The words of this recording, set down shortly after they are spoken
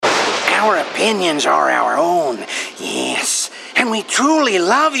Our opinions are our own, yes. And we truly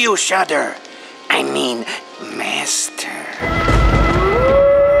love you, Shudder. I mean, Master.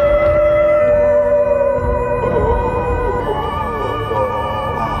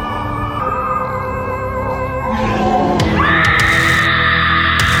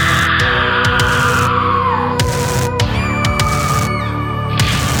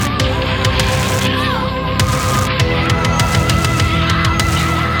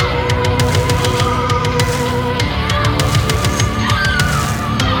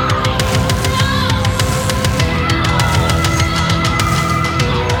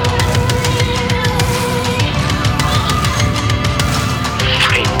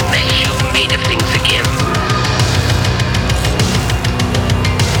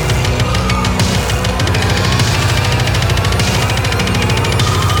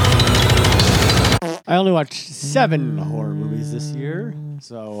 I only watched 7 horror movies this year,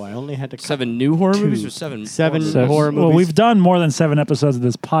 so I only had to... 7 new horror movies or 7? 7 horror movies. Well, we've done more than 7 episodes of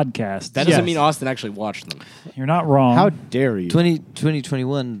this podcast. That doesn't mean Austin actually watched them. You're not wrong. How dare you?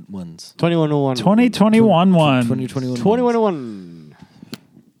 2021 ones. 2101. 2021 one. 2021. 2101.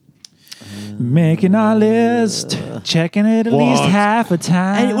 Making our list, checking it at least half a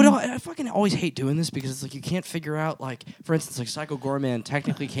time. And I fucking always hate doing this because it's like you can't figure out, like, for instance, like Psycho Goreman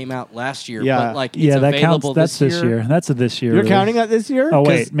technically came out last year, but like it's that counts. available That's this year. That's a this year. You're release. counting that this year? Oh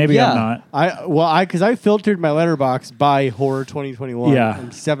wait, maybe I'm not. Because I filtered my letterbox by horror 2021. Yeah.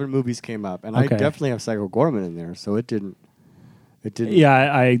 And 7 movies came up, and Okay. I definitely have Psycho Gorman in there, so it didn't.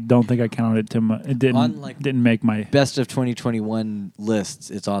 Yeah, I don't think I counted it too much. It didn't. On, like, didn't make my. Best of 2021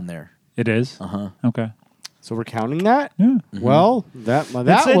 lists. It's on there. It is. Okay. So we're counting that. Yeah. Well, that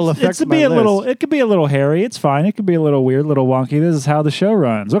will affect It's to my be a list. little. It could be a little hairy. It's fine. It could be a little weird, a little wonky. This is how the show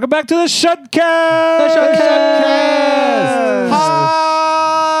runs. Welcome back to the Shudcast.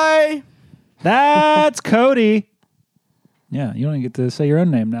 Hi. That's Cody. Yeah, you don't even get to say your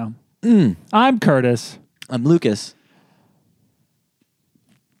own name now. I'm Curtis. I'm Lucas.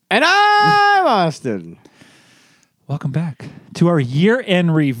 And I'm Austin. Welcome back to our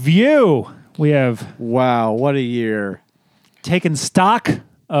year-end review. We have Wow, what a year. taken stock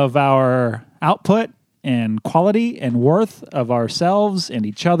of our output and quality and worth of ourselves and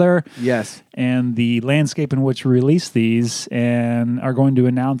each other Yes. and the landscape in which we release these, and are going to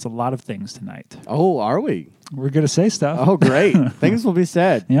announce a lot of things tonight. Oh, are we? We're going to say stuff. Oh, great. Things will be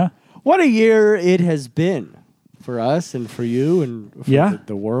said. Yeah. What a year it has been for us and for you and for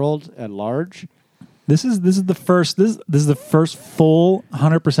the world at large. This is the first full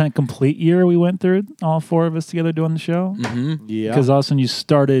 100% complete year we went through, all 4 of us together doing the show. Mm-hmm. Yeah. Because Austin, you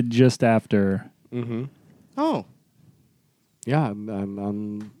started just after. Mm-hmm. Oh, Yeah, I'm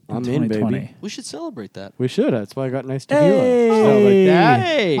in, 2020. baby. we should celebrate that. We should. That's why I got nice to Hey! you. So like that.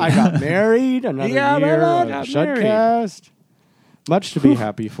 Hey! I got married. Another Yeah, year man, of got married. Shudcast. Much to be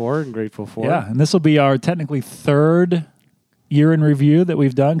happy for and grateful for. Yeah, and this will be our technically 3rd year in review that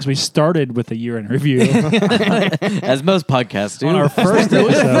we've done because we started with a year in review. As most podcasts do. On our first First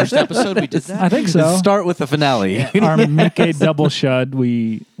episode. episode we did that. I think so. Start with the finale. Our Mickey double shud,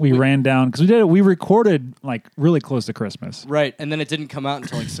 we ran down because we recorded like really close to Christmas. Right, and then it didn't come out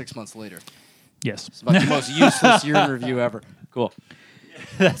until like 6 months later. Yes, It's about the most useless year in review ever. Cool.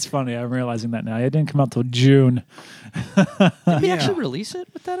 that's funny. I'm realizing that now. It didn't come out till June. Did we actually release it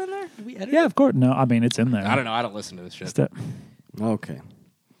with that in there? Did we edit Yeah, it? of course. No, I mean it's in there. I don't know. I don't listen to this shit. Okay.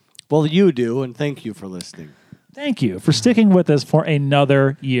 Well, you do, and thank you for listening. Thank you for sticking with us for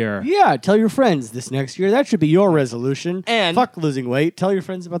another year. Yeah, tell your friends this next year. That should be your resolution. And- fuck losing weight. Tell your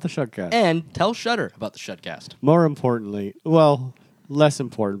friends about the Shudcast. And tell Shudder about the Shudcast. More importantly, well, less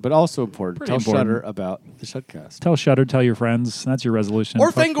important, but also important. Pretty Tell important. Shudder about the Shudcast. Tell Shudder, tell your friends. That's your resolution.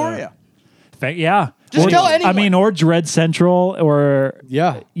 Or Fuck Fangoria. that. Yeah. Just Or- tell anyone. I mean, or Dread Central, or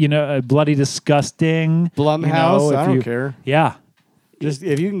Yeah. Bloody Disgusting. Blumhouse, I if don't you- care. Yeah. Just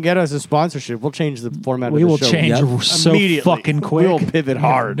if you can get us a sponsorship, we'll change the format We of the will show. change Yep. so Immediately. fucking quick. We'll pivot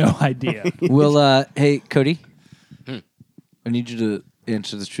hard. No idea. Well, hey, Cody. I need you to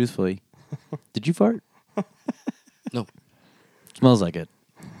answer this truthfully. Did you fart? No. Smells like it.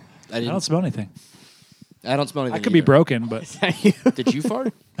 I I don't didn't. smell anything. I don't smell anything. I could be either. broken, but Did you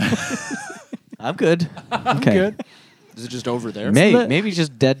fart? I'm good. Okay. good. Is it just over there? Maybe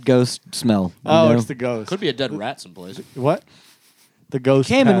just dead ghost smell. Oh, you know? it's the ghost. Could be a dead rat someplace. What? The ghost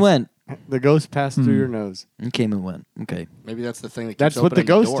Came and passed. went. The ghost passed through your nose. It came and went. Okay. Maybe that's the thing that keeps That's what the opening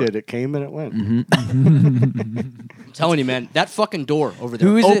ghost door. did. It came and it went. I'm telling you, man, that fucking door over there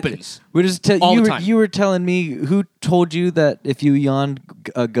Who is opens. it? We just all you the were time. you were telling me who told you that if you yawned,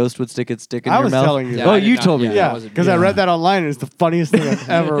 a ghost would stick its dick in I your was mouth. telling you Yeah, that. Oh, I did you not- told me. yeah. Yeah, that wasn't- because I read that online. It's the funniest thing I've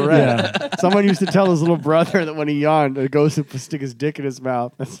ever read. Someone used to tell his little brother that when he yawned, a ghost would stick his dick in his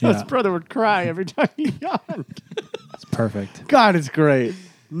mouth. Yeah. His brother would cry every time he yawned. It's perfect. God, it's great,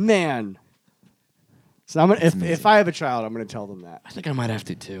 man. So I'm gonna, if I have a child, I'm going to tell them that. I think I might have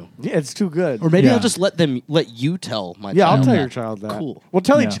to too. Yeah, it's too good. Or maybe Yeah. I'll just let you tell my Yeah, I'll child tell that. your child that. Cool. We'll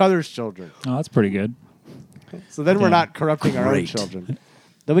tell Yeah. each other's children. Oh, that's pretty good. So then we're Yeah. not corrupting our own Great. children.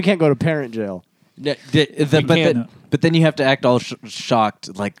 Then we can't go to parent jail. Yeah, But then you have to act all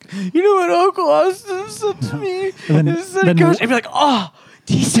shocked, like, you know what Uncle Austin said to me? And He said a ghost. And be like, oh,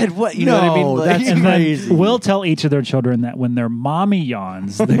 he said what? You know what I mean? No, Like, that's And crazy. then we'll tell each of their children that when their mommy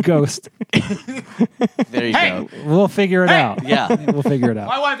yawns, the ghost. there you go. We'll figure it out. Yeah. We'll figure it out.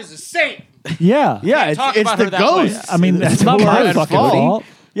 my wife is a saint. Yeah. Yeah, talk it's about the her that way. ghost. I mean, that's not not my my fucking fault. fault.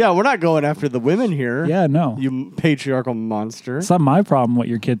 Yeah, we're not going after the women here. Yeah, no. You patriarchal monster. It's not my problem what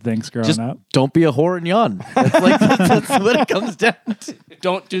your kid thinks growing Just up. don't be a whore and yawn. That's like that's what it comes down to.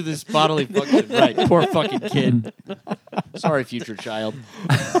 Don't do this bodily function. Right. Poor fucking kid. Sorry, future child.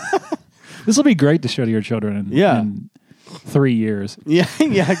 This will be great to show to your children in 3 years. Yeah,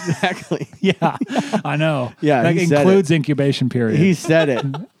 yeah, exactly. Yeah, I know. Yeah, that he said includes incubation period. He said it.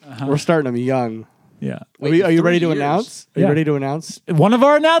 We're starting them young. yeah. Wait, Are you 3 ready to years? announce? Are Yeah. you ready to announce? One of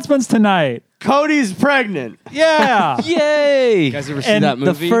our announcements tonight. Cody's pregnant. Yeah. Yay! You guys ever see And that the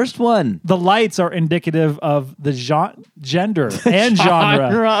movie? first one. The lights are indicative of the gender and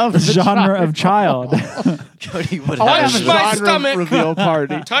genre of child. Cody would I have have a my genre stomach. reveal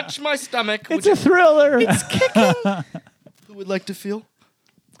party. Touch my stomach. It's a thriller. Who would like to feel?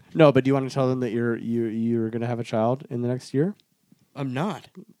 No, but do you want to tell them that you're going to have a child in the next year? I'm not.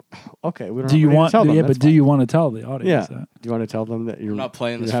 Okay. We don't Do you we need to want? tell them, Yeah, that's but do fine. you want to tell the audience Yeah. that? Do you want to tell them that you're I'm not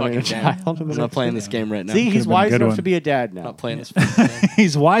playing you're this having fucking a game. child in the I'm not next playing year? this game right now. See, he's been a wise good enough one. to be a dad now. I'm not playing this fucking game.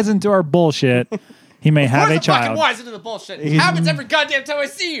 He's wise into our bullshit. He may have a child. wise into the bullshit. It He's- happens every goddamn time I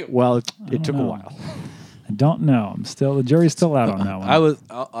see you. Well, it took a know. while. I don't know. I'm still the jury's still out on that one. I was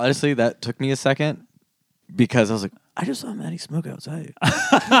honestly that took me a second because I was like, I just saw Maddie smoke outside.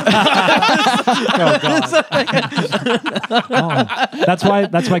 That's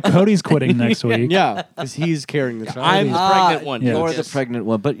why Cody's quitting next week. Yeah, because he's carrying the child. I'm the pregnant one. Yeah. You're Yes. the pregnant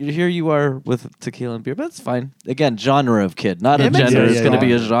one, but here you are with tequila and beer. But that's fine. Again, genre of kid, not a It makes gender. sense. It's going to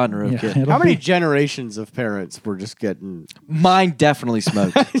be a Yeah. genre of Yeah, kid. it'll How many be- generations of parents were just getting? Mine definitely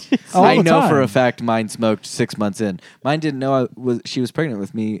smoked. All I the know time. for a fact mine smoked 6 months in. Mine didn't know she was pregnant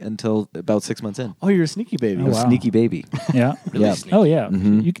with me until about 6 months in. Oh, you're a sneaky baby. Oh, wow. Sneaky baby. Yeah. Yeah. Oh yeah.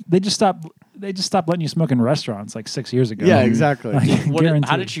 Mhm. They just stopped. They just stopped letting you smoke in restaurants like 6 years ago. Yeah, exactly. How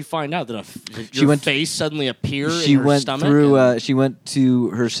Guaranteed. did she find out that She your went- face suddenly appear She in her went stomach? through. and- She went to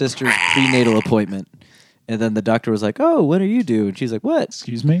her sister's prenatal appointment, and then the doctor was like, "Oh, when are you due?" And she's like, "What?"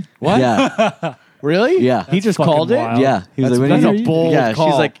 Excuse me. What? Yeah, Really? Yeah. He just fucking called it. wild. yeah. He was That's- like, "When that's are a you?" bold Yeah, call.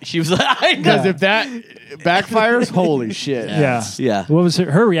 she was like, I know. Because if that backfires, holy shit. Yeah. Yeah. What was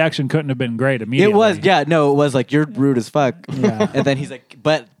her reaction? Couldn't have been great immediately. It was, yeah, no, it was like you're rude as fuck. Yeah. And then he's like,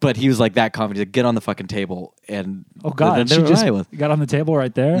 but he was like that confident. He's like, get on the fucking table. And Oh God! they She were just right with. got on the table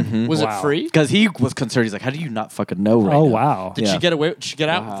right there. Was Wow. it free? Because he was concerned. He's like, how do you not fucking know right Oh now? wow! Did Yeah. she get away? Did she get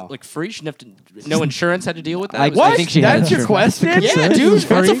out Wow. like free? She didn't have to. No insurance had to deal with that. I- It was I like- think she had That's your insurance. question? Yeah, Was dude, it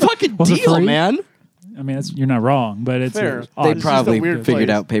that's a free? fucking Was it deal, free? man. I mean, you're not wrong, but it's Fair. odd. They It's just a probably weird figured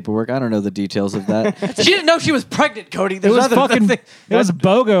place. out paperwork. I don't know the details of that. She didn't know she was pregnant, Cody. It was fucking. It was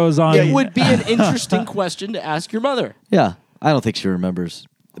bogos on. It would be an interesting question to ask your mother. Yeah, I don't think she remembers.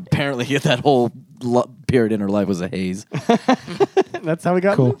 Apparently, that whole period in her life was a haze. That's how we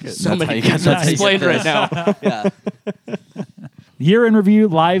got Cool. Lucas. So That's how many you got things that explained right this. now. Yeah. Year in review,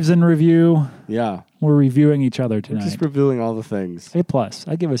 lives in review. Yeah. We're reviewing each other We're tonight. just revealing all the things. A plus.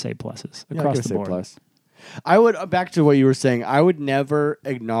 I give us A pluses Yeah, I across guess the A board. plus. I would back to what you were saying. I would never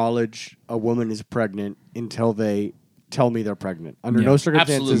acknowledge a woman is pregnant until they tell me they're pregnant. Under Yeah. no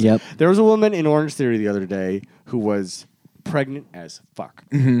circumstances. Absolutely. Yep. There was a woman in Orange Theory the other day who was pregnant as fuck.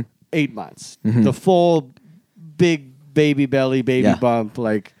 8 months. The full big baby belly, baby Yeah. bump.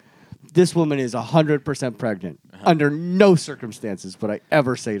 Like this woman is 100% pregnant. Under no circumstances would I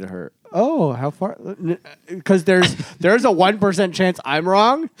ever say to her, "Oh, how far?" Because there's a 1% chance I'm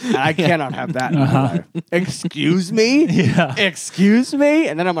wrong, and I cannot have that in my life. Excuse me, Yeah. excuse me,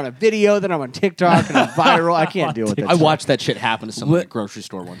 and then I'm on a video, then I'm on TikTok, and I'm viral. I can't deal with that. I shit. watched that shit happen to someone What- at the grocery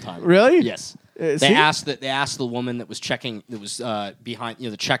store one time. Really? Yes. They see? asked the woman that was checking, that was behind,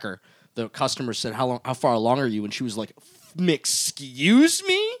 the checker. The customer said, "How far along are you?" And she was like, "Excuse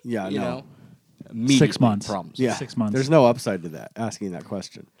me." Yeah, you no. know, immediately 6 months. Problems. Yeah, 6 months. There's no upside to that. Asking that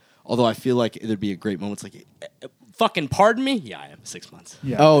question. Although I feel like there'd be a great moment. It's like, fucking pardon me? Yeah, I am 6 months.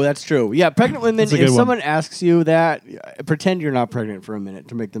 Yeah. Oh, that's true. Yeah, pregnant women. That's a If good one. someone asks you that, pretend you're not pregnant for a minute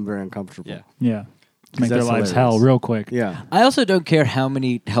to make them very uncomfortable. Yeah. Yeah. Make their that's lives hilarious. hell real quick. Yeah. I also don't care how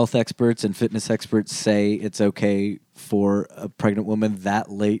many health experts and fitness experts say it's okay for a pregnant woman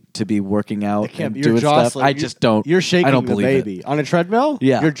that late to be working out and You're doing stuff. jostling. I just don't. You're shaking I don't the believe baby it. on a treadmill.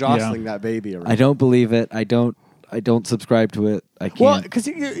 Yeah. You're jostling that baby around. I don't believe it. I don't subscribe to it. I can't. Well, because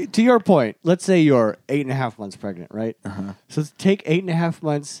to your point, let's say you're 8.5 months pregnant, right? So take 8.5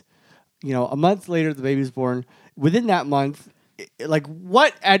 months. A month later, the baby's born. Within that month, like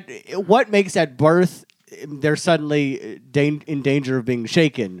what makes at birth they're suddenly in danger of being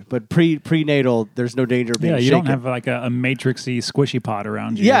shaken, but prenatal there's no danger of being Yeah, you shaken. don't have like a matrixy squishy pod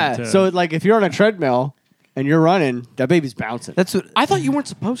around you. Yeah, to- so like if you're on a treadmill and you're running, that baby's bouncing. that's what. I thought you weren't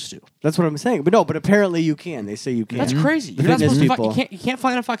supposed to. That's what I'm saying. But no, but apparently you can. They say you can. That's crazy. The You're not fitness supposed to. people. You can't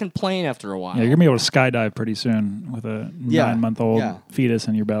fly in a fucking plane after a while. yeah, you're gonna be able to skydive pretty soon with a Yeah, 9-month-old yeah. fetus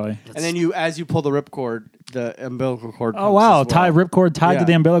in your belly. And then as you pull the ripcord, the umbilical cord. Oh pumps wow, as well. ripcord tied Yeah. to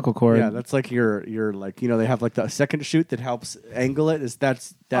the umbilical cord. Yeah, that's like your like they have like the second chute that helps angle it.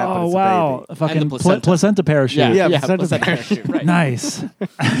 That's that. but Oh it's wow, a baby. a fucking And the placenta. placenta parachute. Yeah, yeah, placenta placenta parachute. parachute, right. Nice.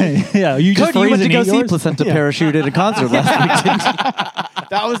 yeah, you just Cody, you went freeze to and go eat see yours? Placenta Parachute at a concert last week. Didn't you?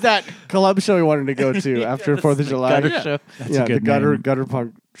 That was that club show he wanted to go to after 4th of July. Gutter yeah, show. That's yeah a good the gutter name. gutter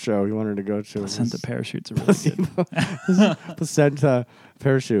punk show he wanted to go to. Placenta parachutes are really good. Placenta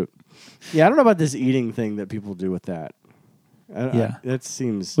parachute. Yeah, I don't know about this eating thing that people do with that. Yeah. That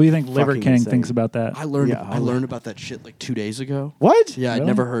seems. What do you think Liver fucking King insane. thinks about that? I learned. Yeah, I learned about that shit like 2 days ago. What? Yeah, I'd Really?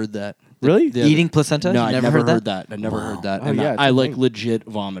 never heard that. Really? Eating placenta? No, You I never heard that. I never heard that. Oh, And yeah, it's I a like thing. legit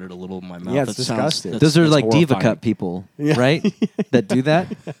vomited a little in my mouth. Yeah, it's That sounds- disgusting. that's- Those are that's like Diva horrifying. Cup people, Yeah. right? That do that.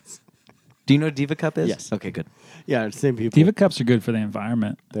 Do you know what Diva Cup is? Yes. Okay, good. Yeah, it's the same people. Diva cups are good for the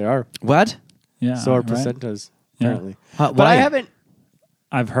environment. They are. What? Yeah. So are right? placentas, Yeah. apparently. Why? But I haven't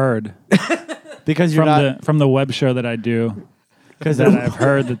I've heard because you're from not from the web show that I do because that I've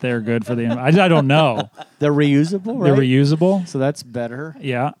heard that they're good for the environment. I don't know. they're reusable, right? They're reusable. So that's better.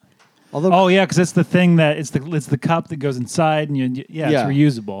 Yeah. Although Oh yeah, because it's the thing that it's the cup that goes inside, and it's Yeah.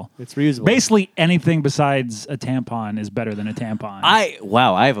 reusable. it's reusable. Basically, anything besides a tampon is better than a tampon. I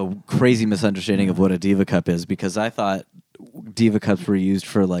have a crazy misunderstanding of what a Diva Cup is because I thought Diva Cups were used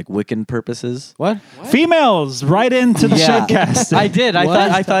for like Wiccan purposes. What? Females, right into the shedcast. I did.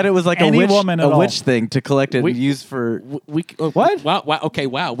 I thought it was like Any a witch, woman at a all. witch thing to collect it We- and use for. What? Wow. Wow. Okay.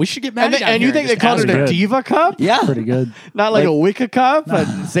 Wow. We should get mad. And you think they called it a good. diva cup? Yeah. Pretty good. Not like Like- a Wicca cup, a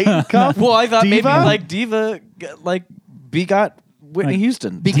Satan cup? Well, I thought maybe Diva? like Diva like begot Whitney Like-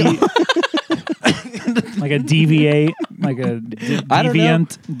 Houston. Like a deviate, like a I don't know.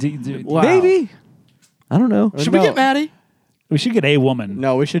 deviant. Wow. Maybe. I don't know. Should we No. get Maddie? We should get a woman.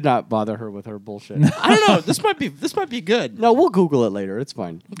 No, we should not bother her with her bullshit. I don't know. This might be good. No, we'll Google it later. It's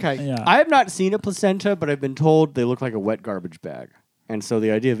fine. Okay. Yeah. I have not seen a placenta, but I've been told they look like a wet garbage bag. And so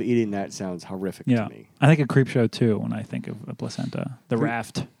the idea of eating that sounds horrific Yeah. to me. I think a creep show too when I think of a placenta. The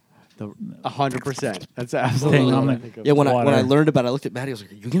raft. 100%. That's absolutely Thing what on I the- think of. Yeah. When I Water. learned about it, I looked at Maddie. I was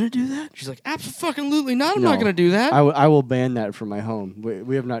like, "Are you gonna do that?" She's like, "Absolutely not. I'm No. not gonna do that." I will ban that from my home.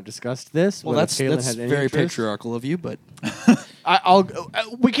 We have not discussed this. well, but if Caitlin that's had any very interest- patriarchal of you, but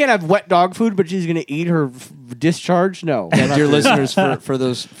We can't have wet dog food, but she's going to eat her discharge? No. yeah, dear listeners, for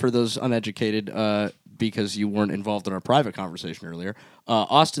those uneducated, because you weren't involved in our private conversation earlier,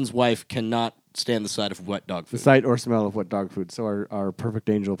 Austin's wife cannot stand the sight of wet dog The food. sight or smell of wet dog food. So our perfect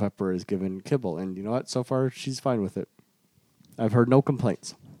angel Pepper is given kibble. And you know what? So far, she's fine with it. I've heard no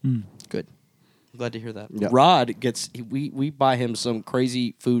complaints. Good. I'm glad to hear that. Yeah. Rod we buy him some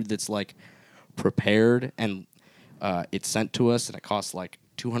crazy food that's like prepared and it's sent to us and it costs like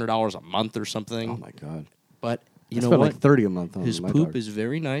 $200 a month or something. Oh, my God. But you I know spent what? like 30 a month on His my poop dog. is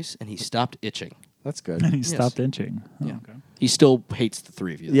very nice and he stopped itching. That's good. And he Yes. stopped inching. Oh, Yeah. okay. He still hates the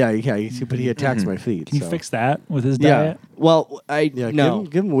three of you. Yeah, but he attacks my feet. Can you so. fix that with his Yeah. diet? Well, I Yeah, no.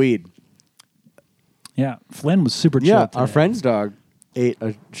 give him weed. Yeah. Flynn was super chill. Yeah, today. our friend's dog ate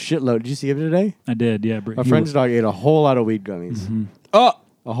a shitload. Did you see him today? I did. Yeah. Our friend's dog ate a whole lot of weed gummies. Oh,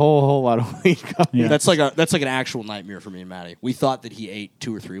 A whole lot of weed gummies. Yeah. that's like an actual nightmare for me and Maddie. We thought that he ate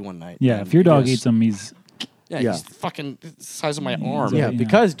 2 or 3 one night. Yeah. and If your dog he was- eats them, he's yeah, Yeah. he's fucking the size of my arm. Yeah, Yeah.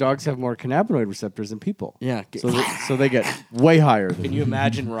 because dogs have more cannabinoid receptors than people. Yeah. So they get way higher. Than Can you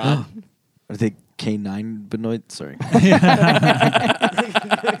imagine, Rod? Are they K9 Benoit. Sorry.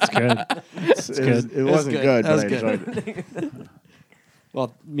 It's good. It's good. It wasn't good, That was but I good. enjoyed it.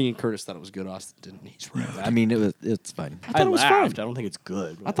 Well, me and Curtis thought it was good. Austin didn't. He's right. I mean, it's fine. I thought it was fun. laughed. I don't think it's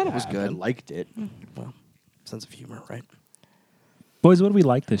good. I thought it was I good. liked it. Well, sense of humor, right? Boys, what do we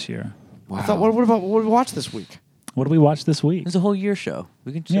like this year? I thought, what about what did we watch this week? What do we watch this week? It's a whole year show.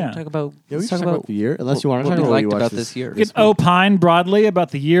 We can Yeah. talk about. Yeah, we let's can talk about the year, unless you want to what talk we about what liked you watched about this- this year. We can opine broadly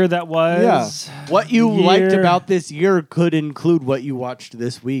about the year that was. Yeah. What you liked Year- about this year could include what you watched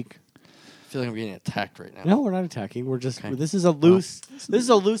this week. I feel like I'm getting attacked right now. No, we're not attacking. We're just Okay. this is a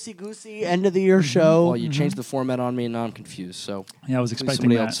loosey goosey end of the year show. Well, you changed the format on me, and now I'm confused. So Yeah, I was Please, expecting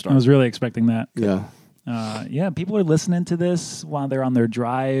somebody that. else start. I was really expecting that. Yeah. Yeah, people are listening to this while they're on their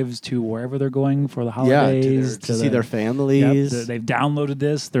drives to wherever they're going for the Yeah, holidays. to see their Yep, families. they've downloaded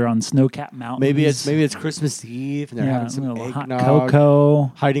this. They're on snow-capped mountains. Maybe it's Christmas Eve and they're having some a little hot eggnog,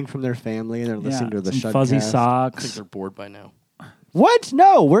 cocoa. hiding from their family, and they're listening to the some fuzzy Shudcast. I think socks. they're bored by now. What?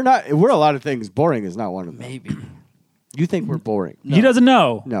 No, we're not. We're a lot of things. Boring is not one of them. Maybe. You think we're boring? He doesn't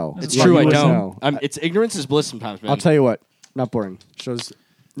know. No, It's Yeah, true. I you don't. know. It's ignorance is bliss sometimes, man. I'll tell you what. Not boring. Shows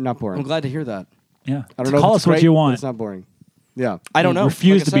not boring. I'm glad to hear that. Yeah. I don't know. Call if us it's what great, you but want. It's not boring. Yeah. I don't know.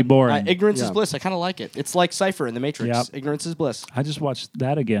 refuse I to be said, boring. Ignorance is Yeah. bliss. I kind of like it. It's like Cypher in the Matrix. Yep. Ignorance is bliss. I just watched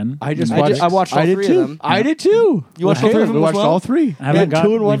that again. I just I watched. did- I watched all I did three of too. them. I did too. You watched With all three of Caleb, them We as watched well? all three. I haven't We had got.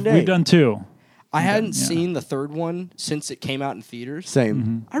 two in one we've, day. we've done two. I hadn't Yeah. seen the third one since it came out in theaters.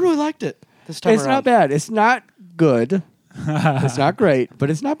 Same. I really liked it this time It's around. not bad. It's not good. It's not great, but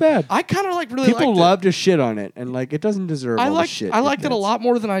it's not bad. I kind of really People liked love to shit on it, and like it doesn't deserve it. all the shit. I liked it a gets. lot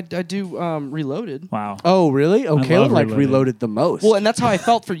more than I do Reloaded. Wow. Oh, really? Oh, I Caleb love like Reloaded. Reloaded the most. Well, and that's how I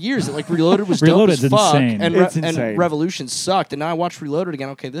felt for years. That like Reloaded was Reloaded's dope as fuck, insane. and, It's insane. and Revolution sucked. And now I watched Reloaded again.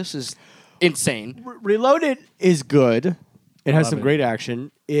 Okay, this is insane. Reloaded is good. It has Love some it. great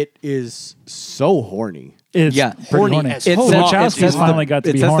action. It is so horny. It's Yeah. pretty Horny horny. as It fuck. sets- Wachowskis it sets finally got to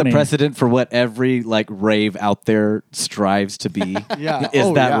it be sets horny. the precedent for what every like rave out there strives to be. Yeah, is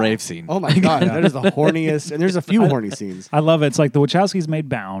oh, that yeah. rave scene? Oh my god, that is the horniest. And there's a few horny scenes. I love it. It's like the Wachowskis made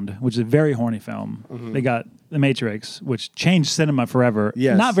Bound, which is a very horny film. Mm-hmm. They got The Matrix, which changed cinema forever.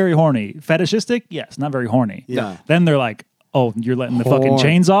 Yes. Not very horny. Fetishistic? Yes, not very horny. Yeah. Then they're like, oh, you're letting the fucking Horn.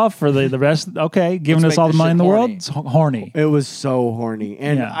 chains off for the rest? Okay, giving Let's us all make the this money in shit the world? horny. It's horny. It was so horny,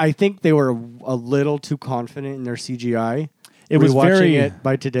 and Yeah. I think they were a little too confident in their CGI. It was Rewatching very- it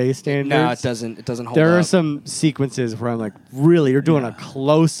by today's standards. No, it doesn't. It doesn't hold There up. are some sequences where I'm like, really, you're doing Yeah. a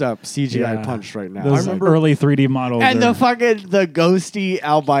close-up CGI Yeah. punch right now. Those I remember, early 3D models. and are- the fucking the ghosty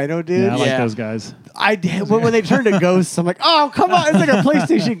albino dude. yeah, I like Yeah. those guys. I did, when they turned to ghosts, I'm like, oh come on, it's like a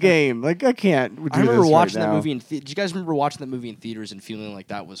PlayStation game. Like I can't. Do I remember this watching right that now. movie did you guys remember watching that movie in theaters and feeling like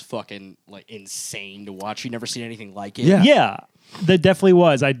that was fucking like insane to watch? You never seen anything like it. Yeah. Yeah, that definitely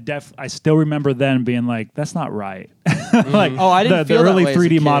was. I still remember then being like, that's not right. Like, Oh, I didn't the feel that early way as a 3D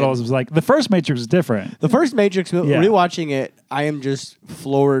kid. models was like, the first Matrix was different. The first Matrix, Yeah. rewatching it, I am just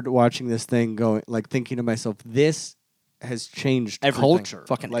floored watching this thing going, like thinking to myself, this has changed Everything. culture.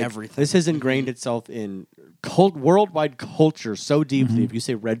 Fucking Like, everything. This has ingrained itself in worldwide culture so deeply. If you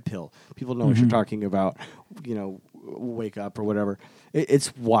say red pill, people know what you're talking about. You know, wake up or whatever.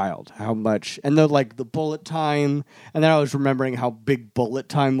 It's wild how much, and the bullet time, and then I was remembering how big bullet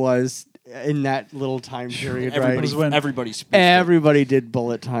time was in that little time period. Everybody, Right? everybody spoofed it. Everybody did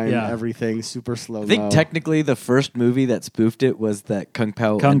bullet time. Yeah. Everything super slow. I think technically the first movie that spoofed it was that Kung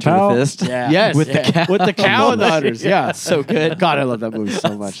Pao Kung Enter Pao? the Fist. Yeah. Yes, With the cow. with the cow and the udders. Yeah, so good. God, I love that movie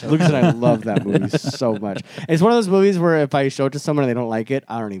so much. Lucas and I love that movie so much. It's one of those movies where if I show it to someone and they don't like it,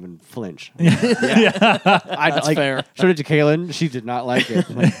 I don't even flinch. That's fair. Showed it to Kaylin. She did not like it.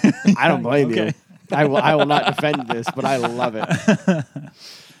 I'm like, I don't blame you. I will not defend this, but I love it.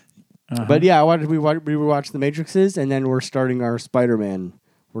 But yeah, we rewatched the Matrixes, and then we're starting our Spider-Man.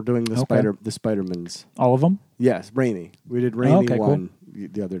 We're doing the Okay. Spider-Mans. All of them? Yes, Raimi. We did Raimi okay, cool. one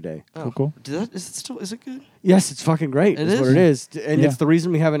the other day. Cool. Is it good? Yes, it's fucking great. It Is what is? it is, and Yeah. it's the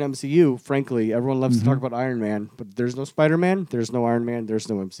reason we have an MCU. Frankly, everyone loves to talk about Iron Man, but there's no Spider-Man, there's no Iron Man, there's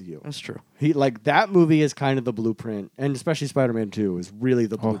no MCU. That's true. He that movie is kind of the blueprint, and especially Spider-Man 2 is really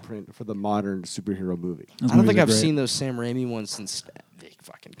the blueprint for the modern superhero movie. Those I don't movies think are I've great. seen those Sam Raimi ones since they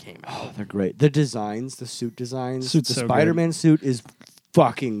fucking came out. They're great. The designs, the suit designs, Suit's the so good. Spider-Man suit is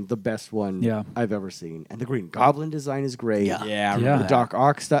fucking the best one Yeah. I've ever seen, and the Green Goblin design is great. Yeah, I Yeah. remember The that. Doc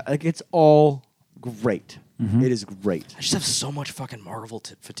Ock stuff, like it's all great. Mm-hmm. It is great. I just have so much fucking Marvel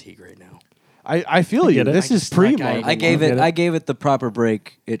fatigue right now. I feel you. get it. This I is just, like, pre-Marvel. I gave Get it. it. I gave it the proper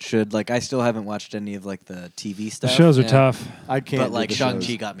break. It should. Like I still haven't watched any of like the TV The stuff. shows are Yeah. tough. I can't. but do like the Shang-Chi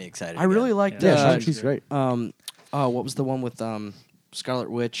shows. got me excited. I really liked Yeah, uh, Shang-Chi's great. what was the one with Scarlet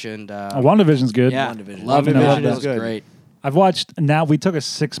Witch and WandaVision's good. yeah, WandaVision. Love it. WandaVision That is was good. great. I've watched. Now we took us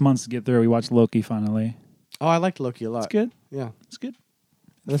 6 months to get through. We watched Loki finally. Oh, I liked Loki a lot. It's good. Yeah. It's good.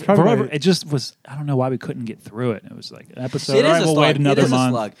 That's probably Forever, why- it just was. I don't know why we couldn't get through it. It was like an episode. It all is right, a we'll slog. wait another It is a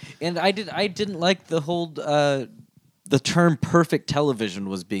month. slog. And I didn't like the whole the term perfect television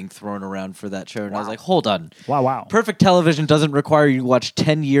was being thrown around for that show, and I was like, hold on. Wow. Perfect television doesn't require you to watch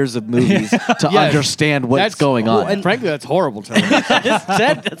 10 years of movies to understand what's going on. And frankly, that's horrible television.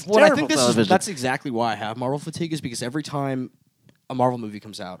 That's Well, I terrible think television. that's exactly why I have Marvel fatigue, is because every time a Marvel movie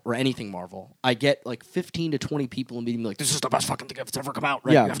comes out, or anything Marvel, I get like 15 to 20 people in meeting me like, this is the best fucking thing that's ever come out,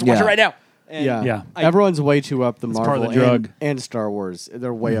 right? Yeah. You have to watch Yeah. it right now. And Yeah. I- Everyone's way too up the part Marvel of the drug. And Star Wars.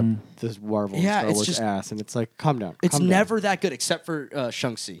 They're way up this Marvel and Yeah, Star it's Wars just- ass. And it's like, calm down. It's calm down. never that good, except for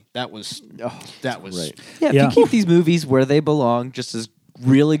Shang-Chi. That was right. yeah, Yeah. if you keep these movies where they belong, just as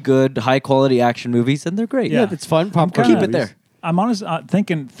really good, high quality action movies, then they're great. Yeah. Yeah, it's fun. Popcorn Keep it movies. there. I'm honest.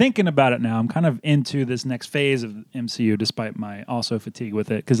 Thinking about it now, I'm kind of into this next phase of MCU, despite my also fatigue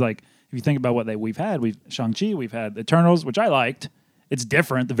with it. Because like, if you think about what we've had Shang-Chi, we've had Eternals, which I liked. It's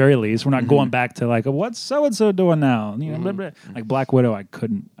different, at the very least. We're not going back to like, what's so and so doing now? You know, blah, blah. Like Black Widow, I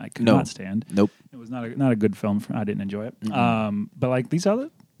could No. not stand. Nope. It was not a good film. I didn't enjoy it. But like these other,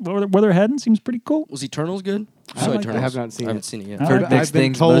 where they're heading seems pretty cool. Was Eternals good? I like that. I have not seen I haven't it. seen it yet. I Heard like mixed I've been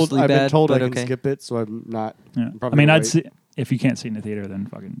things, told, mostly I've been bad, told I but can okay. skip it, so I'm not. Yeah. I'm I probably mean, gonna I'd wait. see if you can't see it in the theater, then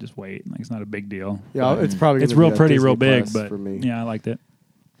fucking just wait. Like it's not a big deal. Yeah, it's probably. It's gonna be real on pretty, Disney real big, Plus but for me. yeah, I liked it.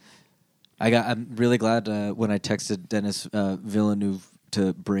 I'm really glad when I texted Dennis Villeneuve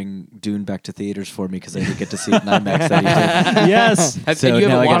to bring Dune back to theaters for me because I didn't get to see it in IMAX that he did. Yes. So and you now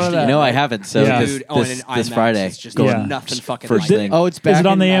haven't I watched got, it yet? no, I haven't. So Yeah. this, Dude, and this, in this IMAX, Friday, it's just Yeah. nothing fucking first like thing. Oh, it's back. Is it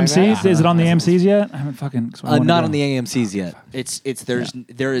on in the AMCs? IMAX? Is it on the AMCs yet? I haven't fucking. not on the AMCs yet.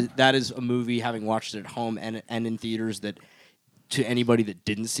 That is a movie, having watched it at home and in theaters, that to anybody that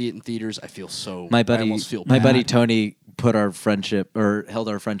didn't see it in theaters, I feel so. My I buddy, almost feel my bad. buddy Tony put our friendship or held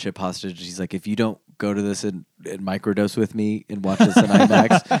our friendship hostage. He's like, if you don't go to this and microdose with me and watch this in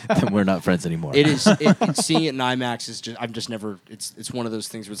IMAX, then we're not friends anymore. It is seeing it in IMAX is just. I've just never. It's one of those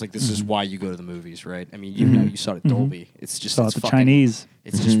things where it's like, this is why you go to the movies, right? I mean, you know, you saw it at Dolby. It's just Saw it's it the fucking- Chinese.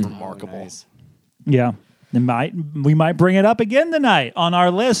 It's just remarkable. Yeah. We might bring it up again tonight on our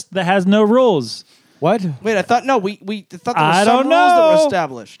list that has no rules. What? Wait, I thought we thought there I were some don't rules that were know.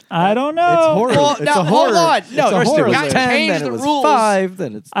 established. I don't know. It's horror. Well, it's now, a horror. hold on. It's No, a first horror it was list. 10, change then the it was rules. 5,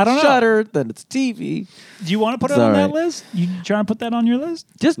 then it's I don't know. Shudder, then it's TV. Do you want to put it It's on all that right. list? You trying to put that on your list?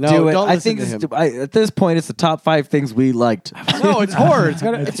 Just No, do it. don't I listen think to it's, at this point, it's the top 5 things we liked. No, it's horror. It's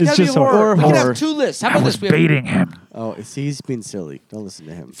gotta. It's Gotta be just horror. Or We can horror. have 2 lists. How about this? We have- baiting him. Oh, he's being silly. Don't listen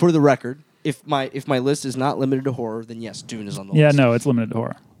to him. For the record, if my list is not limited to horror, then yes, Dune is on the Yeah, list. no, it's limited to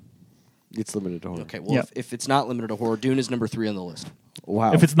horror. It's limited to horror. Okay, well, Yep. if it's not limited to horror, Dune is number 3 on the list.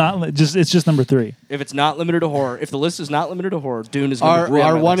 Wow. If it's not it's just number 3. If it's not limited to horror, if the list is not limited to horror, Dune is number are 3 on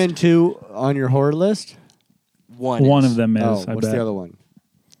are my 1 list. and 2 on your horror list? One One is. of them is. Oh, I what's bet. the other one?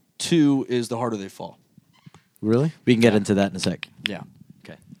 2 is The Harder They Fall. Really? We can get into that in a sec. Yeah.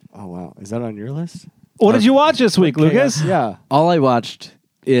 Okay. Oh wow. Is that on your list? What did you watch this week, Lucas? Yeah. All I watched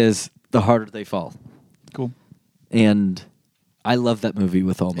is The Harder They Fall. Cool. And I love that movie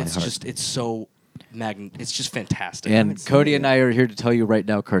with all my It's heart. just it's so it's just fantastic. and Cody and I are here to tell you right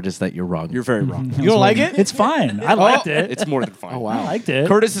now, Curtis, that you're wrong. You're very wrong. You don't like it? It's fine. I liked it. It's more than fine. Oh wow. I liked it.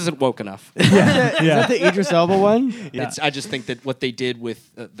 Curtis isn't woke enough. Is that the Idris Elba one? I just think that what they did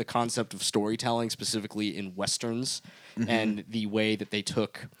with the concept of storytelling, specifically in westerns, and the way that they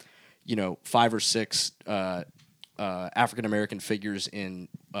took, 5 or 6 African American figures in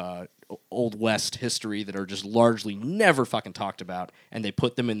Old West history that are just largely never fucking talked about, and they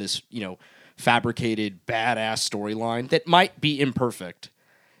put them in this, fabricated badass storyline that might be imperfect,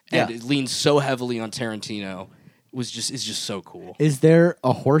 and Yeah. it leans so heavily on Tarantino. Is just so cool. Is there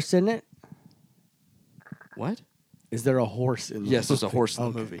a horse in it? What? Is there a horse in? Yes, there's a movie? horse in the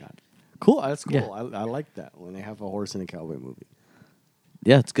Okay, movie. God. Cool. That's cool. Yeah. I like that when they have a horse in a cowboy movie.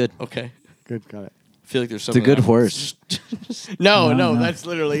 Yeah, it's good. Okay. Good. Got it. I feel like there's It's a something good that- horse. No, No. that's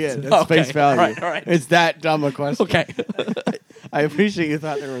literally it. That's Okay. face value. All right. It's that dumb a question. Okay. I appreciate you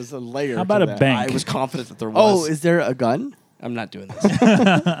thought there was a layer. How about to a that. bank? I was confident that there Oh, was. is there a gun? I'm not doing this.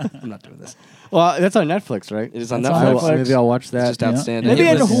 I'm not doing this. Well, that's on Netflix, right? It is on It's Netflix. on Netflix. Maybe I'll watch that. It's just outstanding. Maybe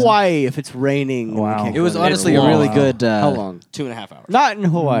It in was- Hawaii if it's raining. and we Wow. can't It was go there. honestly It's a really long. good. How long? 2.5 hours. Not in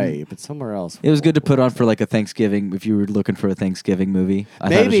Hawaii, but somewhere else. It was good to put on for like a Thanksgiving if you were looking for a Thanksgiving movie. I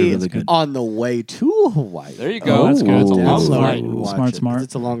thought it was Maybe really it's good. on the way to Hawaii. There you go. Oh, that's good. It's a Download long it flight. and watch Smart, it, smart. 'cause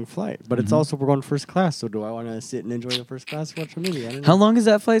It's a long flight, but it's also we're going first class. So do I want to sit and enjoy the first class? Watch a movie? I don't know. How long is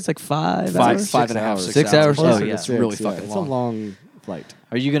that flight? It's like 5 hours? 5.5, 6 6 hours? hours. Oh, Closer to yeah. It's really fucking It's long. a long flight.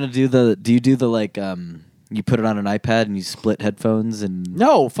 Are you gonna do the? Do you do the like? You put it on an iPad and you split headphones and.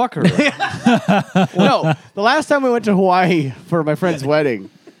 No, fuck her. No, the last time we went to Hawaii for my friend's wedding,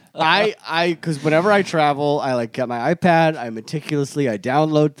 because whenever I travel, I like get my iPad. I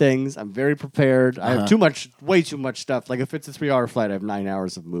download things. I'm very prepared. I have way too much stuff. Like if it's a 3-hour flight, I have 9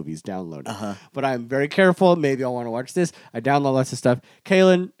 hours of movies downloaded. But I'm very careful. Maybe I want to watch this. I download lots of stuff.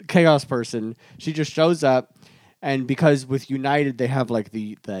 Kaylin, chaos person, she just shows up, and because with United they have like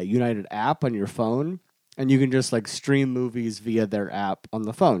the United app on your phone, and you can just like stream movies via their app on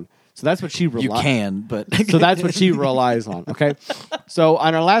the phone. So that's what she relies. You can, but So that's what she relies on. Okay. So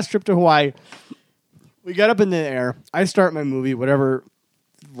on our last trip to Hawaii, we got up in the air. I start my movie, whatever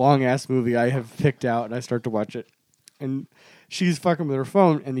long ass movie I have picked out, and I start to watch it. And she's fucking with her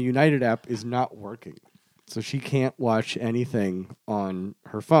phone, and the United app is not working. So she can't watch anything on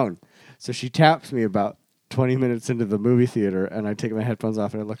her phone. So she taps me about 20 minutes into the movie theater, and I take my headphones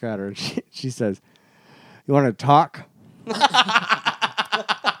off and I look at her, and she says, "You want to talk?"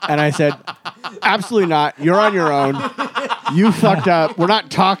 And I said, "Absolutely not. You're on your own. You fucked up. We're not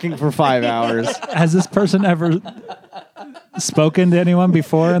talking for 5 hours." Has this person ever spoken to anyone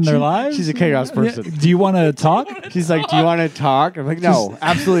before in their lives? She's a chaos person. Do you want to talk? She's like, "Do you want to talk?" I'm like, "No,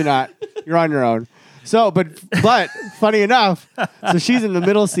 absolutely not. You're on your own." So, but funny enough, so she's in the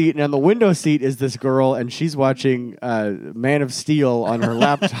middle seat, and on the window seat is this girl, and she's watching Man of Steel on her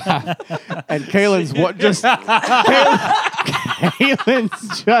laptop, and Kaylin's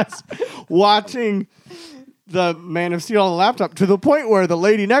Kaylin's just watching the Man of Steel on the laptop to the point where the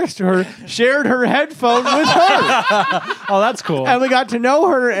lady next to her shared her headphone with her. Oh, that's cool. And we got to know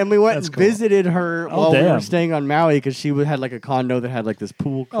her, and we went That's and cool. visited her while we were damn. staying on Maui because she had like a condo that had like this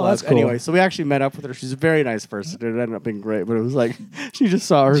pool club. that's cool. Anyway, so we actually met up with her. She's a very nice person. It ended up being great, but it was like she just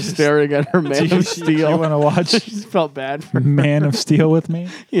saw her staring at her Man of Do you Steel. want to watch She just felt bad for her. Man of Steel with me?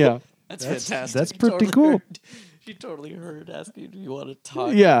 Yeah. That's fantastic. That's pretty cool. She totally heard asking, "Do you want to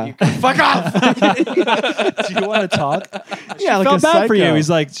talk?" Yeah. Fuck off. Do you want to talk? Yeah, like Felt a bad for you. psycho. He's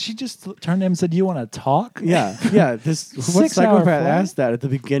like, she just turned to him and said, "Do you want to talk?" Yeah. This what 6 hour psychopath flight? asked that at the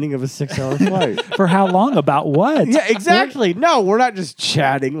beginning of a 6-hour flight? For how long? About what? Yeah, exactly. No, we're not just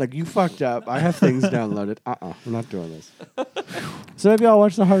chatting. Like, you fucked up. I have things downloaded. We're not doing this. So maybe I'll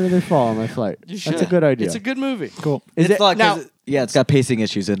watch The Harder They Fall on my flight. That's a good idea. It's a good movie. Cool. Is It's it long. now? It's got pacing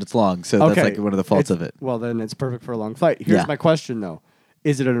issues and it's long, so that's like one of the faults It's- of it. Well, then it's perfect for a long flight. Here's Yeah. my question, though.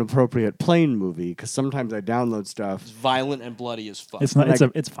 Is it an appropriate plane movie? Because sometimes I download stuff. It's violent and bloody as fuck. It's not.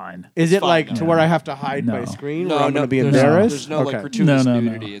 Like- It's fine. Is it fine, like no. to where I have to hide my No. screen? no, where I'm no, going to be there's embarrassed? There's no Okay. like gratuitous No.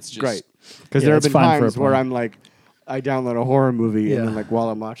 nudity. It's just Great. Because Yeah, there have it's been fine for a times where plane. I'm like, I download a horror movie Yeah. and then like while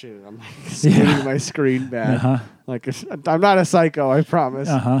I'm watching it, I'm like squinting my screen back. Uh-huh. Like I'm not a psycho, I promise.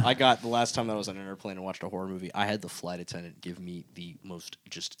 I got the last time that I was on an airplane and watched a horror movie. I had the flight attendant give me the most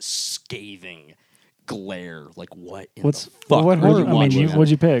just scathing glare. Like, what? In What's the fuck? what are horror you movie? what'd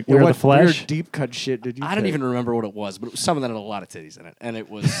watching? you pick? Yeah, We're the what Flesh. weird deep cut shit did you? I don't pick? even remember what it was, but it was something that had a lot of titties in it, and it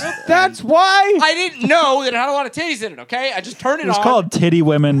was. That's why. I didn't know that it had a lot of titties in it. Okay, I just turned it It was on. called Titty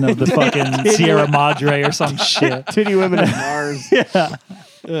Women of the fucking Sierra Madre or some shit. Titty women at Mars. Yeah.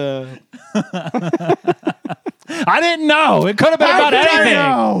 I didn't know. It could have been How about could I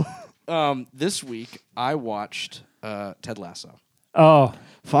anything. know? This week I watched Ted Lasso. Oh,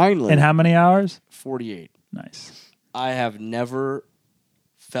 Finally. in how many hours? 48. Nice. I have never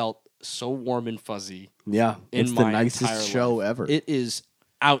felt so warm and fuzzy Yeah, in it's the my nicest entire show life. ever. It is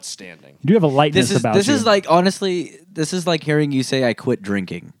outstanding. You do have a lightness This is about this you. is like honestly, this is like hearing you say I quit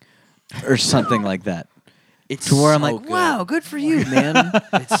drinking, or something like that. It's To where I'm so like, good. wow, good for you, man. It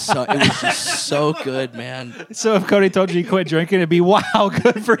was just so good, man. So if Cody told you he quit drinking, it'd be wow,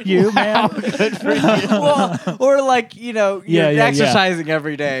 good for you, man. Well, or like you're Yeah. exercising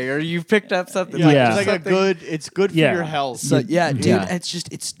every day, or you've picked up something. Yeah. It's like a good. It's good for Yeah. your health. So yeah, dude, Yeah. it's just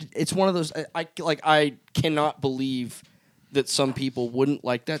it's one of those. I cannot believe that some people wouldn't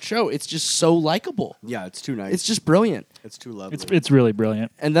like that show. It's just so likable. Yeah, it's too nice. It's just brilliant. it's too lovely. It's really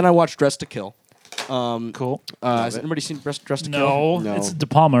brilliant. And then I watched Dress to Kill. Cool. Has anybody seen Dress to Kill? No, No. it's De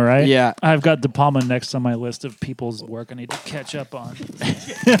Palma, right? Yeah. I've got De Palma next on my list of people's work I need to catch up on.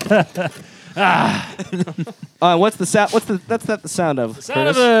 What's the sound? That's the sound of? Sound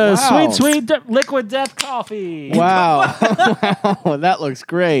of Curtis? a Wow. sweet liquid death coffee. Wow. Wow, that looks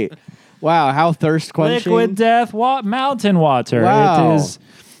great. Wow, how thirst quenching. Liquid death mountain water. Wow. It is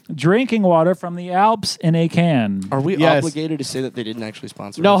drinking water from the Alps in a can. Are we Yes. obligated to say that they didn't actually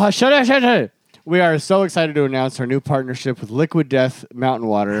sponsor? No, us? hush, shut up. We are so excited to announce our new partnership with Liquid Death Mountain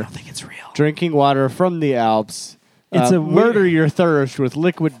Water. I think it's real. Drinking water from the Alps. It's a murder your thirst with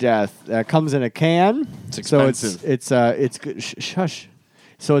Liquid Death. Comes in a can. It's expensive. So it's good. Shush.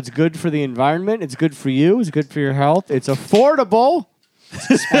 So it's good for the environment. It's good for you. It's good for your health. It's affordable.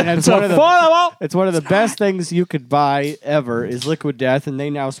 And it's one of the best things you could buy ever is Liquid Death, and they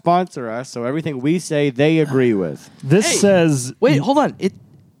now sponsor us. So everything we say, they agree with. This says Wait, hold on. It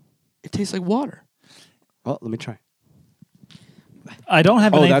tastes like water. Well, let me try. I don't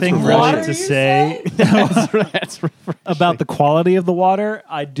have Oh, that's anything refreshing. really to say That's about the quality of the water.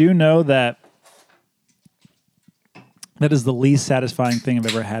 I do know that is the least satisfying thing I've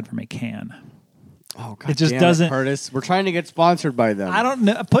ever had from a can. Oh, God It just damn doesn't- Curtis. We're trying to get sponsored by them. I don't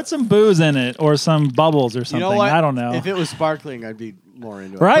know. Put some booze in it or some bubbles or something. You know what? I don't know. If it was sparkling, I'd be more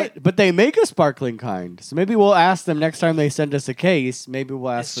into it. Right? But they make a sparkling kind. So maybe we'll ask them next time they send us a case. Maybe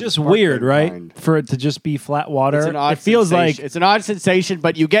we'll ask It's for the just sparkling weird, right? kind. For it to just be flat water. It's an odd It feels sensation. like It's an odd sensation,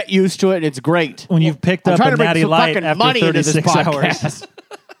 but you get used to it and it's great. when you've picked I'm up trying a to make Natty some Light fucking after money into this 36 hours. podcast.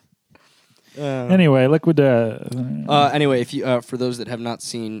 Anyway, Liquid Anyway, if you for those that have not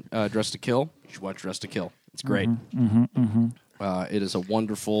seen Dress to Kill, you should watch Dress to Kill. It's great. It is a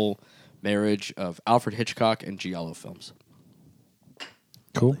wonderful marriage of Alfred Hitchcock and Giallo films.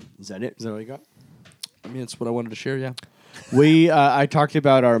 Cool. Is that it? Is that all you got? I mean, it's what I wanted to share. Yeah. I talked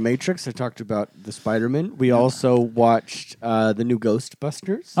about our Matrix. I talked about the Spider-Man. We also watched the new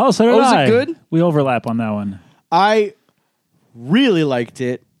Ghostbusters. Oh, so did Oh, is it I. good? We overlap on that one. I really liked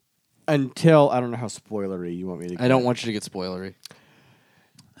it until I don't know how spoilery you want me to get. I don't want you to get spoilery.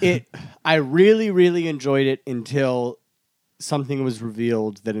 I really, really enjoyed it until something was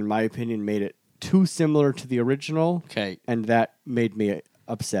revealed that, in my opinion, made it too similar to the original. Okay. And that made me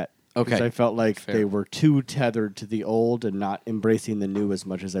upset. Okay. Because I felt like Fair. they were too tethered to the old and not embracing the new as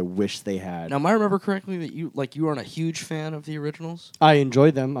much as I wish they had. Now, am I remember correctly that you aren't a huge fan of the originals? I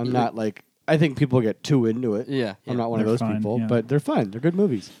enjoy them. I'm Yeah. not like, I think people get too into it. Yeah. I'm not one of They're those fine, people, yeah. but they're fun. They're good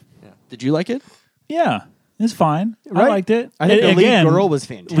movies. Yeah. Did you like it? Yeah, it's fine. I Right? liked it. I think the Again, lead girl was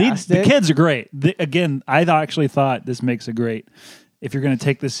fantastic. The kids are great. Again, I actually thought this makes a great. If you're going to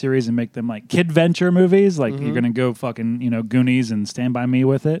take this series and make them like kid venture movies, like you're going to go fucking Goonies and Stand by Me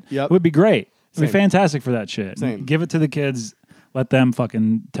with it, Yep. it would be great. It'd be Same. fantastic for that shit. Same. Give it to the kids. Let them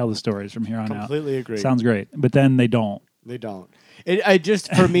fucking tell the stories from here on out. Completely agree. Sounds great. But then they don't. They don't. I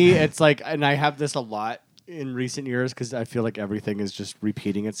just, for me, it's like, and I have this a lot in recent years because I feel like everything is just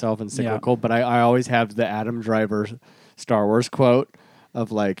repeating itself and cyclical. But I always have the Adam Driver Star Wars quote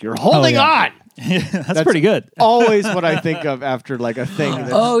of like, "You're holding yeah. on." That's pretty good. Always what I think of after like a thing.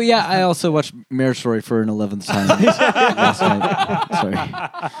 That's, Oh yeah, I also watched Marriage Story for an 11th time last night.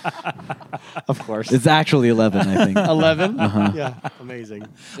 Sorry, of course. it's actually 11, I think. 11. Yeah, amazing.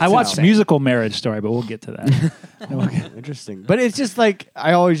 I watched insane. Musical Marriage Story, but we'll get to that. Interesting, but it's just like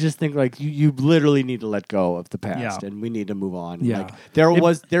I always just think like you literally need to let go of the past Yeah. and we need to move on. Yeah.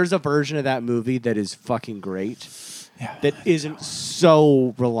 Like there's a version of that movie that is fucking great. That isn't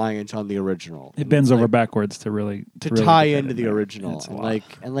so reliant on the original. It bends over Like, backwards to really to really tie get that into in the there. original, It's a and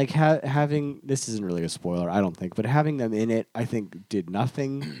lot. like having this isn't really a spoiler, I don't think, but having them in it, I think did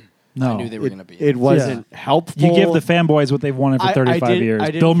nothing. No. I knew they were going to be. It wasn't helpful. You give the fanboys what they've wanted for I 35 did- years. I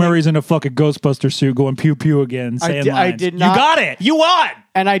didn't Bill think- Murray's in a fucking Ghostbuster suit going pew pew again, saying I lines. did You not- got it. You won.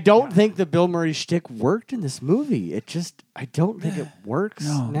 And I don't think the Bill Murray shtick worked in this movie. I don't think it works.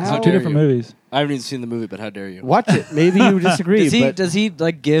 No, now. it's two different movies. I haven't even seen the movie, but how dare you? Watch it. Maybe you disagree. but Does he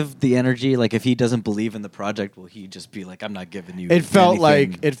like give the energy? Like if he doesn't believe in the project, will he just be like, "I'm not giving you"? it felt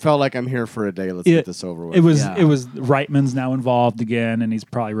anything." like I'm here for a day. Let's get this over with. It was Yeah. it was Reitman's now involved again, and he's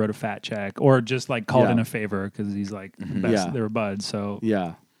probably wrote a fat check or just like called Yeah. in a favor because he's like Yeah. they were buds. So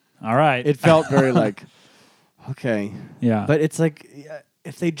yeah. all right, It felt very like okay, yeah, but it's like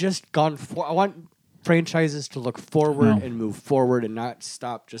if they just gone for. I want franchises to look forward No. and move forward and not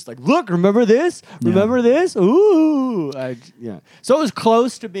stop. Just like look, remember this? Remember this? Ooh, yeah. So it was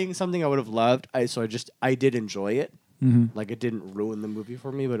close to being something I would have loved. I did enjoy it. Like it didn't ruin the movie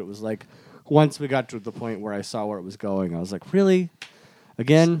for me, but it was like once we got to the point where I saw where it was going, I was like, really?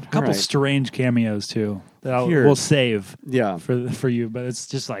 Again? a couple All right. strange cameos too that Weird. we'll save Yeah. for you, but it's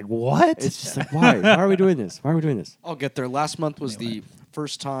just like what? It's just like, why? Why are we doing this? Why are we doing this? I'll get there. Last month was the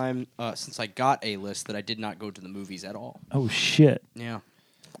first time since I got a list that I did not go to the movies at all. oh shit! Yeah.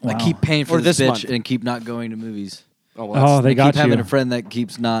 I Wow. keep paying for Or this this bitch month. and keep not going to movies. Oh, Oh, they I got keep having you. a friend that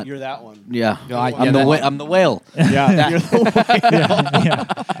keeps not. You're that one. Yeah, No, I- I'm yeah, the that- I'm the whale. Yeah. You're the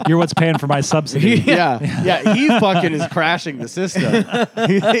yeah, you're what's paying for my subsidy. yeah. He fucking is crashing the system.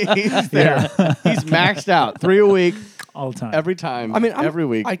 He's there. He's maxed out 3 a week all the time. every time. I mean, every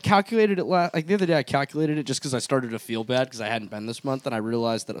week. I calculated it like the other day. I calculated it just because I started to feel bad because I hadn't been this month, and I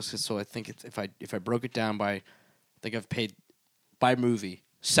realized that. So I think if I broke it down by think I've paid by movie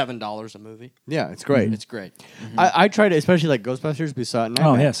 $7 a movie. Yeah, it's great. It's great. I tried it, especially like Ghostbusters. We saw it in IMAX.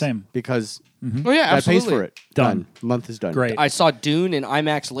 Oh, yeah, same. Because Oh yeah, that pays for it. Done. Month is done. Great. I saw Dune in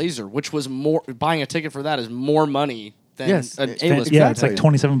IMAX Laser, which was more. Buying a ticket for that is more money than Yes, an it's A-list. Yeah, it's like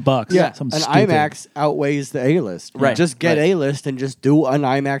Exactly. $27. Yeah, Something an stupid. IMAX outweighs the A-list. Right. Just get Right. A-list and just do an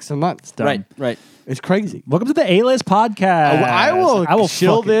IMAX a month. Done. Right, right. It's crazy. Welcome to the A-List podcast. I will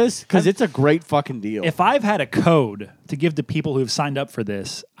shill fucking- this because it's a great fucking deal. If I've had a code to give to people who've signed up for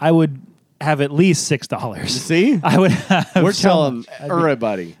this, I would have at least $6. See? I would have We're so telling much.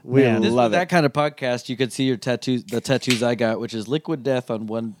 everybody. We Man. This love was that it. kind of podcast. You could see your tattoos, the tattoos I got, which is Liquid Death on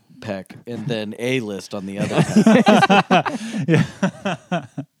one pec and then A-List on the other. pec.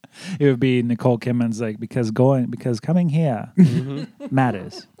 It would be Nicole Kidman's like because coming here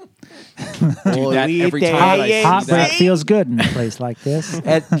matters. that every time I see Hot that. breath feels good in a place like this.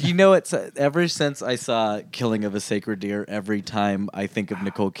 And you know, it's ever since I saw Killing of a Sacred Deer, every time I think of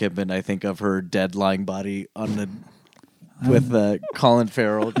Nicole Kidman, I think of her dead lying body on the with Colin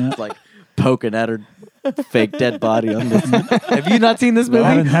Farrell like poking at her fake dead body on this. Have you not seen this movie?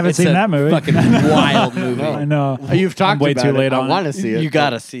 I haven't It's seen a that movie. Fucking wild movie. I know. You've talked I'm way about too it. late I on want it. to see it. You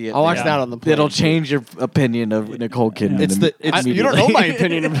gotta see it. I'll watch man. that on the plane. It'll change your opinion of Nicole Kidman. It's the- it's- You don't know my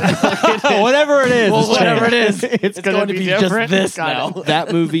opinion of whatever it is. Well, whatever it is, it's going to be just different. this Got now. it.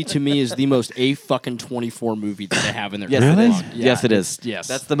 That movie to me is the most A24 movie that they have in their Yes, catalog. it is. Yeah, Yes, it is. Yes,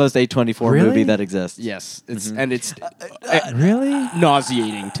 That's the most A24 Really? movie that exists. yes. It's and it's Really?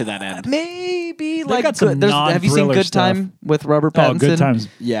 nauseating to that end. Maybe like got some have you seen non-thriller Good stuff. Time with Robert Pattinson? Oh, Good Times.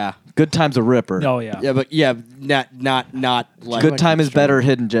 Yeah, Good Time's a ripper. Oh yeah. yeah, but yeah, not like Good Time is better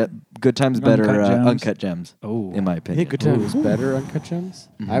hidden gem. Good Time's better Uncut Gems. uncut gems. Oh. In my I opinion. think Good Time is better on Cut Gems.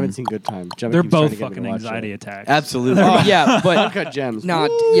 I haven't seen Good Time. Gemma They're keeps trying both to get me to fucking watch anxiety it. attacks. Absolutely. yeah, but Uncut Gems. not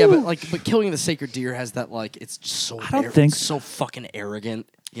yeah, but like but Killing of the Sacred Deer has that like it's just so don't think- so fucking arrogant,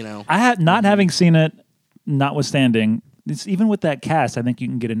 you know. I have not having seen it, notwithstanding. It's even with that cast, I think you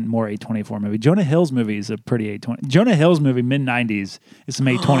can get a more A24 movie. Jonah Hill's movie is a pretty A20. Jonah Hill's movie, mid '90s, is some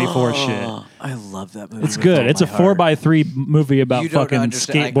A24 shit. I love that movie. It's good. It's a 4x3 movie about You don't fucking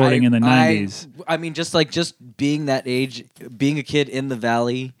understand. skateboarding in the '90s. I mean, just being that age, being a kid in the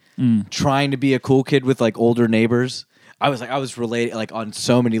valley, Mm. trying to be a cool kid with like older neighbors. I was relating like on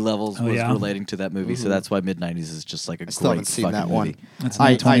so many levels Oh, was yeah? relating to that movie. So that's why mid '90s is just like a still great haven't seen fucking that movie. one. That's an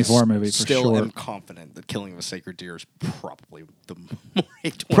A24 movie for still sure. am confident that Killing of a Sacred Deer is probably the more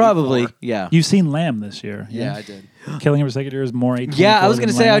A24. Probably, yeah. You've seen Lamb this year. Yeah, I did. Killing of a Sacred Deer is more A24. Yeah, I was than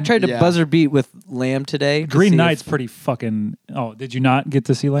gonna say I Lamb. tried to Yeah. buzzer beat with Lamb today. to Green see Knight's if- pretty fucking. Oh, did you not get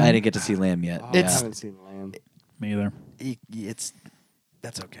to see Lamb? I didn't get to see Lamb yet. I It's- haven't seen Lamb. Me either. It's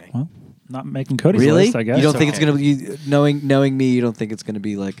that's okay. Well, not making Cody's Really? list, I guess. You don't think it's okay. gonna be knowing me? You don't think it's gonna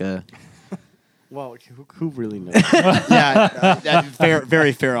be like a Well, who really knows? Yeah, fair,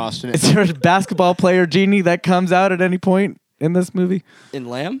 very fair, Austin. is there a basketball player genie that comes out at any point in this movie? In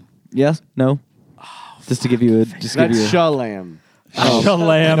Lamb, Yes? No? Just to give you a That's Oh. Shalam.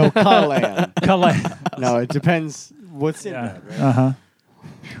 Lamb. No, Kalam. Lamb. No, it depends what's in Yeah. that, right? Uh-huh.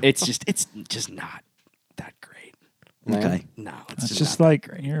 it's just not that great. Lamb. Okay. No, It's just just not like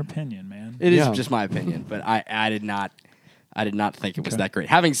that great. your opinion, man. It is Yeah. just my opinion, but I did not think it was Okay. that great.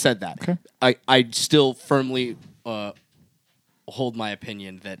 Having said that, Okay. I still firmly hold my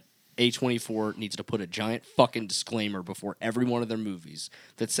opinion that A24 needs to put a giant fucking disclaimer before every one of their movies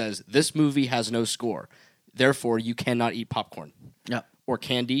that says this movie has no score, therefore you cannot eat popcorn. Yeah. Or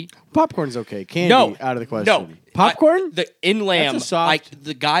candy. Popcorn's okay. Candy, No, out of the question. No, Popcorn? in Lamb. That's a soft-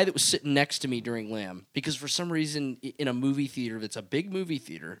 The guy that was sitting next to me during Lamb, because for some reason in a movie theater that's a big movie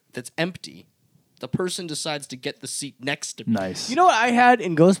theater that's empty, the person decides to get the seat next to me. Nice. You know what I had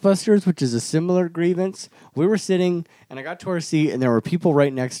in Ghostbusters, which is a similar grievance? We were sitting, and I got to our seat, and there were people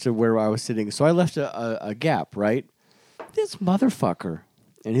right next to where I was sitting. So I left a gap, right? This motherfucker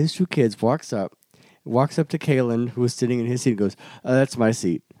and his two kids walks up to Kalen, who was sitting in his seat, and goes, that's my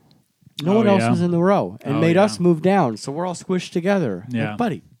seat. No Oh, one else yeah? was in the row, and Oh, made yeah. us move down, so we're all squished together. Like, Yeah.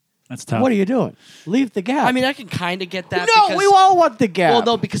 buddy, That's tough. what are you doing? Leave the gap. I mean, I can kind of get that. no, because, we all want the gap. Well,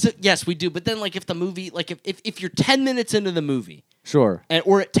 no, because yes, we do. But then, like, if the movie, like, if you're 10 minutes into the movie, Sure.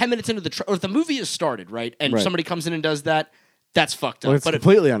 or 10 minutes into or if the movie has started, right, and Right. somebody comes in and does that, that's fucked up. Well, it's but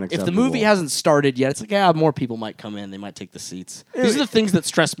completely if the unacceptable. movie hasn't started yet, it's like, more people might come in. They might take the seats. These are the things that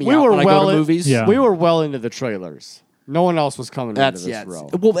stress me We out were when I well go to in- movies. Yeah. We were well into the trailers. No one else was coming That's into this yeah. row.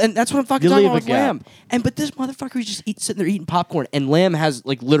 Well, and that's what I'm fucking You talking leave about a with gap. Lamb. And but this motherfucker is just sitting there eating popcorn, and Lamb has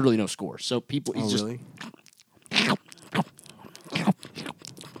like literally no score. So people, he's just really?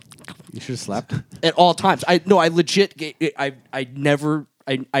 You should have slapped. at all times. I legit.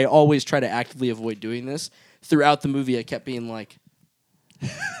 I always try to actively avoid doing this throughout the movie, I kept being like,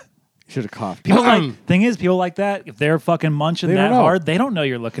 Should have coughed. People thing is, people like that, if they're fucking munching They don't that know. hard, they don't know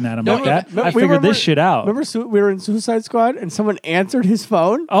you're looking at them No, like that. no, I we figured remember- this shit out. Remember, we were in Suicide Squad, and someone answered his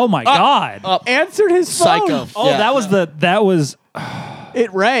phone. Oh my god! Answered his phone. psycho. Oh, Yeah. that was.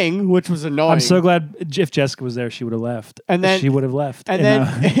 It rang, which was annoying. I'm so glad if Jessica was there, she would have left. And then- she would have left. And then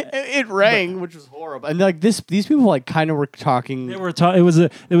it rang, which was horrible. And like these people like kind of were talking. they were it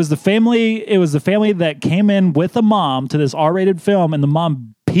was the family that came in with a mom to this R-rated film, and the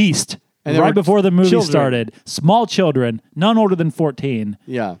mom pieced And there right were before the movie children. started. Small children, none older than 14.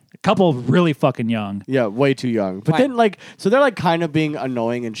 Yeah. A couple really fucking young. Yeah, way too young. But then, like, so they're like kind of being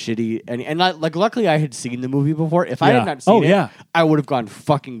annoying and shitty, and like, luckily I had seen the movie before. If I Yeah. had not seen Oh, it, yeah. I would have gone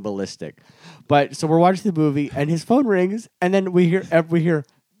fucking ballistic. But so we're watching the movie, and his phone rings, and then we hear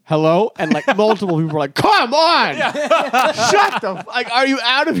hello, and like multiple people are like, "Come on, shut the like, are you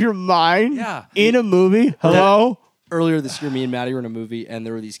out of your mind? Yeah. In a movie, hello." Earlier this year, me and Maddie were in a movie, and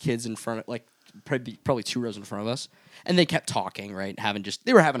there were these kids in front of, like, probably 2 rows in front of us, and they kept talking, right?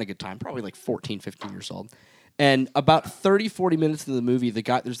 They were having a good time, probably like 14, 15 years old. And about 30, 40 minutes into the movie,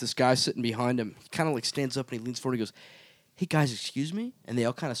 there's this guy sitting behind him. He kind of like stands up and he leans forward. He goes, "Hey guys, excuse me?" And they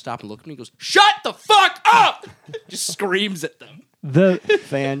all kind of stop and look at me. He goes, "Shut the fuck up!" Just screams at them.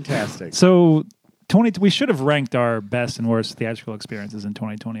 Fantastic. So we should have ranked our best and worst theatrical experiences in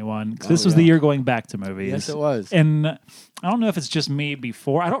 2021 because this was the yeah. year going back to movies. Yes, it was. And I don't know if it's just me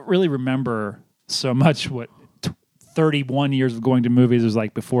before. I don't really remember so much what 31 years of going to movies was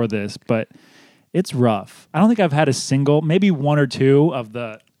like before this, but it's rough. I don't think I've had a single, maybe one or two of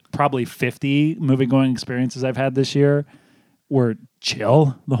the probably 50 movie going experiences I've had this year were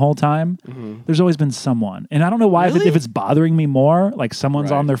chill the whole time. There's always been someone. And I don't know why, if it's bothering me more, like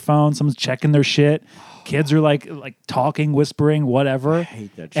someone's Right. on their phone, someone's checking their shit, kids are like talking, whispering, whatever. I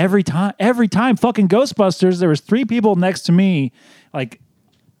hate that shit. Every time fucking Ghostbusters, there was 3 people next to me, like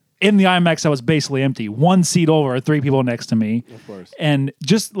in the IMAX that was basically empty. 1 seat over, 3 people next to me. Of course. And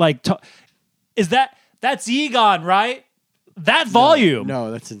just like, that's Egon, right? That volume.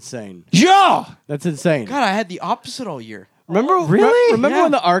 No, that's insane. Yeah. That's insane. God, I had the opposite all year. Remember? Really? Remember Yeah.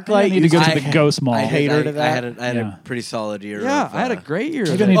 when the ArcLight I need to go used to the Ghost Mall. I hater to that. I had Yeah. a pretty solid year. Yeah, of, I had a great year.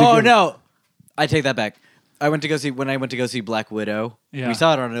 You of don't it. need to Oh go- no, I take that back. When I went to go see Black Widow, Yeah. we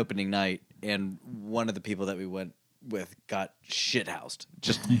saw it on an opening night, and one of the people that we went with got shithoused,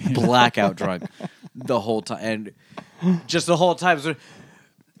 just blackout drunk the whole time, and just the whole time.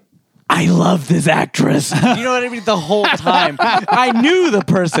 I love this actress. You know what I mean? The whole time, I knew the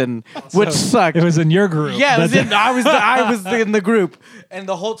person, which sucked. It was in your group. Yeah, it was That's- I was in the group, and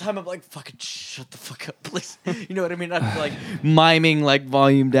the whole time I'm like, "Fucking shut the fuck up, please." You know what I mean? I'm like miming like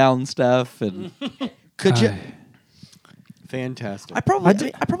volume down stuff, and Could you? Fantastic. I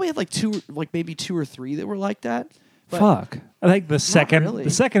probably had like maybe 2 or 3 that were like that. But Fuck. I think the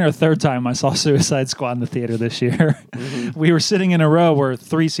second or third time I saw Suicide Squad in the theater this year, we were sitting in a row where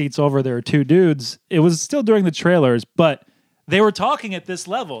 3 seats over there were 2 dudes. It was still during the trailers, but they were talking at this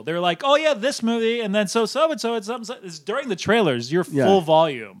level. They were like, "Oh yeah, this movie," and then so and so. It's during the trailers. You're Yeah. full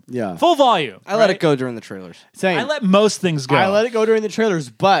volume. Yeah. Full volume. I let right? it go during the trailers. Same. I let most things go. I let it go during the trailers,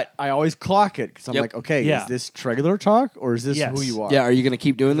 but I always clock it because I'm Yep. like, okay, Yeah. is this trailer talk or is this Yes. who you are? Yeah, are you going to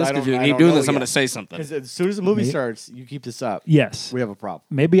keep doing this? I Because don't- if I you keep don't doing know this, I'm yet. going to say something. Because as soon as the movie Me- starts, you keep this up. Yes. We have a problem.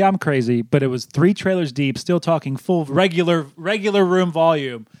 Maybe I'm crazy, but it was 3 trailers deep, still talking full regular room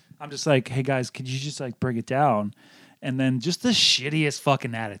volume. I'm just like, hey guys, could you just like bring it down? And then just the shittiest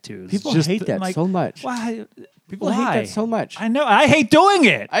fucking attitudes. People just, hate that I'm like, so much. Why? People hate that so much. I know. I hate doing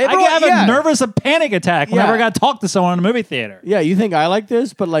it. I have yeah. a nervous, a panic attack whenever I Yeah. got to talk to someone in a movie theater. Yeah, you think I like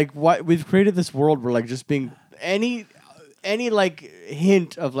this, but like, what we've created this world where like just being any like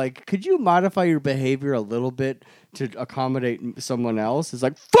hint of like, could you modify your behavior a little bit to accommodate someone else is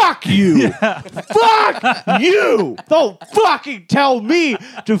like, fuck you, fuck you. Don't fucking tell me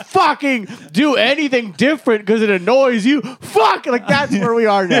to fucking do anything different because it annoys you. Fuck, like that's where we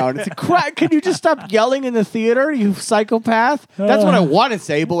are now. And it's a crack. Can you just stop yelling in the theater, you psychopath? That's what I want to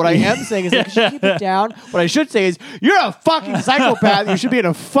say, but what I am saying is like, you should keep it down. What I should say is, you're a fucking psychopath. You should be in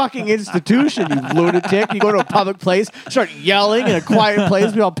a fucking institution, you lunatic. You go to a public place, start yelling in a quiet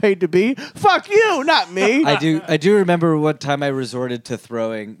place we all paid to be. Fuck you, not me. I do remember one time I resorted to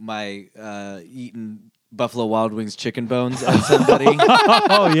throwing my eaten Buffalo Wild Wings chicken bones at somebody.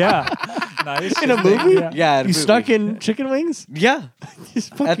 Oh yeah, nice. In a movie? Yeah, at a You stuck movie. in chicken wings? Yeah.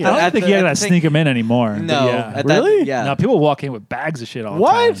 Just fuck At you. the- I don't at think the- you at gotta the sneak them in anymore. but No. yeah. At that- Really? yeah. No, people walk in with bags of shit all the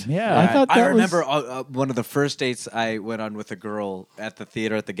What? time. Yeah. I thought I that remember was... one of the first dates I went on with a girl at the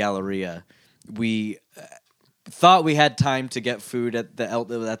theater at the Galleria. We thought we had time to get food at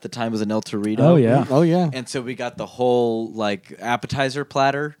the time was an El Torito. Oh yeah. Oh yeah. And so we got the whole like appetizer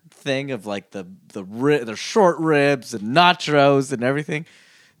platter thing of like the short ribs and nachos and everything.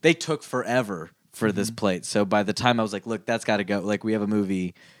 They took forever for this plate. So by the time I was like, look, that's got to go. Like we have a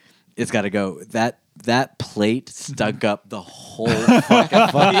movie, it's got to go. That plate stunk up the whole fucking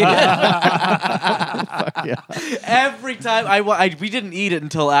Every time we didn't eat it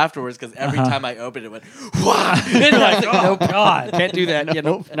until afterwards because every time I opened it, it went, wah! And I was like, Oh God. Can't do that. You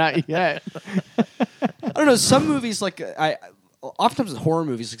know, Nope, not yet. I don't know. Some movies, like oftentimes with horror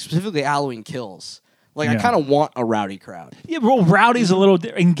movies, like specifically Halloween Kills, like I Yeah. kind of want a rowdy crowd. Yeah, well, Rowdy's a little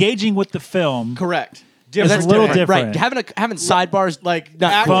engaging with the film. Correct. It's a little different. right? Having sidebars, Like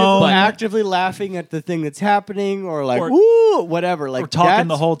not phone. actively laughing at the thing that's happening, or like Or- woo, whatever. Like or talking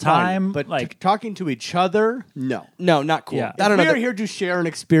the that's whole fun, time, but like- talking to each other, no. no, not cool. Yeah. I don't If know. we're here to share an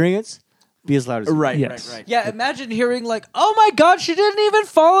experience. Be as loud as you Right, Yes. right. yeah, imagine hearing like, oh my God, she didn't even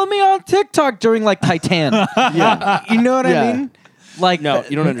follow me on TikTok during like Titan. Yeah. You know what Yeah. I mean? Like No,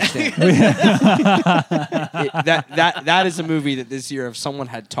 you don't understand. That is a movie that this year, if someone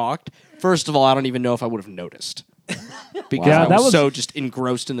had talked, first of all, I don't even know if I would have noticed. Because Yeah, I that was was- so just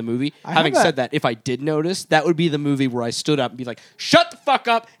engrossed in the movie. Having have said that, if I did notice, that would be the movie where I stood up and be like, "Shut the fuck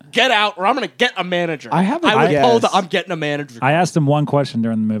up, get out, or I'm going to get a manager." I have a I would guess. pull the "I'm getting a manager." I asked him one question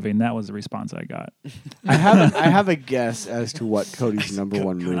during the movie, and that was the response I got. I have a guess as to what Cody's number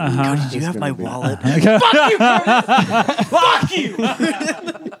one movie. Uh-huh. is do you have gonna my be. wallet? Fuck you!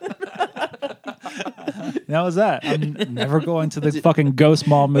 That was that. I'm never going to the fucking Ghost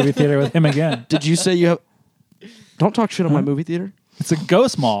Mall movie theater with him again. Did you say you have? Don't talk shit on my movie theater. It's a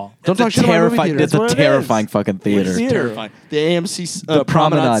Ghost Mall. Don't talk shit on my movie Terrifying. theater. It's a what it terrifying fucking theater. Terrifying. The AMC The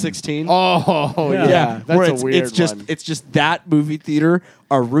Promenade Promenade. 16. Oh Yeah. yeah, that's where a it's, weird it's just one. it's just that movie theater,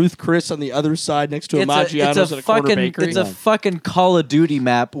 a Ruth Chris on the other side next to a Maggiano's and a corner bakery. It's a fucking Call of Duty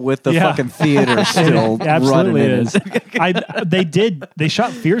map with the Yeah. fucking theater still It absolutely running in is. it. They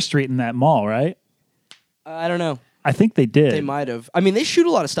shot Fear Street in that mall, right? I don't know. I think they did. They might have. I mean, they shoot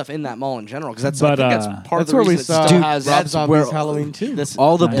a lot of stuff in that mall in general because But, I think that's part That's of the where we reason saw it still Dude, has Rob that's Zombie's where- Halloween too. this.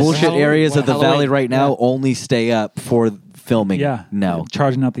 All the Nice. bullshit Halloween- areas of the Halloween, valley right now yeah. only stay up for filming. Yeah. now.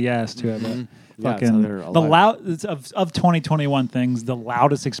 Charging out the ass too. I bet. Yeah, so Fucking they're the alive. loud of 2021 things. The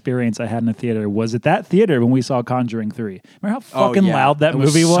loudest experience I had in a theater was at that theater when we saw Conjuring 3. Remember how fucking loud that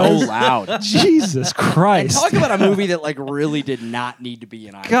movie was? So loud. Jesus Christ! Talk about a movie that like really did not need to be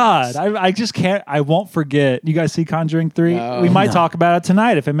in IMAX. God, I just can't. I won't forget. You guys see Conjuring 3? No. We might talk about it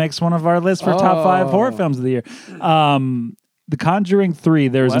tonight if it makes one of our lists for top 5 horror Oh. films of the year. The Conjuring 3.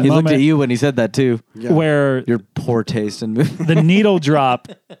 There's a He looked moment at you when he said that too. where Your poor taste in movies. the needle drop.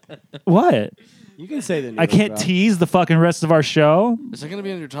 What? You can say the. I can't tease the fucking rest of our show. Is that going to be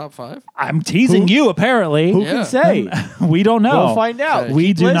in your top 5? I'm teasing you. Apparently, Who Yeah. can say? we don't know. We'll find out. We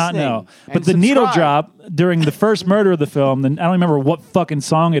Keep do not listening know. and But the needle subscribe. drop during the first murder of the film, then I don't remember what fucking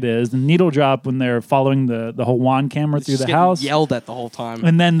song it is. The needle drop when they're following the whole wand camera through Just the getting house, yelled at the whole time.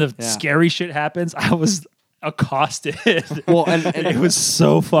 and then the Yeah. scary shit happens. I was accosted. Well, and it was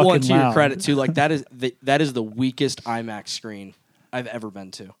so fucking well, and to loud. your credit too, like that is the weakest IMAX screen I've ever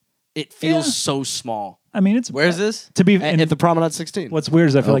been to. It feels Yeah. so small. I mean, it's Where's this? to be. At the Promenade 16. What's weird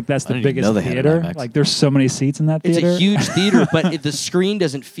is I feel Oh, like that's I the didn't even biggest know they had an theater. IMAX. Like there's so many seats in that It's theater. a huge theater, but the screen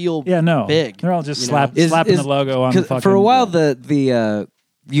doesn't feel Yeah, no, big. They're all just you know? slapping the logo on the 'cause fucking. For a while, the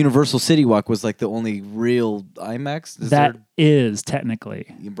Universal City Walk was like the only real IMAX. That is technically.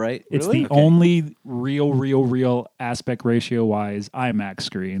 right? It's Really? the only real aspect ratio wise IMAX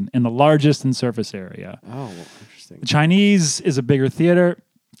screen and the largest in surface area. Oh, well, interesting. The Chinese is a bigger theater.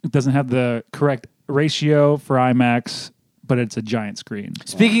 It doesn't have the correct ratio for IMAX, but it's a giant screen.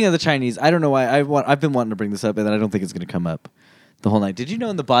 Speaking of the Chinese, I don't know why I've been wanting to bring this up, and I don't think it's going to come up the whole night. Did you know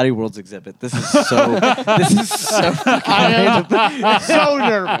in the Body Worlds exhibit? This is so. this is so. I am so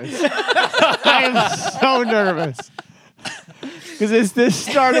nervous. I am so nervous. Because this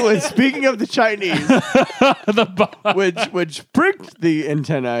started with speaking of the Chinese, which pricked the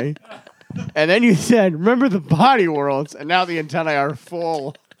antennae, and then you said, "Remember the Body Worlds," and now the antennae are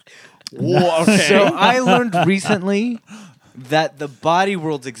full. Whoa, okay. So I learned recently that the Body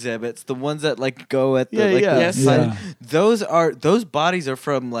Worlds exhibits, the ones that like go at the Yeah, like yeah. the Yes. side, Yeah. those bodies are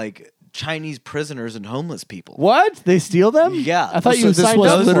from like Chinese prisoners and homeless people. What? They steal them? Yeah. I thought So you this signed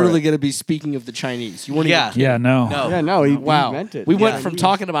was up for literally it. going to be speaking of the Chinese. You weren't Yeah. even Yeah, no. No. Yeah, no, he Wow. meant it. We went Yeah. from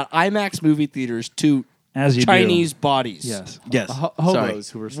talking about IMAX movie theaters to As you Chinese do. bodies. Yes. Yes. Hobos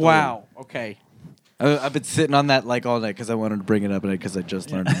who were stolen. Wow. Okay. I've been sitting on that like all night because I wanted to bring it up because I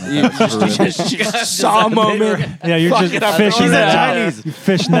just learned. It. You just saw a moment. Yeah, you're just fishing He's that a out. Chinese. You're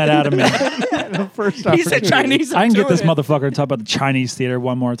fishing that out of me. The first He said opportunity. Chinese. I can get this motherfucker to talk about the Chinese theater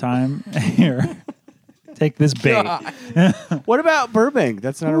one more time. Here, take this bait. What about Burbank?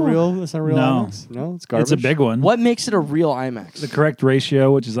 That's not a real. That's not a real No. IMAX. No, it's garbage. It's a big one. What makes it a real IMAX? The correct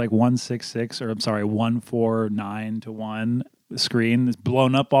ratio, which is like 166, or I'm sorry, 149 to 1. The screen is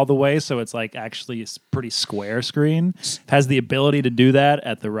blown up all the way, so it's like actually a pretty square screen. Has the ability to do that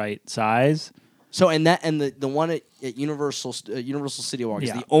at the right size. So and the one at Universal City Walk is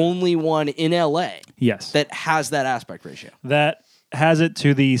Yeah. the only one in LA Yes. that has that aspect ratio. That has it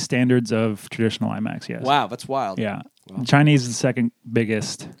to the standards of traditional IMAX, yes. Wow, that's wild. Yeah. Chinese is the second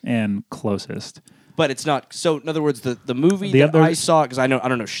biggest and closest. But it's not. So in other words, the movie The that other- I saw, because I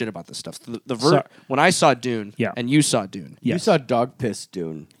don't know shit about this stuff. So- When I saw Dune, Yeah. and you saw Dune, You Yes. saw Dog Piss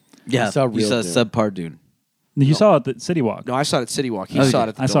Dune. Yeah, You saw real Dune. subpar Dune. You saw it at City Walk. no, I saw it at City Walk. He Oh, saw yeah. it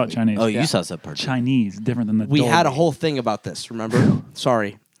at the I saw it Dolby. Chinese. Oh, Yeah. you saw subpar Dune. Chinese, different than the We Dolby. had a whole thing about this. Remember?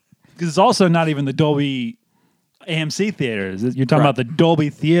 Sorry. Because it's also not even the Dolby AMC theaters. You're talking about the Dolby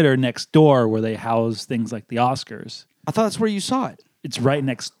theater next door where they house things like the Oscars. I thought that's where you saw it. It's right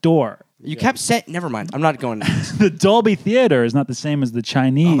next door. You kept saying. Never mind. I'm not going into this. The Dolby theater is not the same as the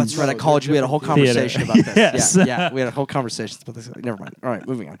Chinese. Oh, that's right. I called you. We had a whole conversation about this. Yes. Yeah. We had a whole conversation about this. Never mind. All right,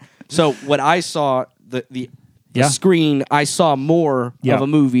 moving on. So when I saw the Yeah. screen, I saw more Yeah. of a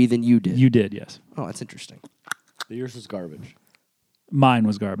movie than you did. You did, yes. Oh, that's interesting. Yours was garbage. Mine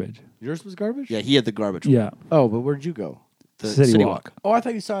was garbage. Yours was garbage. Yeah, he had the garbage. Yeah. Oh, but where'd you go? The City Walk. Oh, I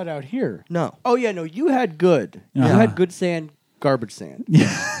thought you saw it out here. No. Oh yeah, no, you had good. You Uh-huh. had good sand, garbage sand.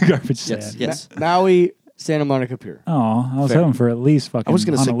 Garbage sand. Yes. Yes. Maui, Santa Monica Pier. Oh, I was Fair. hoping for at least fucking I was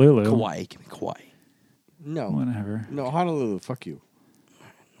going to say Honolulu. Kauai. Give me Kauai. No, Whatever. no, Honolulu. Fuck you.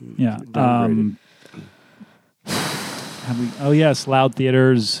 Yeah. Downgraded. Oh yes, Loud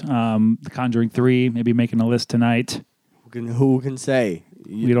Theaters, The Conjuring 3, maybe making a list tonight. Who can say?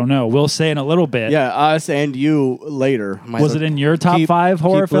 We don't know. We'll say in a little bit. Yeah, us and you later. Was it in your top Keep- 5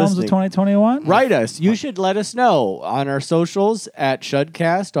 horror keep films listening. of 2021? Write us. You should let us know on our socials at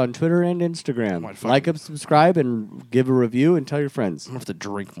Shudcast on Twitter and Instagram. Might Like and subscribe and give a review and tell your friends. I'm going to have to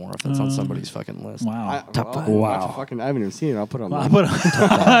drink more if that's on somebody's fucking list. Wow. Wow. I haven't even seen it. I'll put it on. I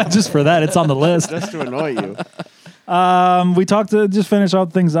put- just for that, it's on the list. just to annoy you. We talked to just finish all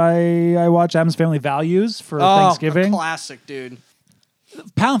the things I watch. Adam's Family Values for Thanksgiving. Classic, dude.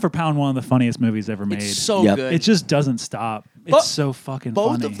 Pound for pound, one of the funniest movies ever made. It's so Yep. good. It just doesn't stop. It's But so fucking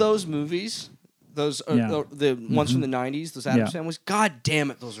Both funny. of those movies, those Yeah. the ones from the 90s, those Addams Yeah. families, god damn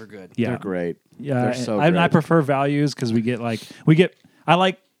it, those are good. Yeah. They're great. Yeah, They're so I great. prefer Values because I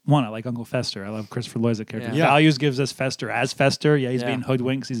like Uncle Fester. I love Christopher Lloyd's character. Yeah. Values gives us Fester as Fester. Yeah, he's Yeah. being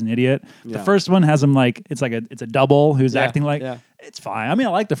hoodwinked 'cause he's an idiot. The Yeah. first one has him like it's a double who's Yeah, acting like yeah. it's fine. I mean, I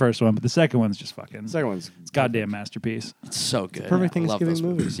like the first one, but the second one's just fucking Second one's it's goddamn masterpiece. It's so good. perfect I love Thanksgiving those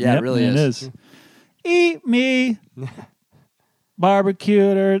movie. movies. Yeah, Yep, it really and is. It is. Eat me,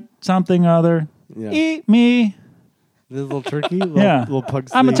 barbecued or something other. Yeah. Eat me. The little turkey. Little, Yeah, Little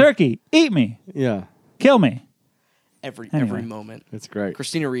pug's I'm a sleeve. turkey. Eat me. Yeah. Kill me. Every Anyway. moment. It's great.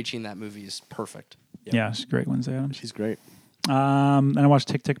 Christina Ricci in that movie is perfect. Yeah, she's a great Wednesday Addams. She's great. And I watched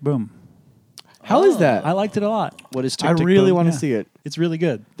Tick Tick Boom. How is that? I liked it a lot. What is I Tick Tick really Boom? want to Yeah. see it. It's really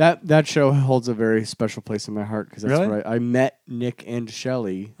good. That show holds a very special place in my heart because that's Really? right. I met Nick and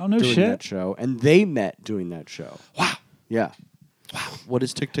Shelley Oh, no doing shit. that show, and they met doing that show. Wow. Yeah. What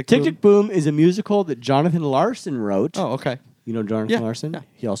is Tick Tick Tick Boom? Tick Boom is a musical that Jonathan Larson wrote. Oh, okay. You know Jonathan Yeah, Larson? yeah.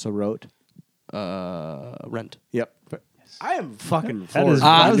 He also wrote. Rent. Yep. I am fucking That floored. is,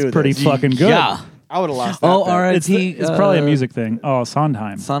 I that knew is pretty this. fucking good. Yeah. I would have lost that. Oh, bet. all right. It's, it's probably a music thing. Oh,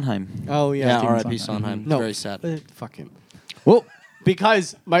 Sondheim. Sondheim. Oh yeah. Yeah, Steven R.I.P. Sondheim. Sondheim. No, Very sad. Fuck him. Whoa.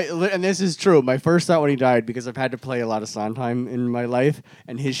 Because and this is true. My first thought when he died, because I've had to play a lot of Sondheim in my life,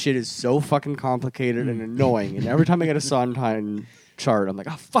 and his shit is so fucking complicated and annoying. And every time I get a Sondheim chart, I'm like,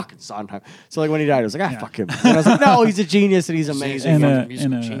 oh, fucking Sondheim. So like when he died, I was like, fuck him. And I was like, no, he's a genius and he's amazing. In And a-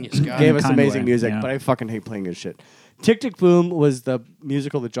 musical in a- genius guy. gave us kind amazing way, music, yeah. but I fucking hate playing his shit. Tick Tick Boom was the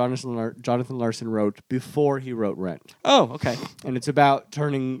musical that Jonathan Larson wrote before he wrote Rent. Oh, okay. And it's about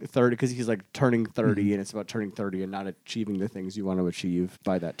turning 30, because he's like turning 30, and it's about turning 30 and not achieving the things you want to achieve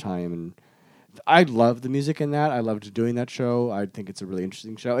by that time. And I love the music in that. I loved doing that show. I think it's a really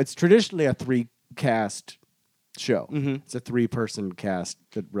interesting show. It's traditionally a 3-cast show. It's a 3-person cast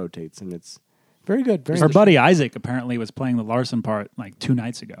that rotates, and it's very good. Very Our interesting. buddy Isaac apparently was playing the Larson part like 2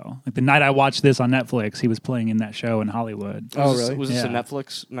 nights ago. Like the night I watched this on Netflix, he was playing in that show in Hollywood. Oh, Was this- really? Was this a Yeah.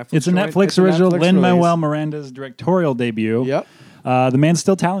 Netflix It's a joint? Netflix It's a original. Netflix Lin-Manuel release. Miranda's directorial debut. Yep. The man's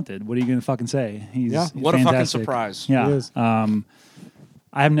still talented. What are you going to fucking say? He's What a fucking fantastic. surprise. Yeah. He is.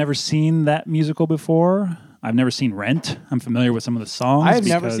 I have never seen that musical before. I've never seen Rent. I'm familiar with some of the songs. I have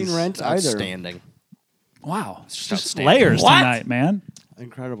never because- seen Rent either. Outstanding. Wow. It's just outstanding. layers What? tonight, man.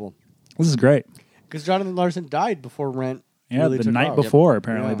 Incredible. This is great. Because Jonathan Larson died before Rent. Yeah, really the took night off. before,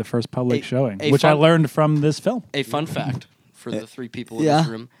 apparently, Yeah. the first public A- showing, a which I fun- learned from this film. A fun fact for the three people in Yeah. this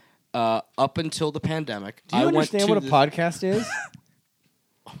room. Up until the pandemic, Do you I understand went what to a the- podcast is?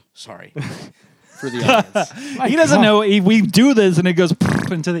 Sorry. For the audience. He doesn't know. We do this and it goes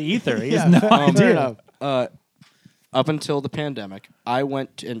into the ether. He has no fair idea. enough. Up until the pandemic, I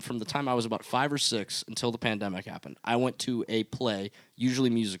went, and from the time I was about 5 or 6 until the pandemic happened, I went to a play, usually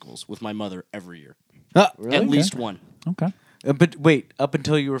musicals, with my mother every year. Really? At least one. Okay. But wait, up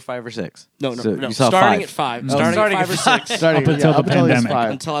until you were 5 or 6. No. You saw Starting 5. at 5. Oh, Starting at 5 or 6. Starting Up until the he was pandemic.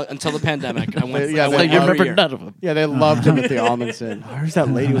 5. until the pandemic. I went, Yeah, I they went you every remember year. none of them. Yeah, they loved him at the Amundsen. Where's that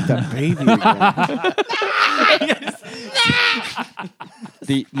lady with that baby again?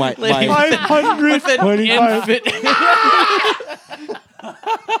 My 525.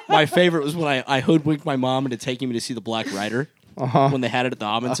 my favorite was when I hoodwinked my mom into taking me to see the Black Rider when they had it at the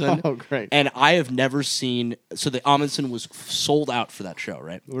Amundsen. Oh, great. And I have never seen. So the Amundsen was sold out for that show,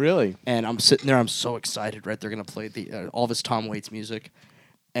 right? Really? And I'm sitting there. I'm so excited. Right, they're gonna play the all this Tom Waits music,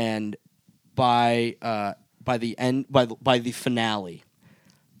 and by the finale,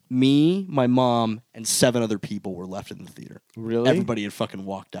 me, my mom, and 7 other people were left in the theater. Really? Everybody had fucking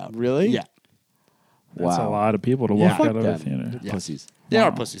walked out. Really? Yeah. That's a Wow. lot of people to Yeah. walk Fuck out of the them. theater. They're pussies. They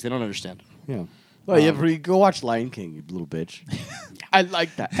are pussies. They don't understand. Yeah. Well, you go watch Lion King, you little bitch. I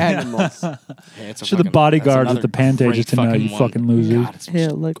like that. Animals. Hey, it's a To the fucking- bodyguards that's at the another Pantages great to know you one. fucking losers. God, it's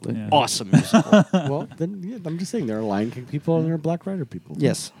like Yeah. awesome musical. Well, then yeah, I'm just saying there are Lion King people and there are Black Rider people.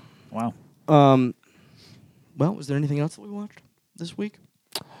 Yes. Wow. Well, was there anything else that we watched this week?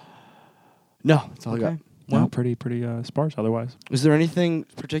 No, that's all I got. Well, pretty sparse otherwise. Is there anything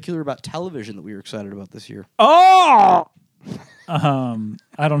particular about television that we were excited about this year? Oh!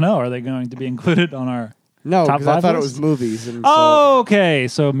 I don't know. Are they going to be included on our No, top because I 5 thought it list? was movies. And Oh, okay.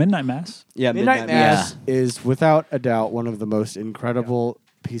 So Midnight Mass. Yeah, Midnight Mass is without a doubt one of the most incredible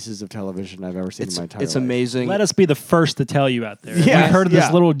pieces of television I've ever seen in my entire It's life. amazing. Let us be the first to tell you out there. Yes, We've heard of this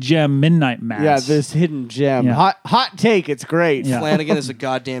yeah. little gem, Midnight Mass. Yeah, this hidden gem. Yeah. Hot take. It's great. Yeah. Flanagan is a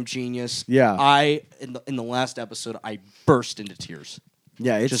goddamn genius. Yeah. I in the last episode I burst into tears.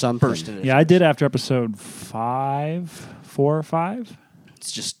 Yeah, it's Just something. burst into Yeah, I tears. did after episode 4 or 5.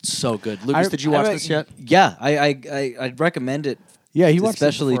 It's just so good. Lucas, did you watch this yet? Yeah, I'd recommend it. Yeah, he watched it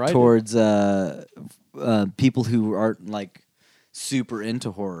especially before I did. towards people who aren't like super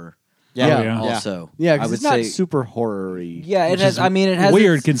into horror. Yeah. Yeah. Also, Yeah, I because would it's not say super horror-y. yeah, it Which has. is I mean, it has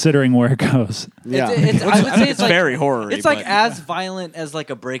weird its- considering where it goes. Yeah. It's, I would say it's like very horror. it's like as violent as like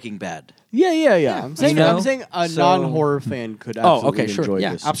a Breaking Bad. Yeah. I'm saying, You know? I'm saying a So- non-horror fan could absolutely enjoy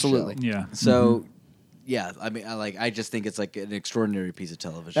Yeah, this absolutely. show. Yeah. So, yeah, I mean, I just think it's like an extraordinary piece of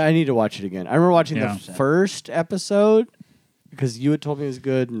television. I need to watch it again. I remember watching Yeah. the first episode because you had told me it was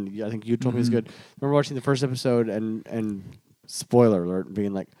good, and I think you told me it was good. I remember watching the first episode and spoiler alert,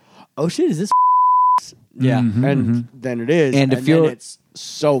 being like, "Oh shit, is this?" Yeah. Mhm, And mhm. then it is, And if then you're- it's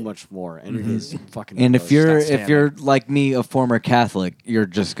so much more, and it is fucking. And if gross. you're like me, a former Catholic, you're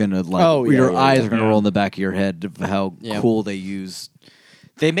just gonna like Oh, yeah, your yeah, eyes yeah. are gonna Yeah. roll in the back of your head of how Yeah. cool they use.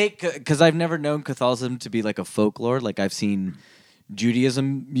 They make because I've never known Catholicism to be like a folklore. Like I've seen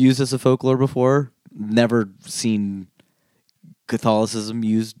Judaism used as a folklore before. Never seen Catholicism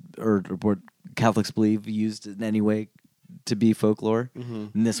used or what Catholics believe used in any way to be folklore.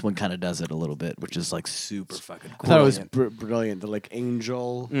 And this one kind of does it a little bit, which is like super fucking I cool. thought it was brilliant. The like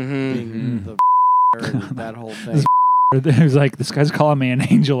angel being the and that whole thing. It was like, this guy's calling me an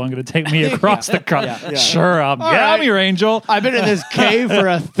angel. I'm going to take me across the country. Yeah. Sure, I'm right. your angel. I've been in this cave for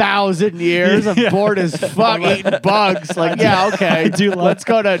 1,000 years. I'm bored as fuck eating bugs. Like, yeah, okay. Let's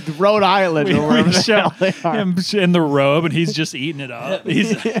go to Rhode Island or wherever We the show hell they are. him in the robe, and he's just eating it up.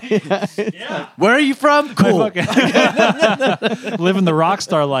 He's Where are you from? Cool. living the rock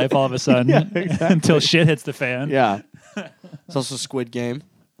star life all of a sudden until shit hits the fan. Yeah. It's also Squid Game,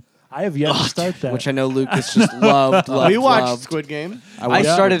 I have yet to start that. which I know Lucas just loved. We watched loved. Squid Game. I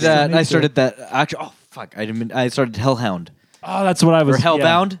started that. me I too. started that. Actually, oh fuck! I started Hellhound. Oh, that's what I was. Or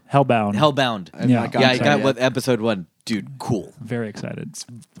Hellbound? Yeah. Hellbound. Hellbound. Yeah. I got Yeah, I excited. got with episode 1. Dude, cool. Very excited.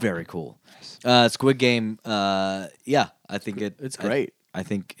 Very cool. Squid Game. Yeah, I think It's great. I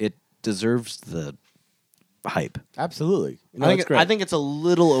think it deserves the hype. Absolutely. No, I it's think great. I think it's a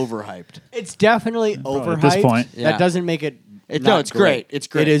little overhyped. it's definitely Probably overhyped. at this point. Yeah. That doesn't make it. No, not it's great. It's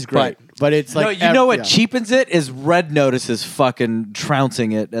great. It is great. But it's like no, you know what yeah. cheapens it is Red Notice is fucking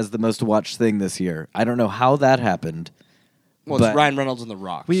trouncing it as the most watched thing this year. I don't know how that happened. Well, But- it's Ryan Reynolds and The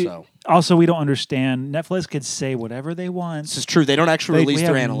Rock. We So also we don't understand. Netflix could say whatever they want. this is true. They don't actually We release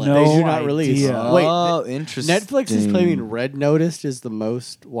their have analytics. no They do not release. idea. Wait, Oh, interesting. Netflix is claiming Red Notice is the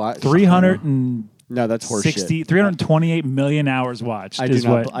most watched. 360, No, that's horseshit. 328 million hours watched. I do is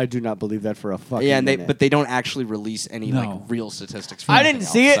not. what I do not believe that for a fucking. Yeah, and minute. but they don't actually release any No. like real statistics. For I anything didn't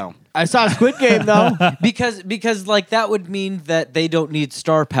see else, it. so. I saw Squid Game though. because like that would mean that they don't need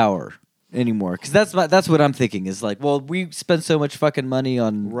star power anymore. Because that's what I'm thinking is like, well, we spend so much fucking money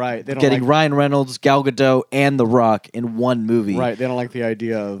on Right, they don't getting like- Ryan Reynolds, Gal Gadot, and The Rock in one movie. Right. They don't like the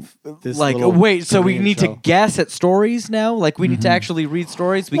idea of this. Like, little wait, so we Korean need show. to guess at stories now? Like, we need to actually read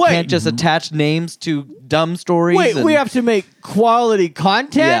stories? We Wait. can't just attach names to dumb stories? Wait, and- we have to make quality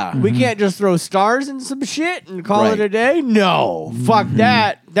content. Yeah. We can't just throw stars in some shit and call Right. it a day. No, fuck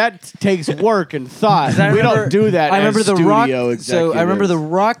that. That takes work and thought. I We remember- don't do that. I remember as The Rock. studio So I remember The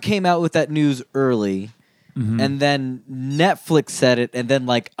executives. Rock came out with that news early, and then Netflix said it, and then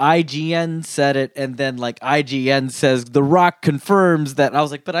like IGN said it, and then like IGN says The Rock confirms that. I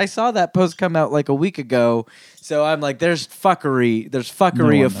was like, but I saw that post come out like a week ago. So I'm like, there's fuckery. There's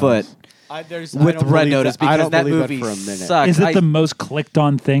fuckery one afoot knows. I with don't Red believe Notice that. I because don't that believe movie for a minute. sucks. is it the most clicked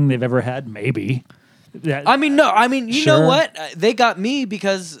on thing they've ever had? Maybe. That- I mean, no. I mean, you know Sure. what? They got me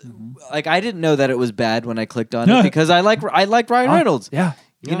because, like, I didn't know that it was bad when I clicked on No. it because I liked Ryan Oh, Reynolds. yeah.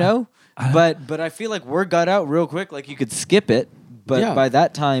 You know, but I feel like word got out real quick. Like you could skip it, but Yeah. by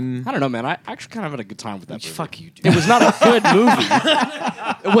that time, I don't know, man. I actually kind of had a good time with that movie. fuck you, dude. It was not a good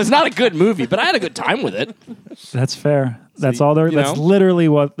movie. It was not a good movie, but I had a good time with it. That's fair. That's all they're. you That's know? literally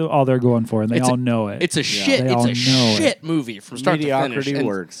what all they're going for, and they It's all a- know it. It's a shit. They It's all a know shit movie from start to Mediocrity finish. And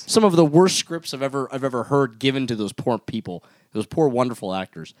works. Some of the worst scripts I've ever heard given to those poor people, those poor wonderful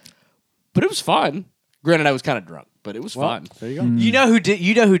actors. But it was fun. Granted, I was kind of drunk, but it was fun. There you go. You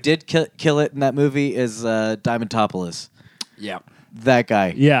know who did kill it in that movie is Diamantopoulos. Yeah. That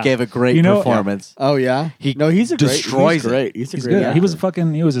guy, Yeah. gave a great You know- performance. Oh yeah. He no, he's a destroys great. He's a He's great. good. actor.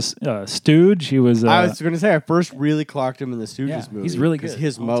 He was a stooge. He was. I was going to say I first really clocked him in the Stooges Yeah, movie. he's really 'cause good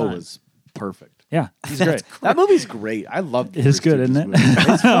His all Mo the time. was perfect. yeah, he's great. That movie's great. I loved it. It is good, isn't it?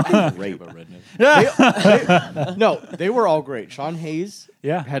 It's fucking great. No, they were all great. Sean Hayes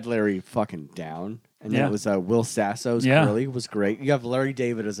Yeah. had Larry fucking down. And then Yeah. it was Will Sasso's Yeah. Curly was great. You have Larry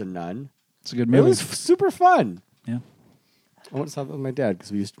David as a nun. It's a good It movie. was super fun. Yeah, I went to stop with my dad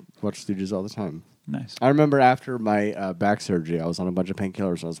because we used to watch Stooges all the time. nice. I remember after my back surgery, I was on a bunch of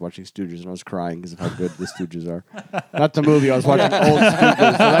painkillers and I was watching Stooges and I was crying because of how good the Stooges are. Not the movie. I was watching old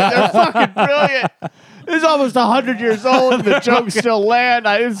Stooges. They're fucking brilliant. It's almost 100 years old and the jokes still land.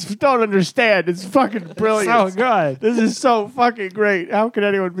 I just don't understand. It's fucking brilliant. So good. This is so fucking great. How could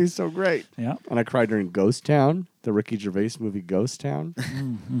anyone be so great? Yeah. And I cried during Ghost Town, the Ricky Gervais movie Ghost Town.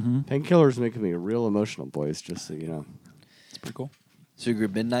 Painkillers making me real emotional, boys, just so you know. It's pretty cool.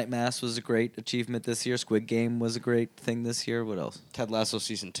 Secret Midnight Mass was a great achievement this year. Squid Game was a great thing this year. What else? Ted Lasso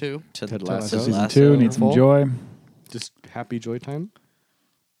season 2. Ted Lasso. So season Lasso. 2 needs some joy. Just happy joy time.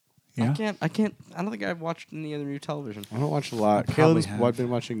 Yeah. I don't think I've watched any other new television. I don't watch a lot. probably Caitlin's have. been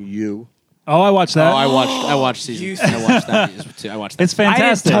watching You. Oh, I watched that. I watched season. I watched that too. I watched that. It's I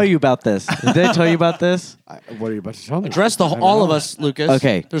fantastic. didn't tell you about this. Did I tell you about this? What are you about to tell me? Address I don't all know. of us, Lucas.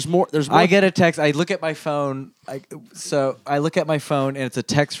 Okay. There's more. There's more. I get a text. I look at my phone. So I look at my phone, and it's a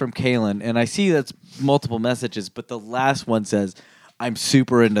text from Kaylin, and I see that's multiple messages, but the last one says, "I'm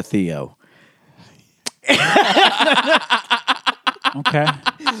super into Theo." Okay.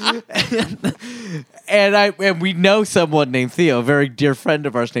 And we know someone named Theo, a very dear friend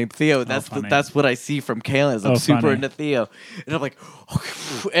of ours named Theo. That's funny. that's what I see from Kaylin. Is I'm Oh, super funny. into Theo, and I'm like,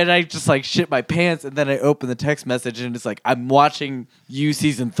 and I just like shit my pants, and then I open the text message, and it's like I'm watching You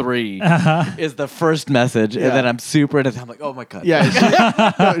season 3 is the first message, and Yeah. then I'm super into. I'm like, oh my god,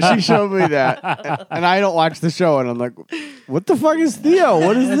 Yeah, she showed me that. And I don't watch the show, and I'm like, what the fuck is Theo?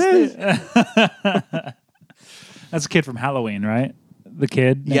 What is this? That's a kid from Halloween, right? The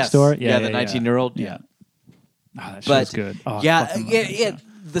kid next Yes. door. Yeah, the 19-year-old. Yeah. Oh, that but show's good. Oh, I yeah, fucking love yeah, that yeah. show.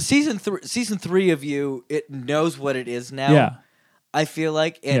 The season 3 of You, it knows what it is now. Yeah. I feel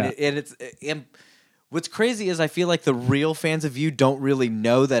like, and, Yeah. and what's crazy is I feel like the real fans of You don't really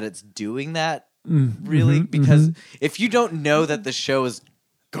know that it's doing that. Really, because if you don't know that the show is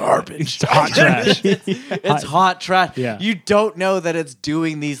garbage, It's hot trash. it's hot trash. Yeah. You don't know that it's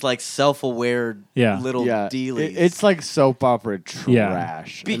doing these like self-aware Yeah. little Yeah, dealies. it's like soap opera trash. Yeah.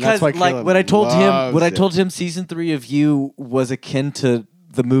 And because that's why like Caleb what I told him, loves what I it. told him, season 3 of You was akin to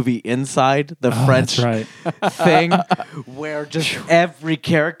the movie Inside, the French That's right. thing, where just every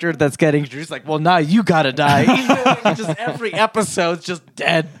character that's getting introduced, like, well, now you gotta die. You know, like, just every episode's just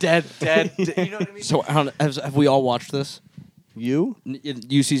dead, dead, dead. You know what I mean? So have we all watched this? You?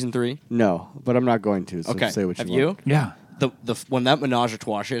 You season 3? No, but I'm not going to. So Okay. say what you have want. you? Yeah. The when that menage a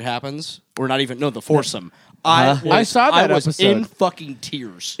trois shit happens, or not even the foursome. I saw that I was episode. in fucking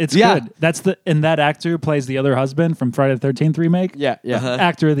tears. It's Yeah. good. That's and that actor who plays the other husband from Friday the 13th remake. Yeah.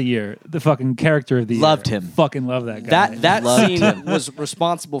 Actor of the year, the fucking character of the year. Loved him. Fucking love that guy. That Loved scene him. was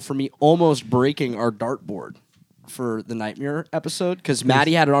responsible for me almost breaking our dartboard for the Nightmare episode because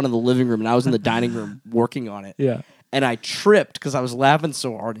Maddie had it on in the living room and I was in the dining room working on it. Yeah. And I tripped because I was laughing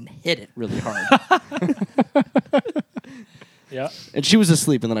so hard and hit it really hard. Yeah. And she was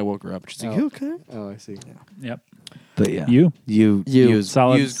asleep, and then I woke her up. She's like, "You okay?" Oh, I see. Yep. But yeah, You? you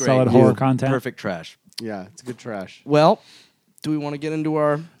Solid- great. solid horror content. Perfect trash. Yeah, it's good trash. Well, do we want to get into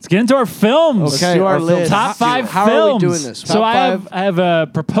our? Let's get into our films. Okay, do our our list. Top 5 How films. are we doing this? So Top I have a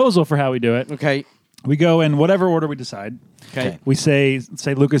proposal for how we do it. Okay. We go in whatever order we decide. Okay. We say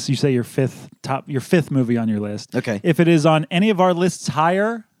Lucas, you say your fifth movie on your list. Okay. If it is on any of our lists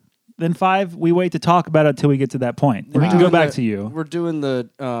higher than 5, we wait to talk about it till we get to that point. And we can go doing back the- to you. We're doing the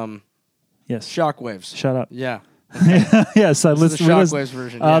Yes. shockwaves. Shut up. Yeah. Yeah. So This is listen the we listen shockwaves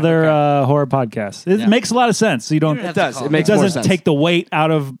version. Yeah, other okay. horror podcasts. It Yeah. makes a lot of sense. So you don't. have It does. to It call makes It more doesn't sense. take the weight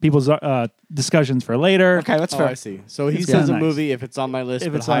out of people's discussions for later. Okay, that's Oh, fair. I see. So he It's says kinda a nice. movie if it's on my list,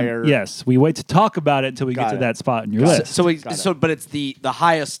 If but it's higher. on, yes, we wait to talk about it until we Got get to it. that spot in your Got it. list. But it's the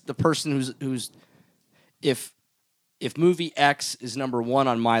highest, the person who's if movie X is number 1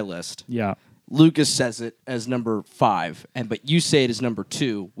 on my list, Yeah. Lucas says it as number 5, but you say it as number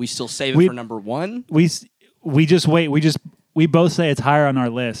 2. We still save it We- for number 1. We just wait. We both say it's higher on our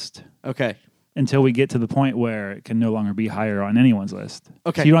list Okay. until we get to the point where it can no longer be higher on anyone's list.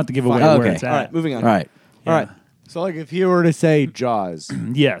 Okay. So you don't have to give away Fine. where Okay. it's at. All right. Moving on. All right. All right. So like if you were to say Jaws,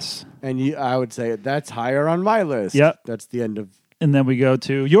 Yes. and I would say that's higher on my list. Yep. That's the end of. And then we go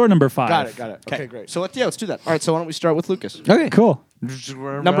to your number 5. Got it. Okay, great. So let's do that. All right. So why don't we start with Lucas? Okay. Cool.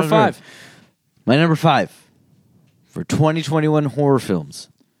 Number 5. My number 5 for 2021 horror films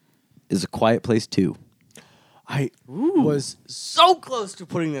is A Quiet Place 2. I was so close to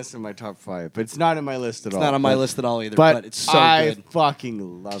putting this in my top 5, but it's not in my list at all. It's not on my But- list at all either, but it's so I good.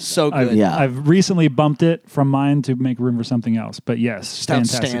 fucking love it. So good. Yeah. I've recently bumped it from mine to make room for something else. But yes, Just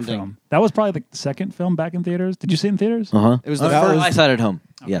fantastic outstanding. film. That was probably the second film back in theaters. Did you see it in theaters? Uh-huh. It was the that first. was- I saw it at home.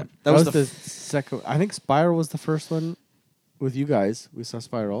 Yeah. that was the the second. I think Spiral was the first one with you guys. We saw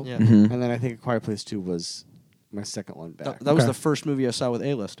Spiral. Yeah. Mm-hmm. And then I think A Quiet Place 2 was my second one back. that was Okay. the first movie I saw with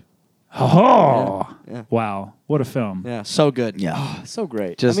A-list. Oh, Yeah. wow. What a film. Yeah, so good. Yeah. So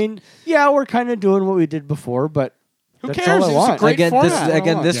great. Just- I mean, yeah, we're kind of doing what we did before, but Who that's cares? all I It's a want. great Again, format.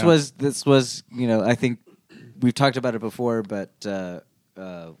 this Yeah. was I think we've talked about it before, but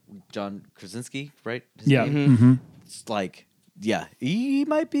John Krasinski, right? His Yeah. name? Mm-hmm. It's like, yeah, he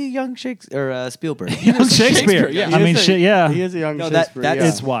might be young Shakespeare or Spielberg. Shakespeare. yeah. I mean, He is a- shit. Yeah. He is a young No, that- Shakespeare. that's- yeah.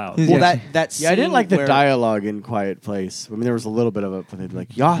 It's wild. Well, that Yeah, I didn't scene like the where- dialogue in Quiet Place. I mean, there was a little bit of it, but they'd be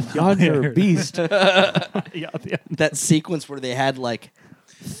like, yonder beast. yeah. That sequence where they had like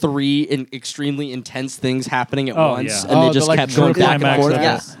 3 extremely intense things happening at Oh, once, yeah. and Oh, they the, just like, kept going triple back and climax forth. of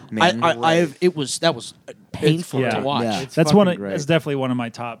Yeah, it. Man, that was painful Yeah. to watch. Yeah. It's That's fucking great. That's definitely one of my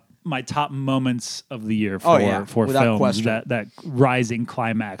top moments of the year Oh, for yeah. for Without films. question. That rising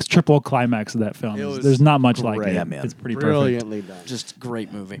climax, triple climax of that film. It was There's not much like great. it. Yeah, man. It's pretty perfect. Brilliantly done. Just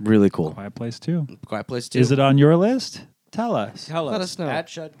great movie. really cool. Quiet Place too. Quiet Place 2. Is it on your list? Tell us. Tell Let us know. At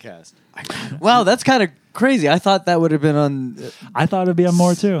Shudcast. Wow, that's kind of crazy. I thought that would have been on. I thought it'd be on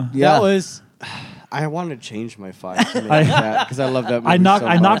more too. Yeah. That was. I wanted to change my 5 to make that because I love that movie. I knocked so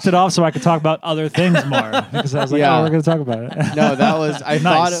much. knocked it off so I could talk about other things more because I was like, Yeah. oh, we're gonna talk about it. No, that was. I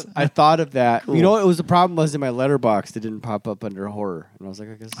Nice. thought of that. You know what? It was the problem was in my letterbox. It didn't pop up under horror, and I was like,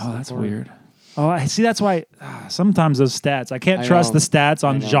 I guess. Oh, that's horror. weird. Oh, I see. That's why sometimes those stats. I can't I trust know. the stats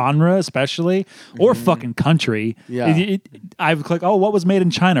on I know. genre, especially or fucking country. Yeah. I would click. Oh, what was made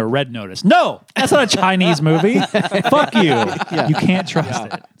in China? Red Notice. No, that's not a Chinese movie. Fuck you. You can't trust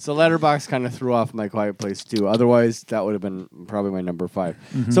it. So Letterboxd kind of threw off my Quiet Place too. Otherwise, that would have been probably my number 5.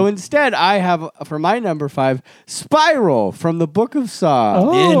 Mm-hmm. So instead, I have for my number 5 Spiral from the Book of Saw.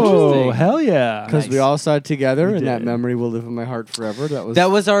 Oh, Interesting. hell yeah! Because we all saw it together, and that did. memory will live in my heart forever. That was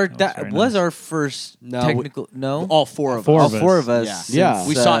That was our very was nice. our first No, technical. No, all 4 of Four us. of all us. 4 of us. Yeah. since,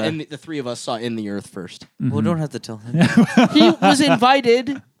 We saw the 3 of us saw In the Earth first. Well, don't have to tell him. He was invited.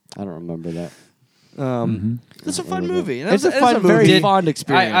 I don't remember that. It's a fun movie. It's a fun very movie. fond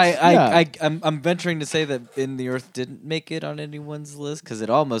experience. I'm venturing to say that In the Earth didn't make it on anyone's list because it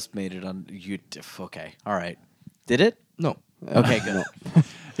almost made it on you. Okay, all right. Did it? no. Okay, good.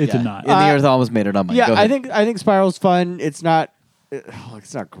 It did not. In the Earth almost made it on mine. Yeah, Go ahead. I think Spiral's fun. It's not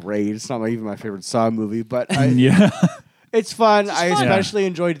great. It's not even my favorite Saw movie, but yeah. it's fun. I fun. especially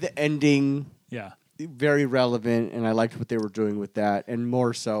enjoyed the ending. Yeah. Very relevant, and I liked what they were doing with that. And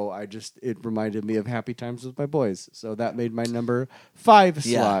more so, it reminded me of Happy Times with My Boys. So that made my number 5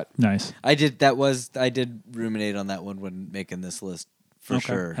 Yeah. slot. Nice. I did ruminate on that one when making this list for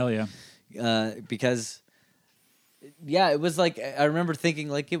Okay. sure. Hell yeah. Because it was like I remember thinking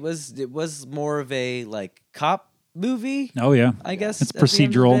like it was more of a like cop movie. Oh yeah. I guess It's at the end of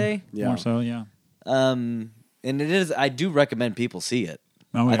the procedural. day. Yeah. More so, yeah. And it is. I do recommend people see it.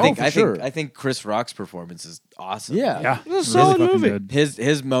 Oh, yeah. I think Chris Rock's performance is awesome. Yeah. Yeah. It was a solid fucking movie. good.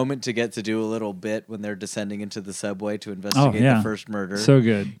 His moment to get to do a little bit when they're descending into the subway to investigate yeah. the first murder. So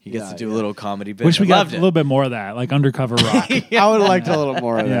good. he gets Yeah, to do yeah. a little comedy bit. Wish we I got a loved it. little bit more of that, like Undercover Rock. I would have liked a little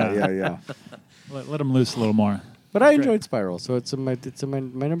more of that. Yeah. Yeah. Let him loose a little more. But I enjoyed Spiral, so it's in my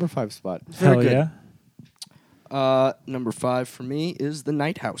number 5 spot. Hell Very good. yeah. Number 5 for me is The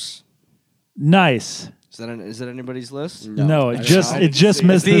Night House. Nice. Is that anybody's list? No, I it didn't just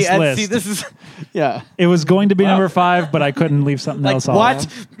missed this list. See, this is Yeah. It was going to be number 5, but I couldn't leave something like else off. what?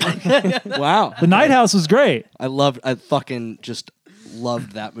 Wow. The Night House was great. I fucking just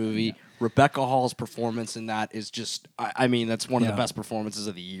loved that movie. Rebecca Hall's performance in that is just, I mean, that's one of Yeah. the best performances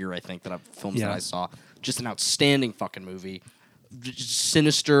of the year, I think, films Yeah. that I saw. Just an outstanding fucking movie. Just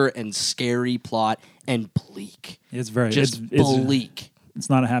sinister and scary plot and bleak. It's very Just it's bleak. It's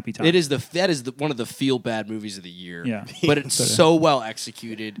not a happy time. That is one of the feel bad movies of the year. Yeah. But it's so well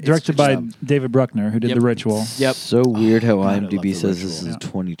executed. It's Directed just- by David Bruckner, who did Yep. The Ritual. Yep. So weird how love IMDb The says this is Ritual. a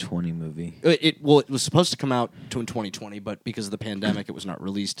 2020 movie. It was supposed to come out in 2020, but because of the pandemic, it was not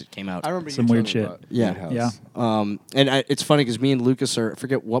released. It came out. I remember Some you weird telling me shit. about Yeah. Lighthouse. Yeah. It's funny because me and Lucas I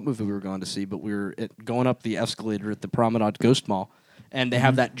forget what movie we were going to see, but we were going up the escalator at the Promenade Ghost Mall, and they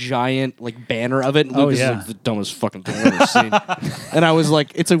have that giant like banner of it. And Oh, Lucas yeah. is like the dumbest fucking thing I've ever seen. And I was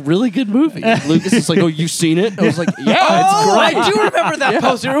like, it's a really good movie. And Lucas is like, oh, you've seen it? I was like, yeah, it's great. I do remember that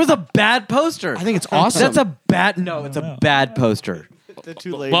poster. It was a bad poster. I think it's awesome. That's a bad. No, it's a bad poster. The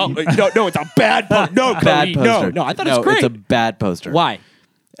two ladies. well, no, it's a bad poster. No, Bad Cody, poster. no, I thought no, it's great. It's a bad poster. Why?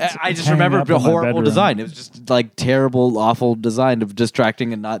 I just hanging remember up the on my horrible bedroom. design. It was just like terrible, awful design of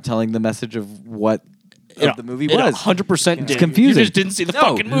distracting and not telling the message of what the movie was. 100% did. confusing. You just didn't see the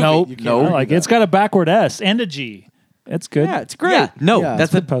fucking movie. No. Like it's got a backward S and a G. It's good. Yeah, it's great. Yeah, no, Yeah, that's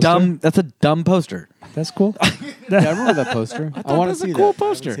it's a a good poster. dumb. That's a dumb poster. That's cool. Yeah, I remember that poster. I want to was a see cool that.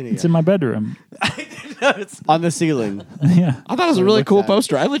 poster. I haven't seen it It's yet. in my bedroom. On the ceiling. Yeah. I thought it was a really What's cool that?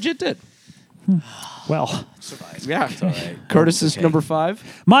 poster. I legit did. Well, Yeah. Curtis is number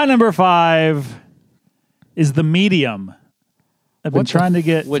 5. my number 5 is The Medium. I've been trying to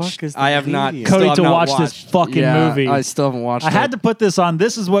get Which fuck is the I have not. Medium? still Cody have to not watch this watched. fucking Yeah, movie. I still haven't watched I it. had to put this on.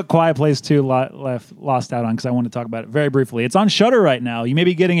 This is what Quiet Place 2 lost out on because I want to talk about it very briefly. It's on Shudder right now. You may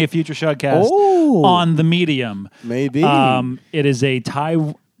be getting a future Shudcast Oh. on The Medium. Maybe. It is a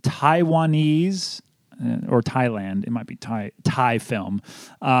Taiwanese or Thailand. It might be Thai film.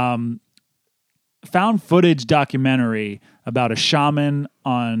 Found footage documentary about a shaman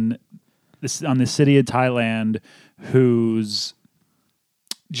on the city of Thailand whose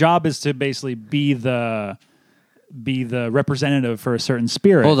job is to basically be the representative for a certain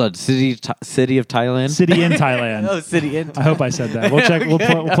spirit. Hold on, city of Thailand. City in Thailand. city in. I hope I said that. We'll check. We'll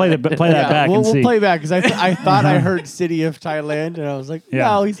play that back we'll, and see. we'll play back because I thought I heard City of Thailand and I was like, Yeah.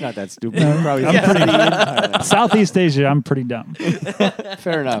 no, he's not that stupid. He probably I'm said pretty- City in Thailand. Southeast Asia. I'm pretty dumb.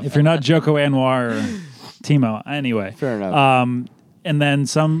 Fair enough. If you're not Joko Anwar or Timo, anyway. Fair enough. And then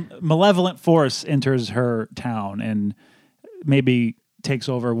some malevolent force enters her town and maybe takes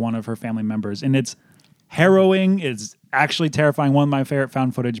over one of her family members. And it's harrowing. It's actually terrifying. One of my favorite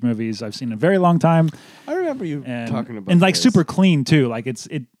found footage movies I've seen in a very long time. I remember you And, talking about and like this. super clean too. Like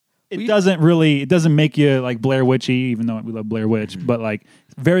it doesn't make you like Blair Witchy, even though we love Blair Witch, but like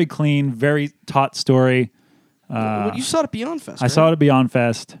very clean, very taut story. Well, you saw it at Beyond Fest. I saw it at Beyond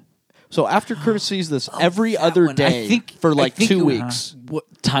Fest. So after Curtis sees this every other one. day for like 2 weeks.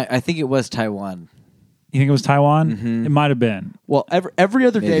 I think it was Taiwan. You think it was Taiwan? It might have been. Well, every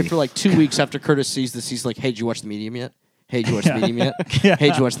other day Maybe. for like 2 weeks after Curtis sees this, he's like, "Hey, did you watch The Medium yet? Hey, did you watch The Medium yet? Yeah. Hey,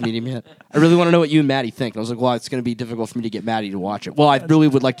 did you watch The Medium yet? I really want to know what you and Maddie think." And I was like, "Well, it's going to be difficult for me to get Maddie to watch it." Well, I really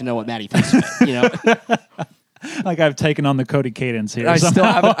would like to know what Maddie thinks of it. You know? Like I've taken on the Cody cadence here. I still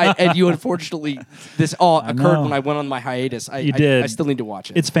somehow. haven't. And you unfortunately, this all I occurred know. when I went on my hiatus. You did. I still need to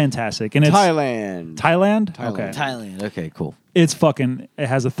watch it. It's fantastic, and it's Thailand. Thailand. Thailand. Okay, Thailand. Okay, cool. it's fucking. It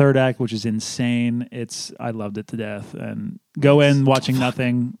has a third act, which is insane. I loved it to death. And go in watching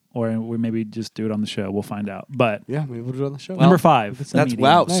nothing, or we maybe just do it on the show. We'll find out. But Yeah, maybe we'll do it on the show. number 5. That's Medium.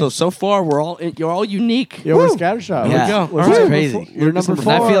 wow. So far you're all unique. Yeah, we're scattershot. Yeah, go. What's it's your crazy. number four? Your number And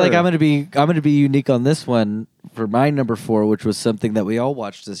 4. I feel like I'm gonna be unique on this one for my number 4, which was something that we all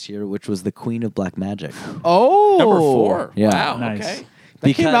watched this year, which was The Queen of Black Magic. Oh, Number 4. Yeah. Wow. Nice. Okay.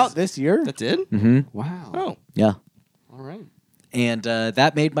 That came out this year. That did. Mm-hmm. Wow. Oh. Yeah. All right. And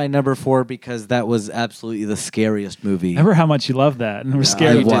that made my number 4 because that was absolutely the scariest movie. Remember how much you love that, and we're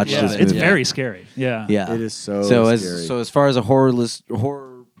scared. I've watched this It's movie. very scary. Yeah. Yeah, It is so scary. as far as a horror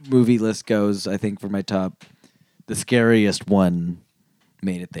movie list goes, I think for my top, the scariest one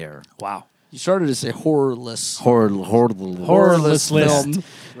made it there. Wow. You started to say horrorless. Horrorless list. film.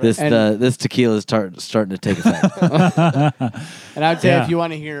 This tequila is starting to take effect. And I would say Yeah. if you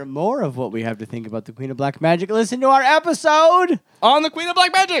want to hear more of what we have to think about the Queen of Black Magic, listen to our episode On the Queen of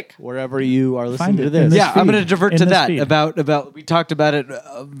Black Magic. wherever you are listening Find to it this. in this Yeah, I'm feed. going to divert In to this that feed. about we talked about it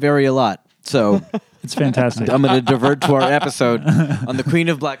very a lot. So It's fantastic. I'm going to divert to our episode on the Queen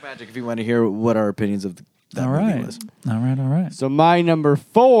of Black Magic if you want to hear what our opinions of that All movie right. was. All right. So my number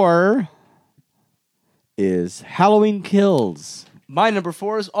 4 is Halloween Kills. My number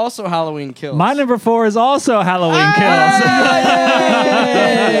 4 is also Halloween Kills. My number 4 is also Halloween Kills.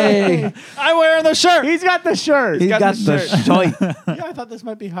 I'm wearing the shirt. He's got the shirt. He's got the shirt. Yeah, I thought this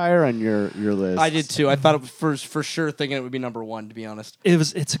might be higher on your list. I did too. I thought it was for sure thinking it would be number 1, to be honest.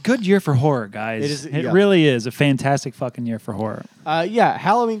 It's a good year for horror, guys. It is- It yeah. really is a fantastic fucking year for horror. Yeah,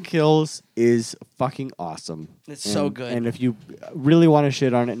 Halloween Kills is fucking awesome. It's so good. And if you really want to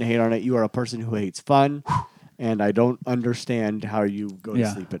shit on it and hate on it, you are a person who hates fun. And I don't understand how you go Yeah.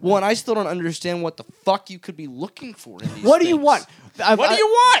 to sleep at Well, night. and I still don't understand what the fuck you could be looking for in these What do you things. want? What do you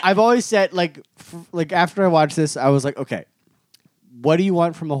want? I've always said, like after I watched this, I was like, okay, what do you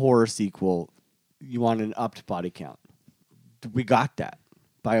want from a horror sequel? You want an upped body count. We got that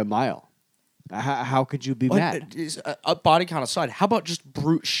by a mile. How could you be mad? Body count aside, how about just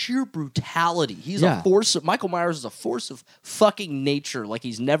sheer brutality? He's Yeah. a force of Michael Myers is a force of fucking nature, like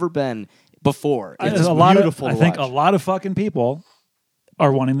he's never been before. It's There's a lot beautiful of, I to think watch. a lot of fucking people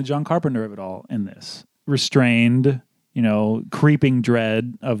are wanting the John Carpenter of it all in this. Restrained, creeping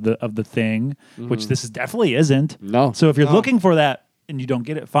dread of the thing, which this definitely isn't. No. So if you're looking for that and you don't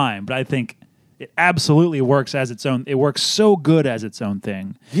get it, fine. But I think it absolutely works as its own. It works so good as its own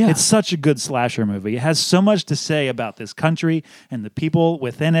thing. Yeah. It's such a good slasher movie. It has so much to say about this country and the people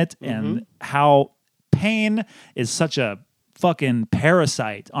within it, and how pain is such a fucking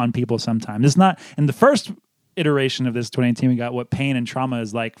parasite on people sometimes. It's not in the first iteration of this 2018, we got what pain and trauma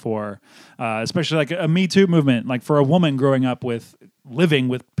is like for especially like a Me Too movement, like for a woman growing up with living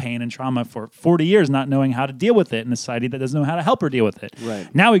with pain and trauma for 40 years, not knowing how to deal with it in a society that doesn't know how to help her deal with it. Right.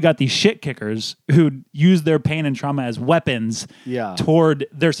 Now we got these shit kickers who use their pain and trauma as weapons Yeah. toward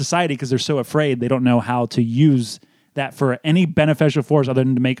their society because they're so afraid they don't know how to use that for any beneficial force other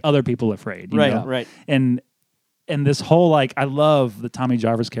than to make other people afraid. you Right, know? right. And this whole I love the Tommy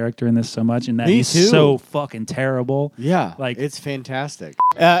Jarvis character in this so much, and that Me he's too. so fucking terrible. Yeah, Like- it's fantastic.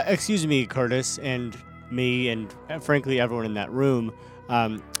 Excuse me, Curtis, and me, and frankly everyone in that room.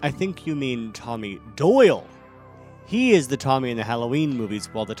 I think you mean Tommy Doyle. He is the Tommy in the Halloween movies,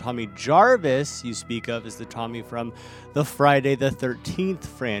 while the Tommy Jarvis you speak of is the Tommy from the Friday the 13th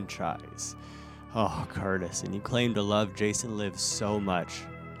franchise. Oh, Curtis, and you claim to love Jason Lives so much.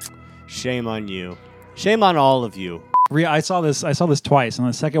 Shame on you. Shame on all of you. I saw this twice. On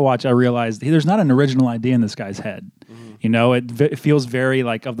the second watch, I realized there's not an original idea in this guy's head. It feels very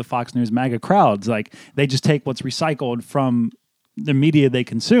like of the Fox News MAGA crowds. Like they just take what's recycled from the media they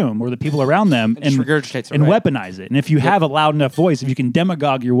consume or the people around them And just regurgitates it, and right. weaponize it. And if you have a loud enough voice, if you can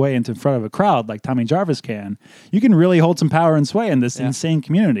demagogue your way into front of a crowd like Tommy Jarvis can, you can really hold some power and sway in this insane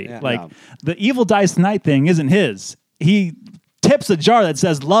community. Yeah. The Evil Dies Tonight thing isn't his. He tips a jar that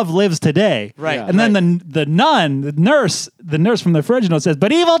says "Love lives today," Right. Yeah. And then the nurse from the original says,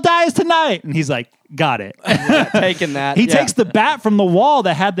 "But evil dies tonight," and he's like, "Got it." Taking that. He yeah. takes the bat from the wall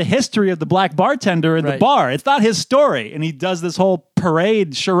that had the history of the black bartender in the Right. bar. It's not his story, and he does this whole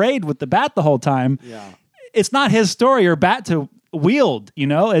charade with the bat the whole time. Yeah. It's not his story or bat to wield.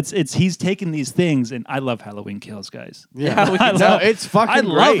 It's he's taking these things, and I love Halloween Kills, guys. Yeah, we can no, tell. it's fucking I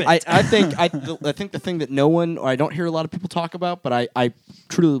love great. it. I think the thing that no one, or I don't hear a lot of people talk about, but I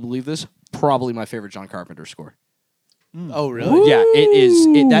truly believe this, probably my favorite John Carpenter score. Oh, really? Yeah, it is.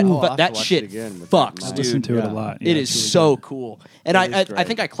 That Oh, I'll but have that to watch shit it again with fucks, that I mic. dude. listen to it a yeah. lot. It Yeah, is it's really so cool, and It is I great.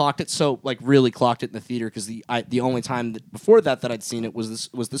 think I clocked it so like really clocked it in the theater because the only time before that I'd seen it was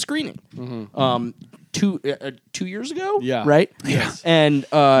the screening, 2 years ago, Yeah. right, Yes. and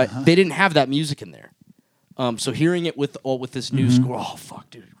they didn't have that music in there, so hearing it with this new score, oh fuck,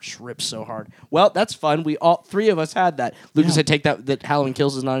 dude, it just rips so hard. Well, that's fun. We all three of us had that. Lucas, I take that Halloween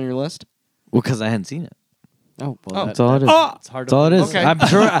Kills is not on your list. Well, because I hadn't seen it. Oh, well, That's all it is. It's hard That's all it is. Okay. I'm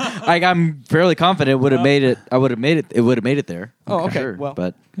sure. I'm fairly confident would have made it. I would have made it. It would have made it there. Oh, okay. Sure, Well,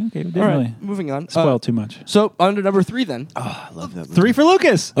 but Okay, we didn't all right, really moving on. spoil too much. So on to number 3 then. I love that movie. 3 for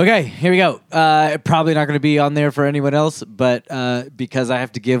Lucas. okay, here we go. Probably not going to be on there for anyone else, but because I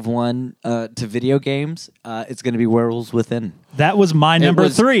have to give one to video games, it's going to be Werewolves Within. That was my number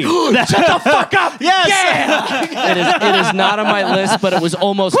was- 3. Shut the fuck up! Yes, it is not on my list, but it was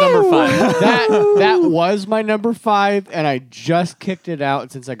almost number 5. That was my number 5, and I just kicked it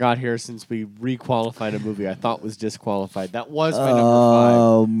out since I got here. Since we requalified a movie I thought was disqualified. That was my number 5.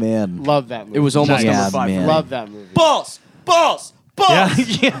 Oh man. Love that movie. It was almost Yeah, number 5. man. Love that movie. Balls.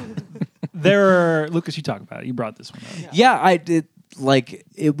 Yeah. There are, Lucas, you talk about it. You brought this one up. Yeah, I did. Like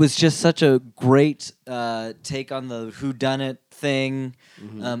it was just such a great take on the whodunit thing.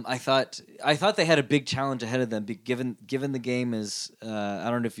 I thought they had a big challenge ahead of them. Given the game is, I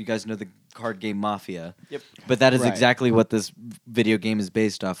don't know if you guys know the card game Mafia. Yep. But that is Right. exactly what this video game is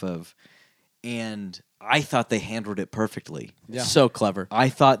based off of, and I thought they handled it perfectly. Yeah. So clever. I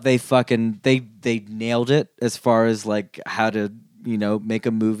thought they nailed it as far as like how to make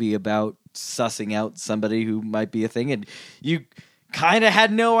a movie about sussing out somebody who might be a thing, and you kind of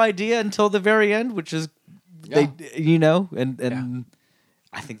had no idea until the very end, which is Yeah. and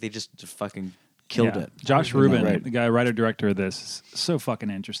I think they just fucking killed Yeah. it. Josh Rubin, Right. the guy writer director of this, is so fucking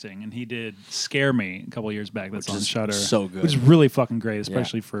interesting, and he did Scare Me a couple of years back. That's Which on is Shudder. so good. Which is really fucking great,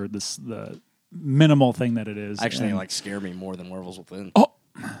 especially for the minimal thing that it is. Actually, And like Scare Me more than Werewolves Within.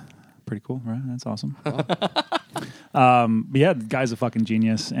 pretty cool, right? That's awesome. But yeah, the guy's a fucking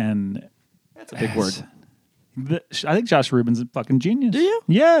genius, and That's a big word. I think Josh Rubin's a fucking genius. Do you?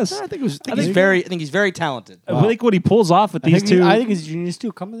 Yes. I think he's very talented. I think what he pulls off with these two. I think he's a genius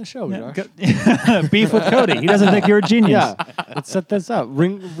too. Come on the show, Yeah, Josh. beef with Cody. He doesn't think you're a genius. Yeah, let's set this up.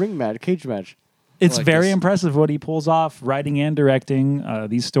 Ring match, cage match. It's like very this. impressive what he pulls off, writing and directing.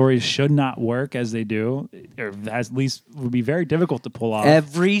 These stories should not work as they do, or at least would be very difficult to pull off.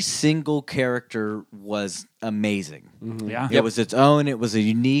 Every single character was amazing. Yeah. It was its own. It was a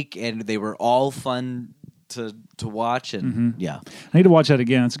unique, and they were all fun to watch. And yeah, I need to watch that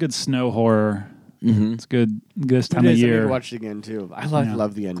again. It's a good snow horror. It's good this time It of is. I need year. to watch it again too. I Yeah.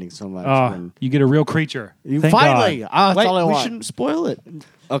 love the ending so much. Oh, when- you get a real creature. You Thank finally, God. that's all I we want. shouldn't spoil it.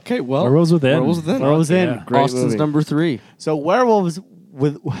 Okay, well, Werewolves Within. Werewolves Within. Werewolves in. Yeah. Great Austin's movie. number 3. So Werewolves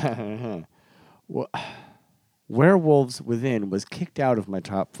Werewolves Within was kicked out of my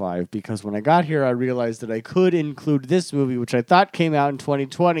top 5 because when I got here, I realized that I could include this movie, which I thought came out in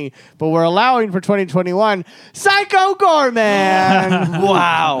 2020, but we're allowing for 2021. Psycho Goreman.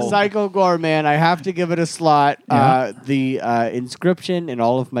 Wow. Psycho Goreman. I have to give it a slot. Yeah. The inscription in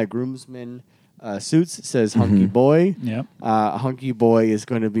all of my groomsmen suits says "Hunky Boy." Yep. Hunky Boy is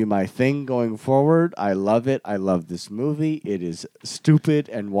going to be my thing going forward. I love it. I love this movie. It is stupid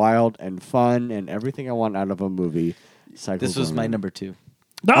and wild and fun and everything I want out of a movie. Psycho this was my Goreman. number 2.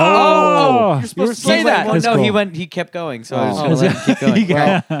 Oh, You're supposed to say say that. that. That's no, cool. he kept going, so Oh. I was going to let him keep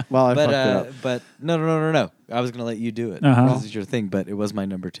going. Well, I But fucked it up. but no. I was going to let you do it. Uh-huh. This is your thing, but it was my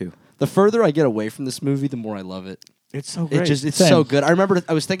number 2. The further I get away from this movie, the more I love it. It's so great. It's Same. so good. I remember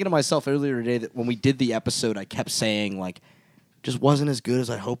I was thinking to myself earlier today that when we did the episode, I kept saying like, just wasn't as good as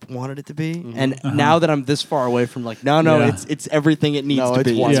I wanted it to be. And now that I'm this far away from like, no, Yeah. it's everything it needs No, to it's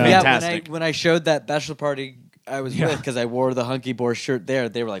be. wonderful. It's Yeah. fantastic. when I showed that bachelor party I was Yeah. with, because I wore the Hunky Boy shirt there,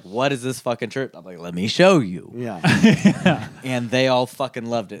 they were like, "What is this fucking shirt?" I'm like, "Let me show you." yeah. And they all fucking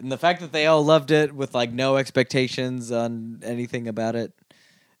loved it. And the fact that they all loved it with like no expectations on anything about it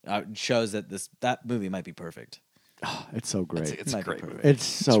shows that that movie might be perfect. It's so great. It's a great movie. It's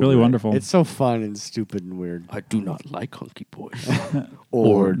so really great. wonderful. It's so fun and stupid and weird. I do not like hunky boys.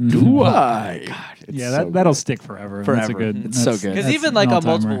 Or do I? God, it's Yeah, so that'll good. stick forever. That's Forever. a good. It's so that's- good. Because that's even like an on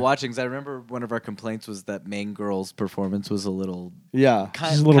multiple all-timer. watchings, I remember one of our complaints was that main girl's performance was a little Yeah.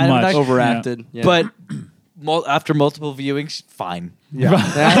 kind, Just a little kind much. of not- Overacted. Yeah. but after multiple viewings, fine.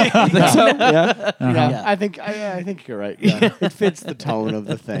 Yeah. You think so? Yeah. Uh-huh. I think you're right. Yeah. It fits the tone of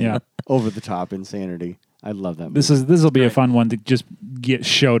the thing. Yeah. Over the top insanity. I love that movie. This will be a fun one to just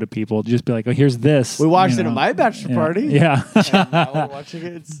show to people. Just be like, oh, here's this. We watched you it know. at my bachelor party. Yeah. Now we're watching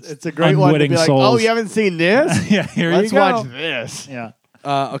it. It's a great one to Unwitting be like, souls. oh, you haven't seen this? Yeah, here Let's you go. watch this. Yeah.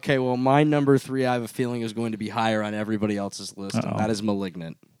 Okay, well, my number 3, I have a feeling, is going to be higher on everybody else's list, Uh-oh. and that is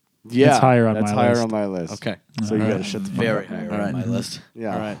 *Malignant*. Yeah, That's higher on that's my higher list. on my list. Okay. So you All got to right. shut the fuck Very up. high All right. on my list.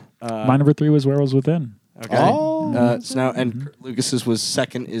 Yeah. All right. My number 3 was Werewolves Within. Okay. Oh. So now, and Kurt Lucas's was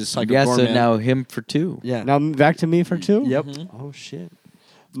second. Is Psycho Yeah, Gorman. so now him for 2. Yeah. Now back to me for 2? Yep. Oh, shit.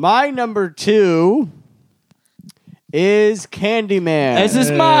 My number 2 is Candyman. This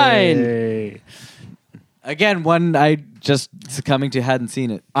is mine. Hey. Again, one I just succumbing to hadn't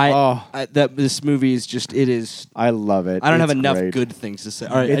seen it. That this movie is just, it is. I love it. I don't have It's enough great. good things to say.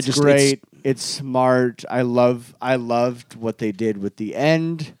 All right, It's great. It's smart. I loved what they did with the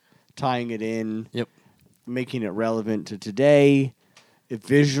end, tying it in. Yep. Making it relevant to today.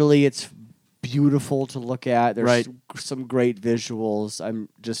 Visually, it's beautiful to look at. There's Right. some great visuals.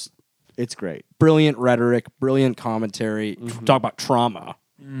 It's great. Brilliant rhetoric, brilliant commentary. Talk about trauma.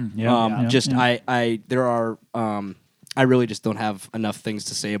 Yeah. Just there are I really just don't have enough things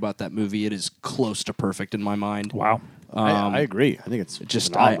to say about that movie. It is close to perfect in my mind. Wow. I agree. I think it's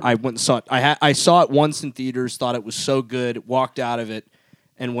Just phenomenal. I went and saw it. I saw it once in theaters, thought it was so good, walked out of it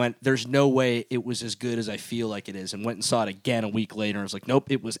and went, there's no way it was as good as I feel like it is, and went and saw it again a week later and was like, nope,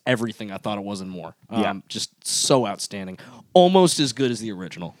 it was everything I thought it was and more. Just so outstanding. Almost as good as the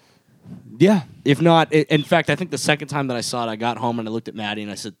original. yeah. If not, in fact, I think the second time that I saw it, I got home and I looked at Maddie and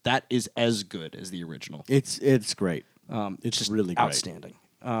I said, that is as good as the original. It's great. It's just really great. outstanding.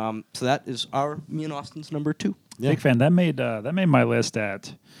 So that is me and Austin's number 2. Big fan. That made my list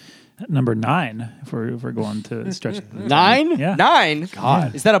at number 9. If we're going to stretch. 9? Yeah. 9?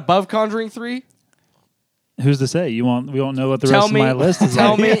 God. Is that above Conjuring 3? Who's to say? We won't know what the Tell rest me- of my list is.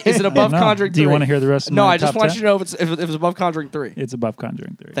 tell like. me, is it above No. Conjuring 3? Do you want to hear the rest of No, my I just top want 10? you to know if it was above Conjuring 3. It's above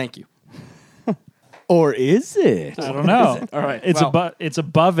Conjuring 3. Thank you. Or is it? I don't know. All right. It's well, it's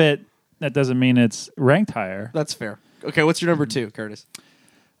above it. That doesn't mean it's ranked higher. That's fair. Okay, what's your number 2, Curtis?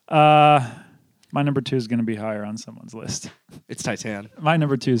 My number 2 is going to be higher on someone's list. It's Titan. My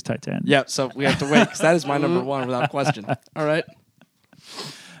number 2 is Titan. Yep, so we have to wait because that is my number 1 without question. All right.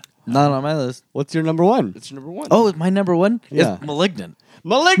 Not on my list. What's your number 1? It's your number 1. Oh, my number 1 Yeah. is Malignant.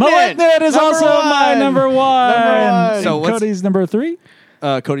 Malignant is also my number 1. one. So what's- Cody's number 3?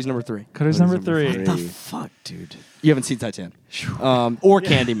 Cody's number 3. Cody's number 3. The fuck, dude. You haven't seen Titan. Or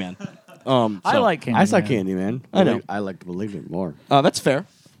Candyman. I like Candyman. I saw Candyman. I know. I liked Malignant more. That's fair.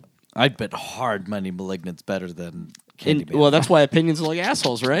 I'd bet hard money Malignant's better than And, Candyman. well, that's why opinions are like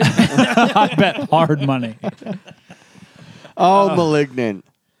assholes, right? I bet hard money. Oh, Malignant.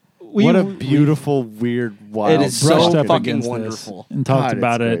 What a beautiful, weird, wild. It is Brushed so up fucking against wonderful. this and talked God,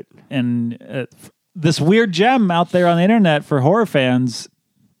 about it's it. And this weird gem out there on the internet for horror fans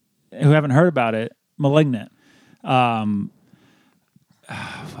who haven't heard about it, Malignant.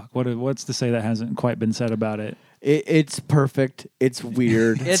 What's to say that hasn't quite been said about it? It's perfect. It's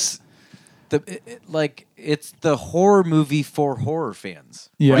weird. it's it's the horror movie for horror fans.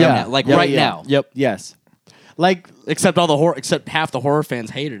 Yeah. Right Yeah. now, like Yeah, right yeah. now. Yep. yes. Like, Except half the horror fans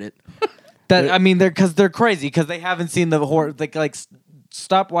hated it. That I mean, they're crazy because they haven't seen the horror.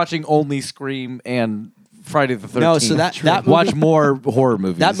 Stop watching only Scream and Friday the 13th. No, so that watch movie- more horror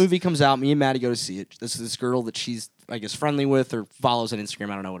movies. That movie comes out. Me and Maddie go to see it. This is this girl that she's, I guess, friendly with or follows on Instagram.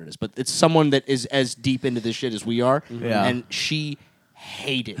 I don't know what it is, but it's someone that is as deep into this shit as we are. Yeah. And she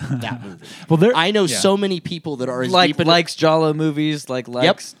hated that movie. Well, I know so many people that are as like deep into likes Jala movies, like Yep.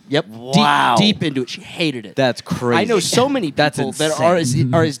 likes. Yep. Wow. Deep into it. She hated it. That's crazy. I know so many That's people that are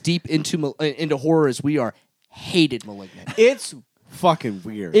insane. as deep into horror as we are. Hated *Malignant*. it's fucking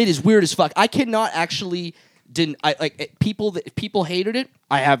weird. It is weird as fuck. I cannot actually people hated it.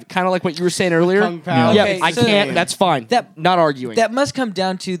 I have kind of like what you were saying earlier. Kung Pao. Yeah, Okay, I so- can't. That's fine. Not arguing. That must come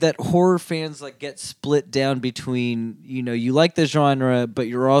down to that horror fans get split down between you like the genre, but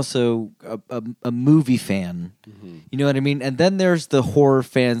you're also a movie fan. You know what I mean? And then there's the horror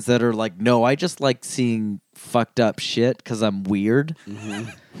fans that are like, no, I just like seeing fucked up shit because I'm weird.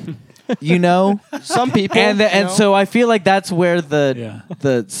 Some people and so I feel like that's where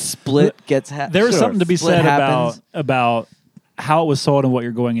the split gets. There was something to be split said happens. about how it was sold and what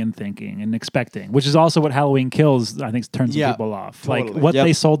you're going in thinking and expecting, which is also what Halloween Kills, I think, turns Yeah, people off. totally. Like what Yep.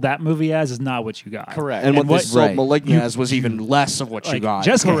 they sold that movie as is not what you got. Correct. and what what- they sold right. *Malignant* as was even less of what you Like, got.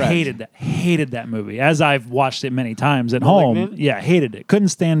 Jessica Correct. hated that movie. As I've watched it many times at home, Malignant? yeah, hated it. Couldn't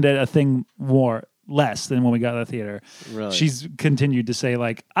stand it a thing more less than when we got to the theater. Really? She's continued to say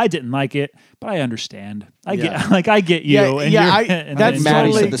like, I didn't like it, but I understand. I Yeah. get like I get you. Yeah, and yeah, you're- I- and that's then Maddie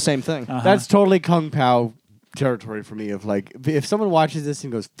totally- said the same thing. That's totally Kung Pao territory for me. Of like, if someone watches this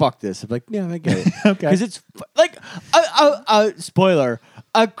and goes, "Fuck this," I'm like, "Yeah, I get it." Okay. Because it's like a spoiler: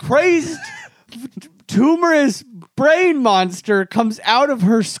 a crazed, tumorous brain monster comes out of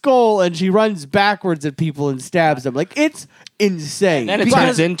her skull and she runs backwards at people and stabs them. Like, it's insane. Then it But-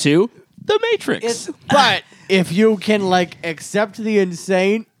 turns into the Matrix. but if you can like accept the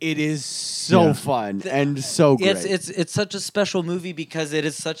insane, it is so Yeah. fun and so great. It's such a special movie because it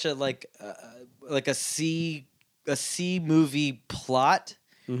is such a like a C movie plot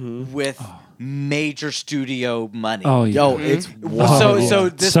with major studio money. Oh yeah. Yo, it's So yeah. so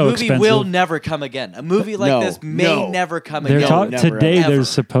this So movie expensive. will never come again. A movie like No, this may no. never come They're again. talk- never, today. ever. There's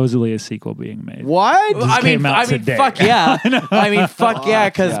supposedly a sequel being made. what? Just came out today. fuck yeah. I mean, fuck yeah,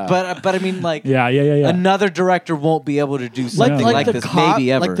 because Yeah. but I mean, like, Yeah. another director won't be able to do something like, the this, cop,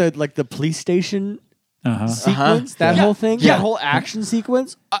 maybe ever. like the police station Uh-huh. sequence, that Yeah. whole thing, Yeah. that whole action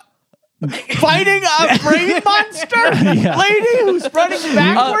sequence. Fighting a brain monster Yeah. lady who's running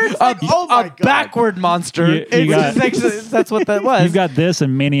backwards. Like, oh my God. backward monster. You It's got- just actually- that's what that was. You've got this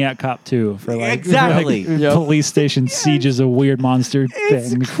and Maniac Cop 2 for like Exactly. like, police station sieges a weird monster It's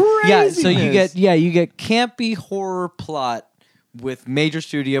thing. crazy. Yeah, so you get campy horror plot with major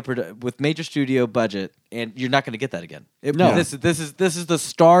studio budget, and you're not going to get that again. No. This is the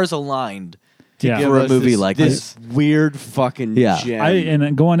stars aligned Yeah. for a movie like this weird fucking Yeah. gem. And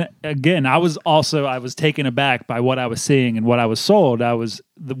then going again, I was taken aback by what I was seeing and what I was sold.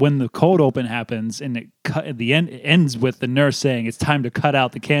 When the cold open happens and it ends with the nurse saying it's time to cut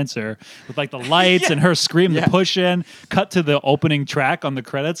out the cancer with like the lights and her scream to push in, cut to the opening track on the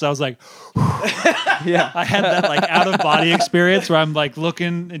credits. I was like, Yeah. I had that like out of body experience where I'm like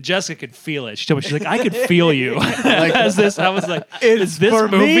looking, and Jessica could feel it. She told me, she's like, I could feel you. As this, I was like, is this for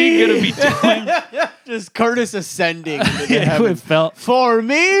movie me. gonna be doing? just Curtis ascending into the It heavens. felt. For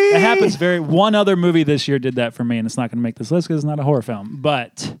me, It happens one other movie this year did that for me, and it's not going to make this list because it's not a horror film.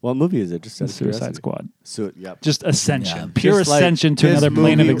 But What movie is it? Just Suicide Squad, Yep. just ascension, Yeah. pure Just like ascension to this another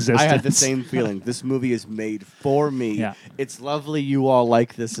plane of movie, existence. I had the same feeling. This movie is made for me. Yeah. It's lovely you all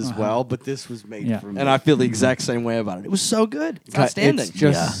like this as well, but this was made Yeah. for me. And I feel the exact same way about it. It was so good. It's God, outstanding. It's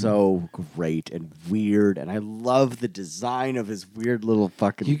just Yeah. so great and weird, and I love the design of his weird little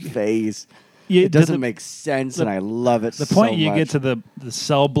fucking face. Yeah, It doesn't the- make sense, and I love it. The point so you much. get to the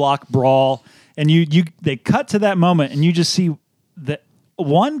cell block brawl, and they cut to that moment, and you just see the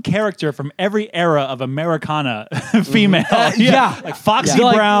one character from every era of Americana, female, yeah. like Foxy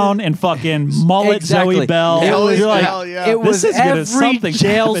Yeah. Brown and fucking mullet Exactly. Zoe Bell. It was- You're like, hell yeah. It was This is gonna- every something's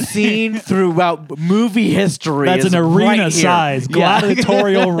jail happening. scene throughout movie history. that's is an right arena here. size, Yeah.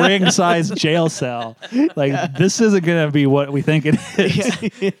 gladiatorial ring size jail cell. Like this isn't gonna be what we think it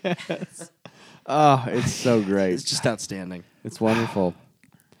is. Oh, it's so great. It's just outstanding. It's wonderful.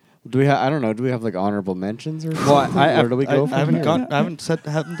 Do we have? I don't know. Do we have like honorable mentions or? Well, something? Where do we go? from haven't there?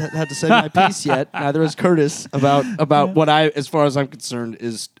 haven't had to say my piece yet. Neither has Curtis about what I, as far as I'm concerned,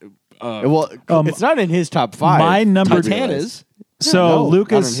 is Well, it's not in his top five. My number Titan is. So No,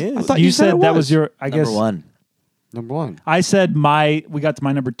 Lucas, not on his. I thought you you said said it that was. was your. I guess Number one. number one. I said we got to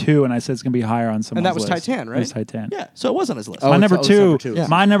my number 2, and I said it's gonna be higher on someone's And that was list. Titan, It was right? Titan. Yeah, so it was on his list. Oh, My it's- number it's two. number two. Yeah.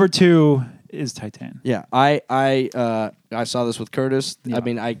 My number 2 is Titan. Yeah, I saw this with Curtis. I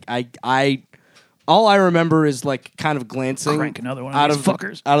mean, I all I remember is like kind of glancing Crank another one of out these of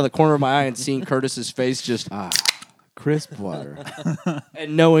fuckers. out of the corner of my eye and seeing Curtis's face just Crisp water.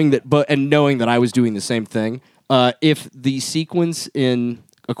 and knowing that I was doing the same thing. If the sequence in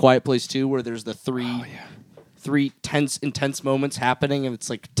A Quiet Place 2 where there's the three intense moments happening and it's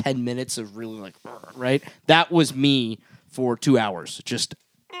like 10 minutes of really like right, that was me for 2 hours just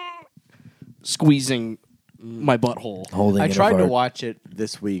squeezing my butthole. Holding I it tried to apart. watch it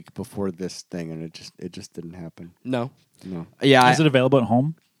this week before this thing, and it just didn't happen. No, No. yeah, Is it available at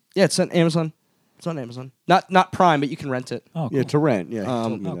home? yeah, it's on Amazon. It's on Amazon. Not Prime, but you can rent it. Oh, cool. Yeah, to rent. Yeah. he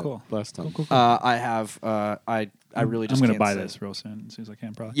told me oh, that cool. Last time. I have. I really just. I'm gonna can't buy say. this real soon as soon as I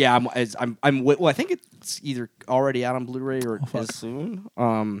can. Probably. Yeah, well, I think it's either already out on Blu-ray or fuck. is soon.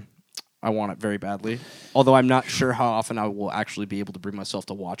 I want it very badly. Although I'm not sure how often I will actually be able to bring myself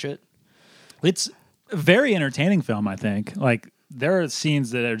to watch it. It's a very entertaining film. I think. Like there are scenes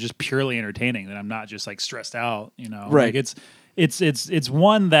that are just purely entertaining that I'm not just like stressed out. You know. Right. Like it's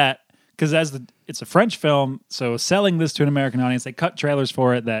one that. Because it's a French film, so selling this to an American audience, they cut trailers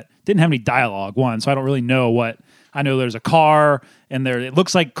for it that didn't have any dialogue. So I don't really know what. I know there's a car, and it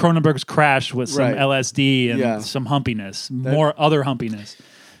looks like Cronenberg's Crash with some Right. LSD and Yeah. some humpiness, more other humpiness,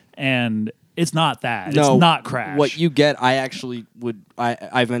 and It's not that. No, it's not Crash. What you get, I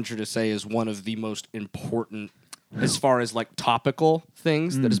venture to say, is one of the most important, as far as like topical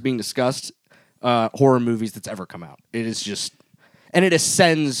things that is being discussed, horror movies that's ever come out. It is just, and it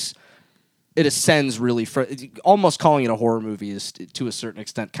ascends really. Almost calling it a horror movie is, to a certain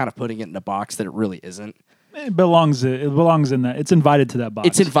extent, kind of putting it in a box that it really isn't. It belongs in that. It's invited to that box.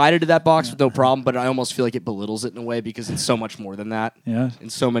 It's invited to that box with no problem, but I almost feel like it belittles it in a way because it's so much more than that. Yeah. In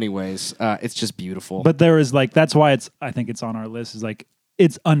so many ways, it's just beautiful. But there is like that's why I think it's on our list. Is like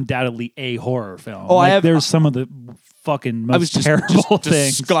it's undoubtedly a horror film. Oh, like, I have. there's some of the fucking most I was just terrible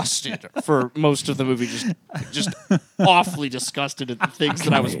things. disgusted for most of the movie. Just awfully disgusted at the things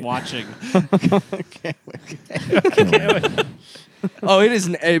that I was watching. Oh, it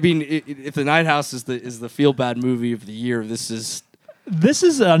is. I mean, if The Night House is the feel bad movie of the year, this is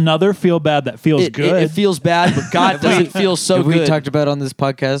another feel bad that feels good. It feels bad, but God doesn't feel so Have good. we talked about on this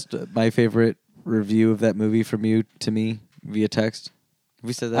podcast my favorite review of that movie from you to me via text? Have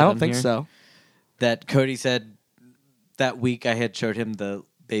we said that? I don't on think here? so. That Cody said that week I had showed him the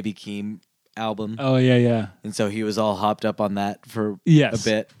Baby Keem album, Oh yeah. and so he was all hopped up on that for Yes. a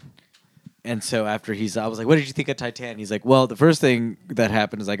bit. And so after I was like, "What did you think of Titan?" He's like, "Well, the first thing that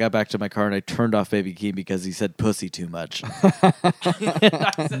happened is I got back to my car and I turned off Baby Keem because he said pussy too much."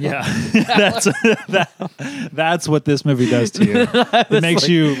 Yeah, that's what this movie does to you. It makes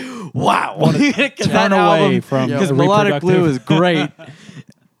you Wow, turn away from because the Melodic reproductive- Blue is great.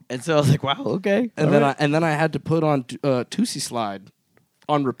 And so I was like, "Wow, okay." And then I had to put on Tootsie Slide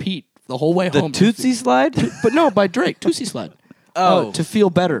on repeat the whole way The home. Tootsie Slide. But no, by Drake, Tootsie Slide. Oh. To feel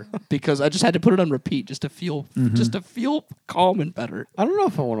better because I just had to put it on repeat just to feel calm and better. I don't know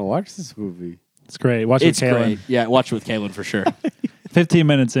if I want to watch this movie. It's great. Watch It's it with Kaylin. great. Yeah, watch it with Kaylin for sure. 15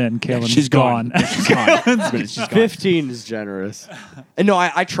 minutes in, Kaylin's She's gone. She's gone. She's gone. 15 is generous. And no,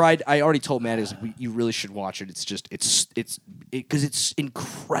 I tried. I already told Matt, you really should watch it. It's just because it's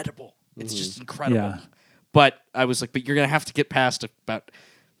incredible. It's just incredible. Yeah. But I was like, but you're gonna have to get past about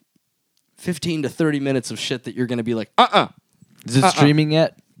 15 to 30 minutes of shit that you're gonna be like, Is it streaming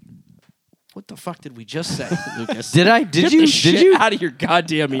yet? what the fuck did we just say, Lucas? Did I? Get Did the you? shit Did you? out of your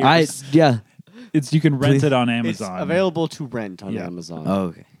goddamn ears? Yeah. You can rent Please. it on It's Amazon. available to rent on Yeah. Amazon, Oh,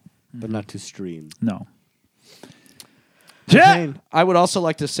 okay. but not to stream. No. Jane. I would also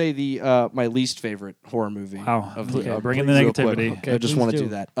like to say the my least favorite horror movie. Wow. Of the Okay, year. bring in the Real quick. negativity. I just please want to do. do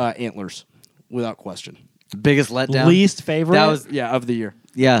that. Antlers, without question. Biggest letdown. Least favorite. That was Yeah, of the year.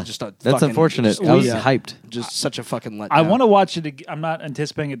 yeah. Just a That's fucking- unfortunate. just- I was yeah. hyped. Just such a fucking letdown. I want to watch it. I'm not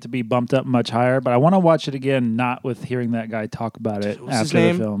anticipating it to be bumped up much higher, but I want to watch it again, not with hearing that guy talk about it What's his after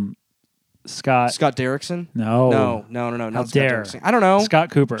name? the film. Scott. Scott Derrickson? No. No. How Not Scott dare. Derrickson. I don't know.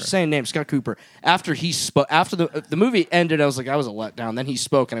 Scott Cooper. Just saying name, Scott Cooper. After he spoke, after the movie ended, I was like, I was a letdown. Then he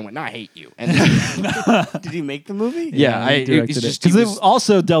spoke, and I went, "No, I hate you." And Did he make the movie? yeah, he directed it's it just he because was-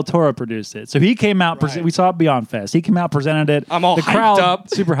 also Del Toro produced it. So he came out. Right. We saw it Beyond Fest. He came out, presented it. I'm all the hyped crowd, up,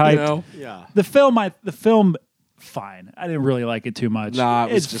 super you hyped. know? Yeah. The film, fine. I didn't really like it too much. Nah,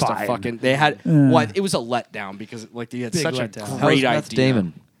 it was it's just fine. a fucking. They had what? It was a letdown because like they had Big such letdown. a How was great Meth idea.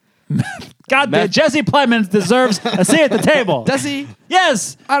 Damon? God damn, Jesse Plemons deserves a seat at the table. Does he?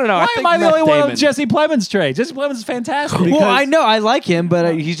 Yes. I don't know. Why I think am I the Meth only one Damon- with Jesse Plemons trait? Jesse Plemons is fantastic. Well, I know I like him,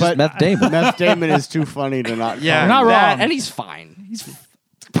 but he's just Meth Damon. Meth Damon is too funny to not. Yeah, You're not that- wrong. and he's fine. He's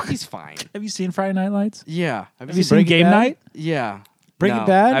fine. Have you seen Friday Night Lights? Yeah, Have you seen Breaking Game Bad? Night? yeah. Breaking No,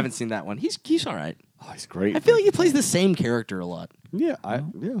 Bad? I haven't seen that one. He's all right. Oh, he's great. I feel like he plays the same character a lot. Yeah,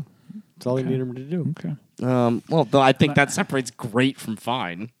 yeah. That's all you need him to do. Okay. Well, though I think that separates great from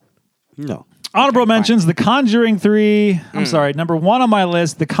fine. No. Honorable fine. mentions: The Conjuring 3. I'm sorry, number 1 on my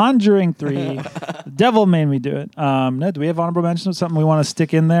list. The Conjuring 3. The Devil made me do it. No, do we have honorable mentions of something we want to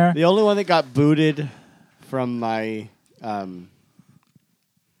stick in there? The only one that got booted from my,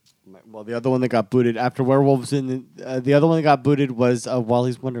 well, the other one that got booted after Werewolves in the other one that got booted was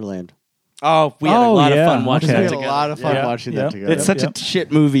Wally's Wonderland. Oh, we had a Oh, lot yeah. of fun watching Okay. We that had a together. lot of fun Yeah. watching Yep. that together. It's such Yep. a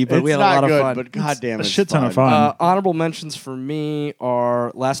shit movie, but It's we had a not lot good, of fun. but goddamn, a it's shit ton of fun. Honorable mentions for me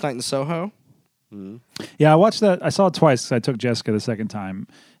are Last Night in Soho. Yeah, I watched that. I saw it twice 'cause I took Jessica the second time.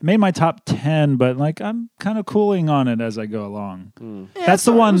 It made my top 10, but like I'm kind of cooling on it as I go along. That's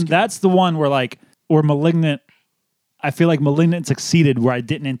the one. That's the one where like where Malignant. I feel like Malignant succeeded where I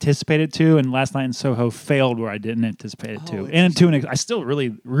didn't anticipate it to, and Last Night in Soho failed where I didn't anticipate it to. And I still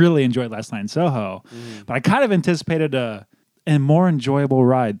really, really enjoyed Last Night in Soho, but I kind of anticipated a more enjoyable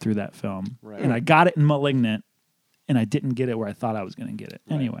ride through that film, and I got it in Malignant, and I didn't get it where I thought I was going to get it.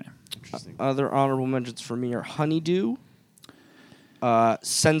 Anyway, Other honorable mentions for me are Honeydew,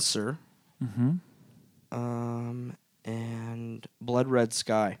 Censor, and Blood Red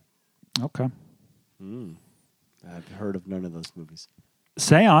Sky. Okay. I've heard of none of those movies.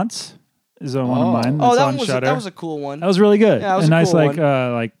 Seance is one of mine. Oh, That's that on one was Shudder. that was a cool one. That was really good. Yeah, that was a a nice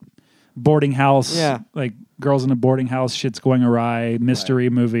cool like boarding house. Yeah. Like girls in a boarding house, shit's going awry, mystery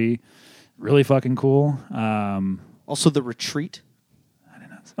movie. Really fucking cool. Also, The Retreat.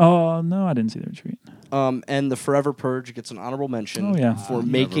 Oh no, I didn't see The Retreat. And The Forever Purge gets an honorable mention Oh, yeah. for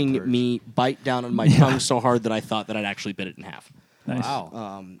making me bite down on my tongue so hard that I thought that I'd actually bit it in half. Nice.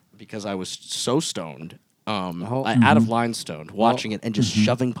 Wow. Because I was so stoned, Oh. out of line stoned, watching it and just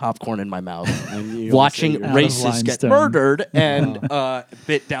shoving popcorn in my mouth, And you watching almost Out of line racists get stoned. murdered, and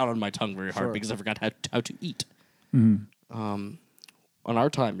bit down on my tongue very hard because I forgot how to eat. On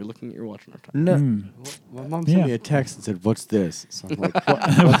our time, you're looking at your watch on our time. No, My mom sent Yeah. me a text and said, "What's this?" So I'm like,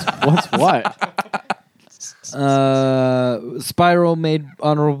 what's what? Spiral made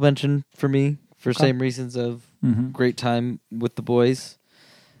honorable mention for me for same reasons of great time with the boys.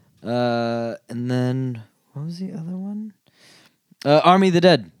 And then what was the other one? Army of the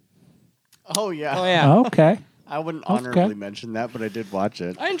Dead. Oh yeah. Oh yeah, Okay. I wouldn't Okay. honorably mention that, but I did watch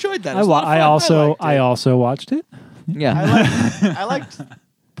it. I enjoyed that. It I, was a lot of fun. I also watched it. Yeah, I liked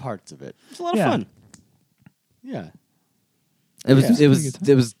parts of it. It was a lot Yeah. of fun. Yeah. it was Yeah.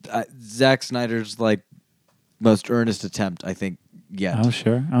 it was Zack Snyder's like most earnest attempt I think yet. Oh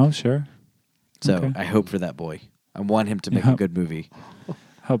sure. So okay. I hope for that boy. I want him to make Yeah. a good movie.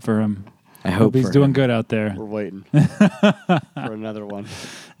 Hope for him. I hope he's for doing him. good out there. We're waiting for another one.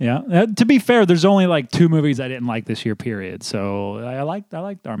 Yeah. To be fair, there's only like 2 movies I didn't like this year. Period. So I liked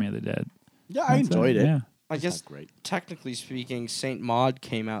Army of the Dead. Yeah, I That's enjoyed it. Yeah. I guess, not great. technically speaking, Saint Maud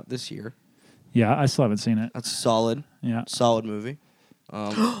came out this year. Yeah. I still haven't seen it. That's solid. Yeah. Solid movie.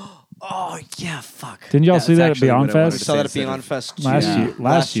 Oh yeah, fuck. Didn't y'all Yeah, see it's that at actually Beyond what I wanted Fest? to Saw say that at instead Beyond of- Fest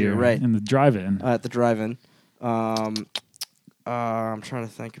Last year, Last in the drive-in. at the drive-in. I'm trying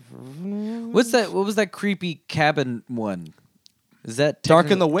to think of What's that? What was that creepy cabin one? Is that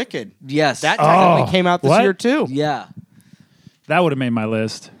Dark and the technically- Wicked. Yes. That technically came out this what? year too. yeah. That would have made my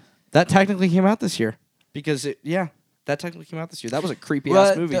list. That technically came out this year because that technically came out this year. That was a creepy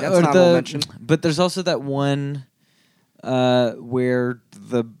Well, ass movie. the- That's or not the- a mention. But there's also that one where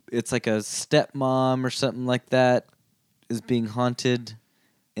it's like a stepmom or something like that is being haunted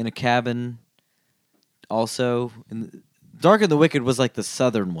in a cabin. Also, Dark and the Wicked was like the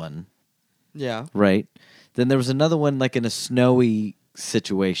southern one, Yeah. right? Then there was another one like in a snowy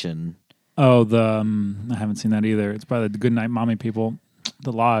situation. Oh, I haven't seen that either. It's by the Goodnight Mommy people.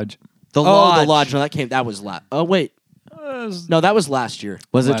 The Lodge. The Oh, Lodge. The Lodge. No, that was last. Oh wait, no, that was last year.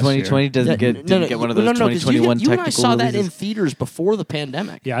 Was it Last year. 2020? Didn't get one of those 'cause 2021 you and I technical saw that in releases? theaters before the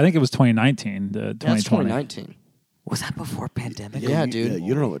pandemic. Yeah, I think it was 2019. The 2020. That's 2019. Was that before pandemic? Yeah, You, dude.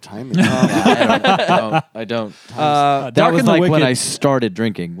 you don't know what time it is. I don't. Dark That was and the like when Wicked. I started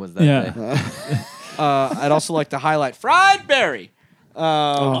drinking. Was that Yeah. day? I'd also like to highlight Fried Berry.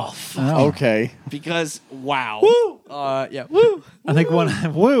 Oh. Okay. Because wow. Woo! Yeah. Woo! I think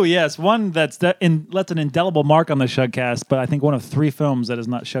one. Woo, yes, one that's left an indelible mark on the Shugcast. But I think one of 3 films that is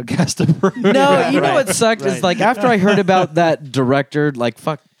not Shugcast approved. No, you know what sucked is like after I heard about that director, like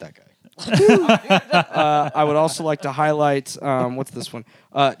fuck that guy. I would also like to highlight what's this one?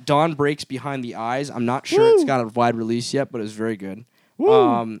 Dawn Breaks Behind the Eyes. I'm not sure it's got a wide release yet, but it's very good.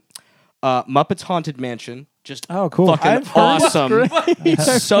 Muppets Haunted Mansion. Just Oh, cool. fucking I've heard awesome.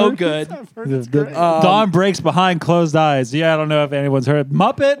 It's so good. Dawn breaks behind closed eyes. Yeah, I don't know if anyone's heard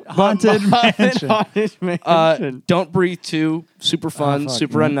Muppet Haunted Mansion. Don't Breathe 2. Super fun. fuck,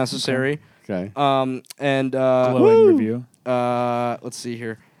 super yeah. unnecessary. Okay. And Glowing review. let's see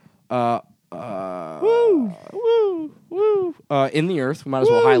here. In the Earth. We might as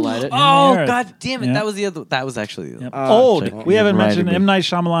well highlight it. Oh Earth. god damn it! Yeah. That was the other. That was actually the Yep. other. Old. check. We haven't Reminded mentioned me. M. Night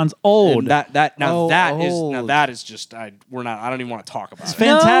Shyamalan's Old. And that old. just I don't even want to talk about It's it.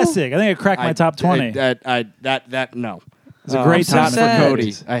 fantastic. I think it cracked my top 20. No. It's a great so time Not for sad. for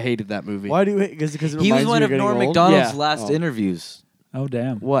Cody. Cody. I hated that movie. Why do you? Because it He was reminds one you of you're Norm getting old? Macdonald's Yeah. last interviews Oh,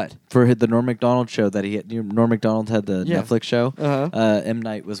 damn. What? for the Norm Macdonald show that he had. Norm Macdonald had the Yeah. Netflix show. Uh-huh. M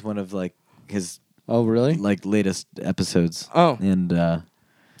Night was one of like his Oh, really? like latest episodes. Oh. and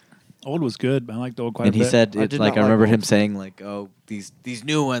Old was good. I liked Old quite a he bit. said I it's did like not I like remember Old. him saying like, oh, these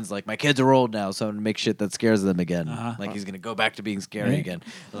new ones, like my kids are old now, so I'm gonna make shit that scares them again. Uh-huh. Like he's gonna go back to being scary Yeah. again.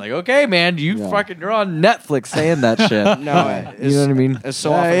 I'm like, okay, man, Yeah. you're on Netflix saying that shit. No, you know what I mean? As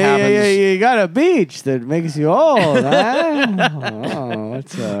so often yeah, happens. you got a beach that makes you old. Huh? Oh,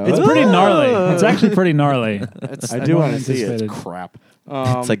 It's pretty gnarly. It's actually pretty gnarly. It's, I do want to see anticipated. it. crap.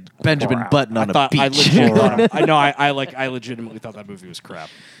 It's like Benjamin Button on a I beach. legitimately thought that movie was crap.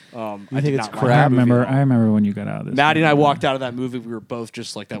 I think did it's not like crap? that I movie remember. at all. I remember when you got out of this. Maddie and I movie. walked out of that movie. We were both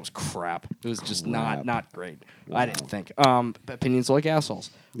just like, that was crap. It was just not great. I didn't think. Opinions like assholes.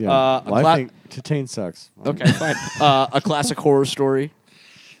 Yeah. A Well, I cla- think Tatane sucks. Okay, fine. A classic horror story.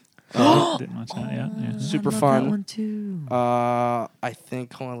 Didn't watch that yet. Yeah. Super fun. One too. I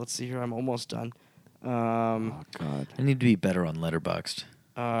think. Hold on. Let's see here. I'm almost done. God. I need to be better on Letterboxd.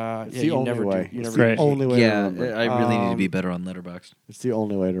 It's Yeah, the you only never way. do. You It's never the Great. only way to Yeah, remember. I really need to be better on Letterboxd. It's the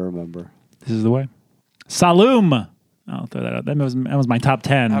only way to remember. This is the way. Saloom. I'll throw that out. That was my top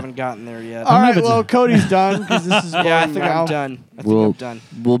 10. I haven't gotten there yet. All right, if it's- well, Cody's done because this is Yeah, I going think now. I'm done. I think We'll I'm done.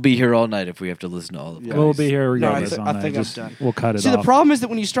 we'll be here all night if we have to listen to all of Yeah. it. We'll be here No, regardless I on that. think I'm Just- done. We'll cut it See, off. the problem is that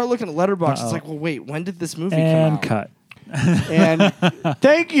when you start looking at Letterboxd, Uh-oh. it's like, well, wait, when did this movie and come out? cut. And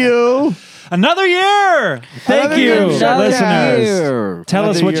thank you. Another year. Thank Another you, year. listeners. Here. Tell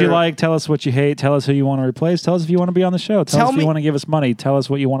us Another what you year. like. Tell us what you hate. Tell us who you want to replace. Tell us if you want to be on the show. Tell Tell us if me- you want to give us money. Tell us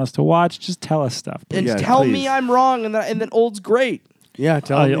what you want us to watch. Just tell us stuff. And Yeah, tell please. me I'm wrong and that old's great. Yeah,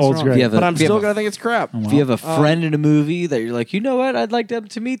 tell Oh, him yeah, he's old's wrong. great. If you have a- But I'm if you still have a- going to think it's crap. If you have a friend in a movie that you're like, you know what, I'd like them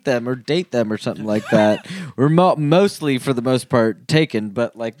to meet them or date them or something like that. We're mostly, for the most part, taken,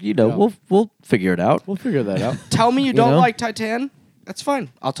 but like Yeah. we'll figure it out. We'll figure that out. Tell me you don't know? like Titan. That's fine.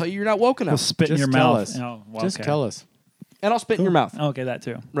 I'll tell you you're not woke We'll enough. spit in Just your tell mouth. us. Oh, well, Just okay. tell us. And I'll spit in your mouth. Okay, that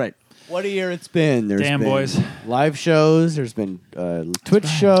too. Right. What a year it's been. There's Damn, been boys. live shows. There's been Twitch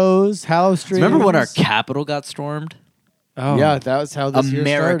shows, house streams. Remember when our Capitol got stormed? Oh, Yeah, that was how this year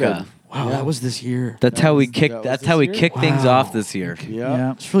America. started. Wow, that was this year. That's That how we was- kicked. that was That's this how we year? kicked things Wow. off this year. Yeah.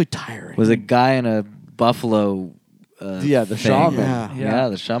 Yeah. It's really tiring. Was a guy in a buffalo. Yeah, the thing. shaman. Yeah. Yeah,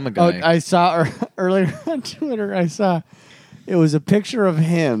 the shaman Oh, guy. I saw earlier on Twitter. I saw it was a picture of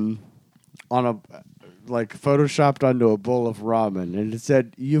him on a like photoshopped onto a bowl of ramen, and it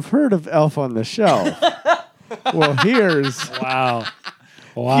said, "You've heard of Elf on the Shelf." Well, here's Wow.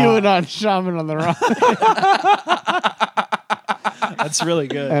 Wow. QAnon shaman on the ramen, That's really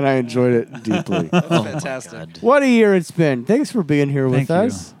good. and I enjoyed it deeply. That's fantastic. What a year it's been! Thanks for being here with Thank you.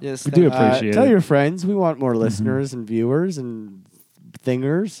 us. Yes, We do thank you. appreciate Tell it. your friends. We want more listeners and viewers and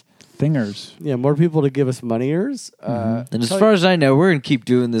thingers. Thingers. Yeah, more people to give us moneyers. and as far as I know, we're gonna keep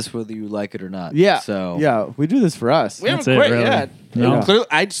doing this whether you like it or not. yeah, So yeah, we do this for us. We That's haven't it, quit really. yet. No.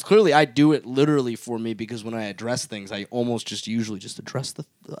 Clearly, I do it literally for me because when I address things, I almost just usually just address the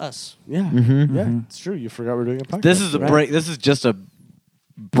us. Yeah, yeah, it's true. You forgot we're doing a podcast. this is a right? break. This is just a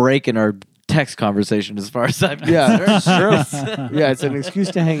break in our text conversation, as far as I'm Yeah, it's true. Yeah, it's an excuse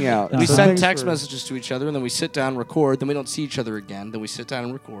to hang out. We So send thanks text for- messages to each other, and then we sit down, record. Then we don't see each other again. Then we sit down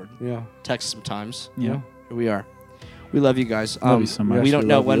and record. Yeah, Text sometimes. Yeah. Here we are. We love you guys. Love you so much. We don't We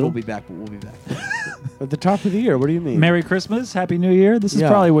know love when you. we'll be back, but we'll be back. at the top of the year. What do you mean? Merry Christmas, Happy New Year. This is Yeah.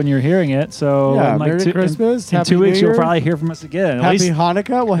 probably when you're hearing it. So Yeah, in like Merry two, Christmas, In, Happy 2 weeks, New you'll Year. probably hear from us again. At Happy least,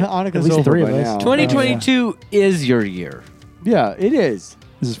 Hanukkah. Well, Hanukkah's least over 3 by of us. now. 2022 is your year. Yeah, it is.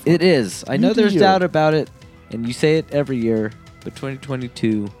 this is It is. I You know do there's you. doubt about it, and you say it every year, but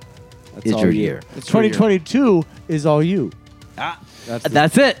 2022 That's is all your you. year. It's your year. 2022 is all you. That's the,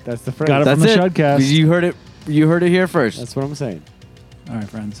 That's it. that's the phrase. Got it That's from the it. Shudcast. You heard it. You heard it here first. That's what I'm saying. All right,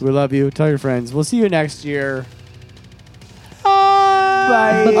 friends. We love you. Tell your friends. We'll see you next year.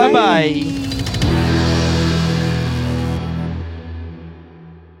 Bye. Bye bye.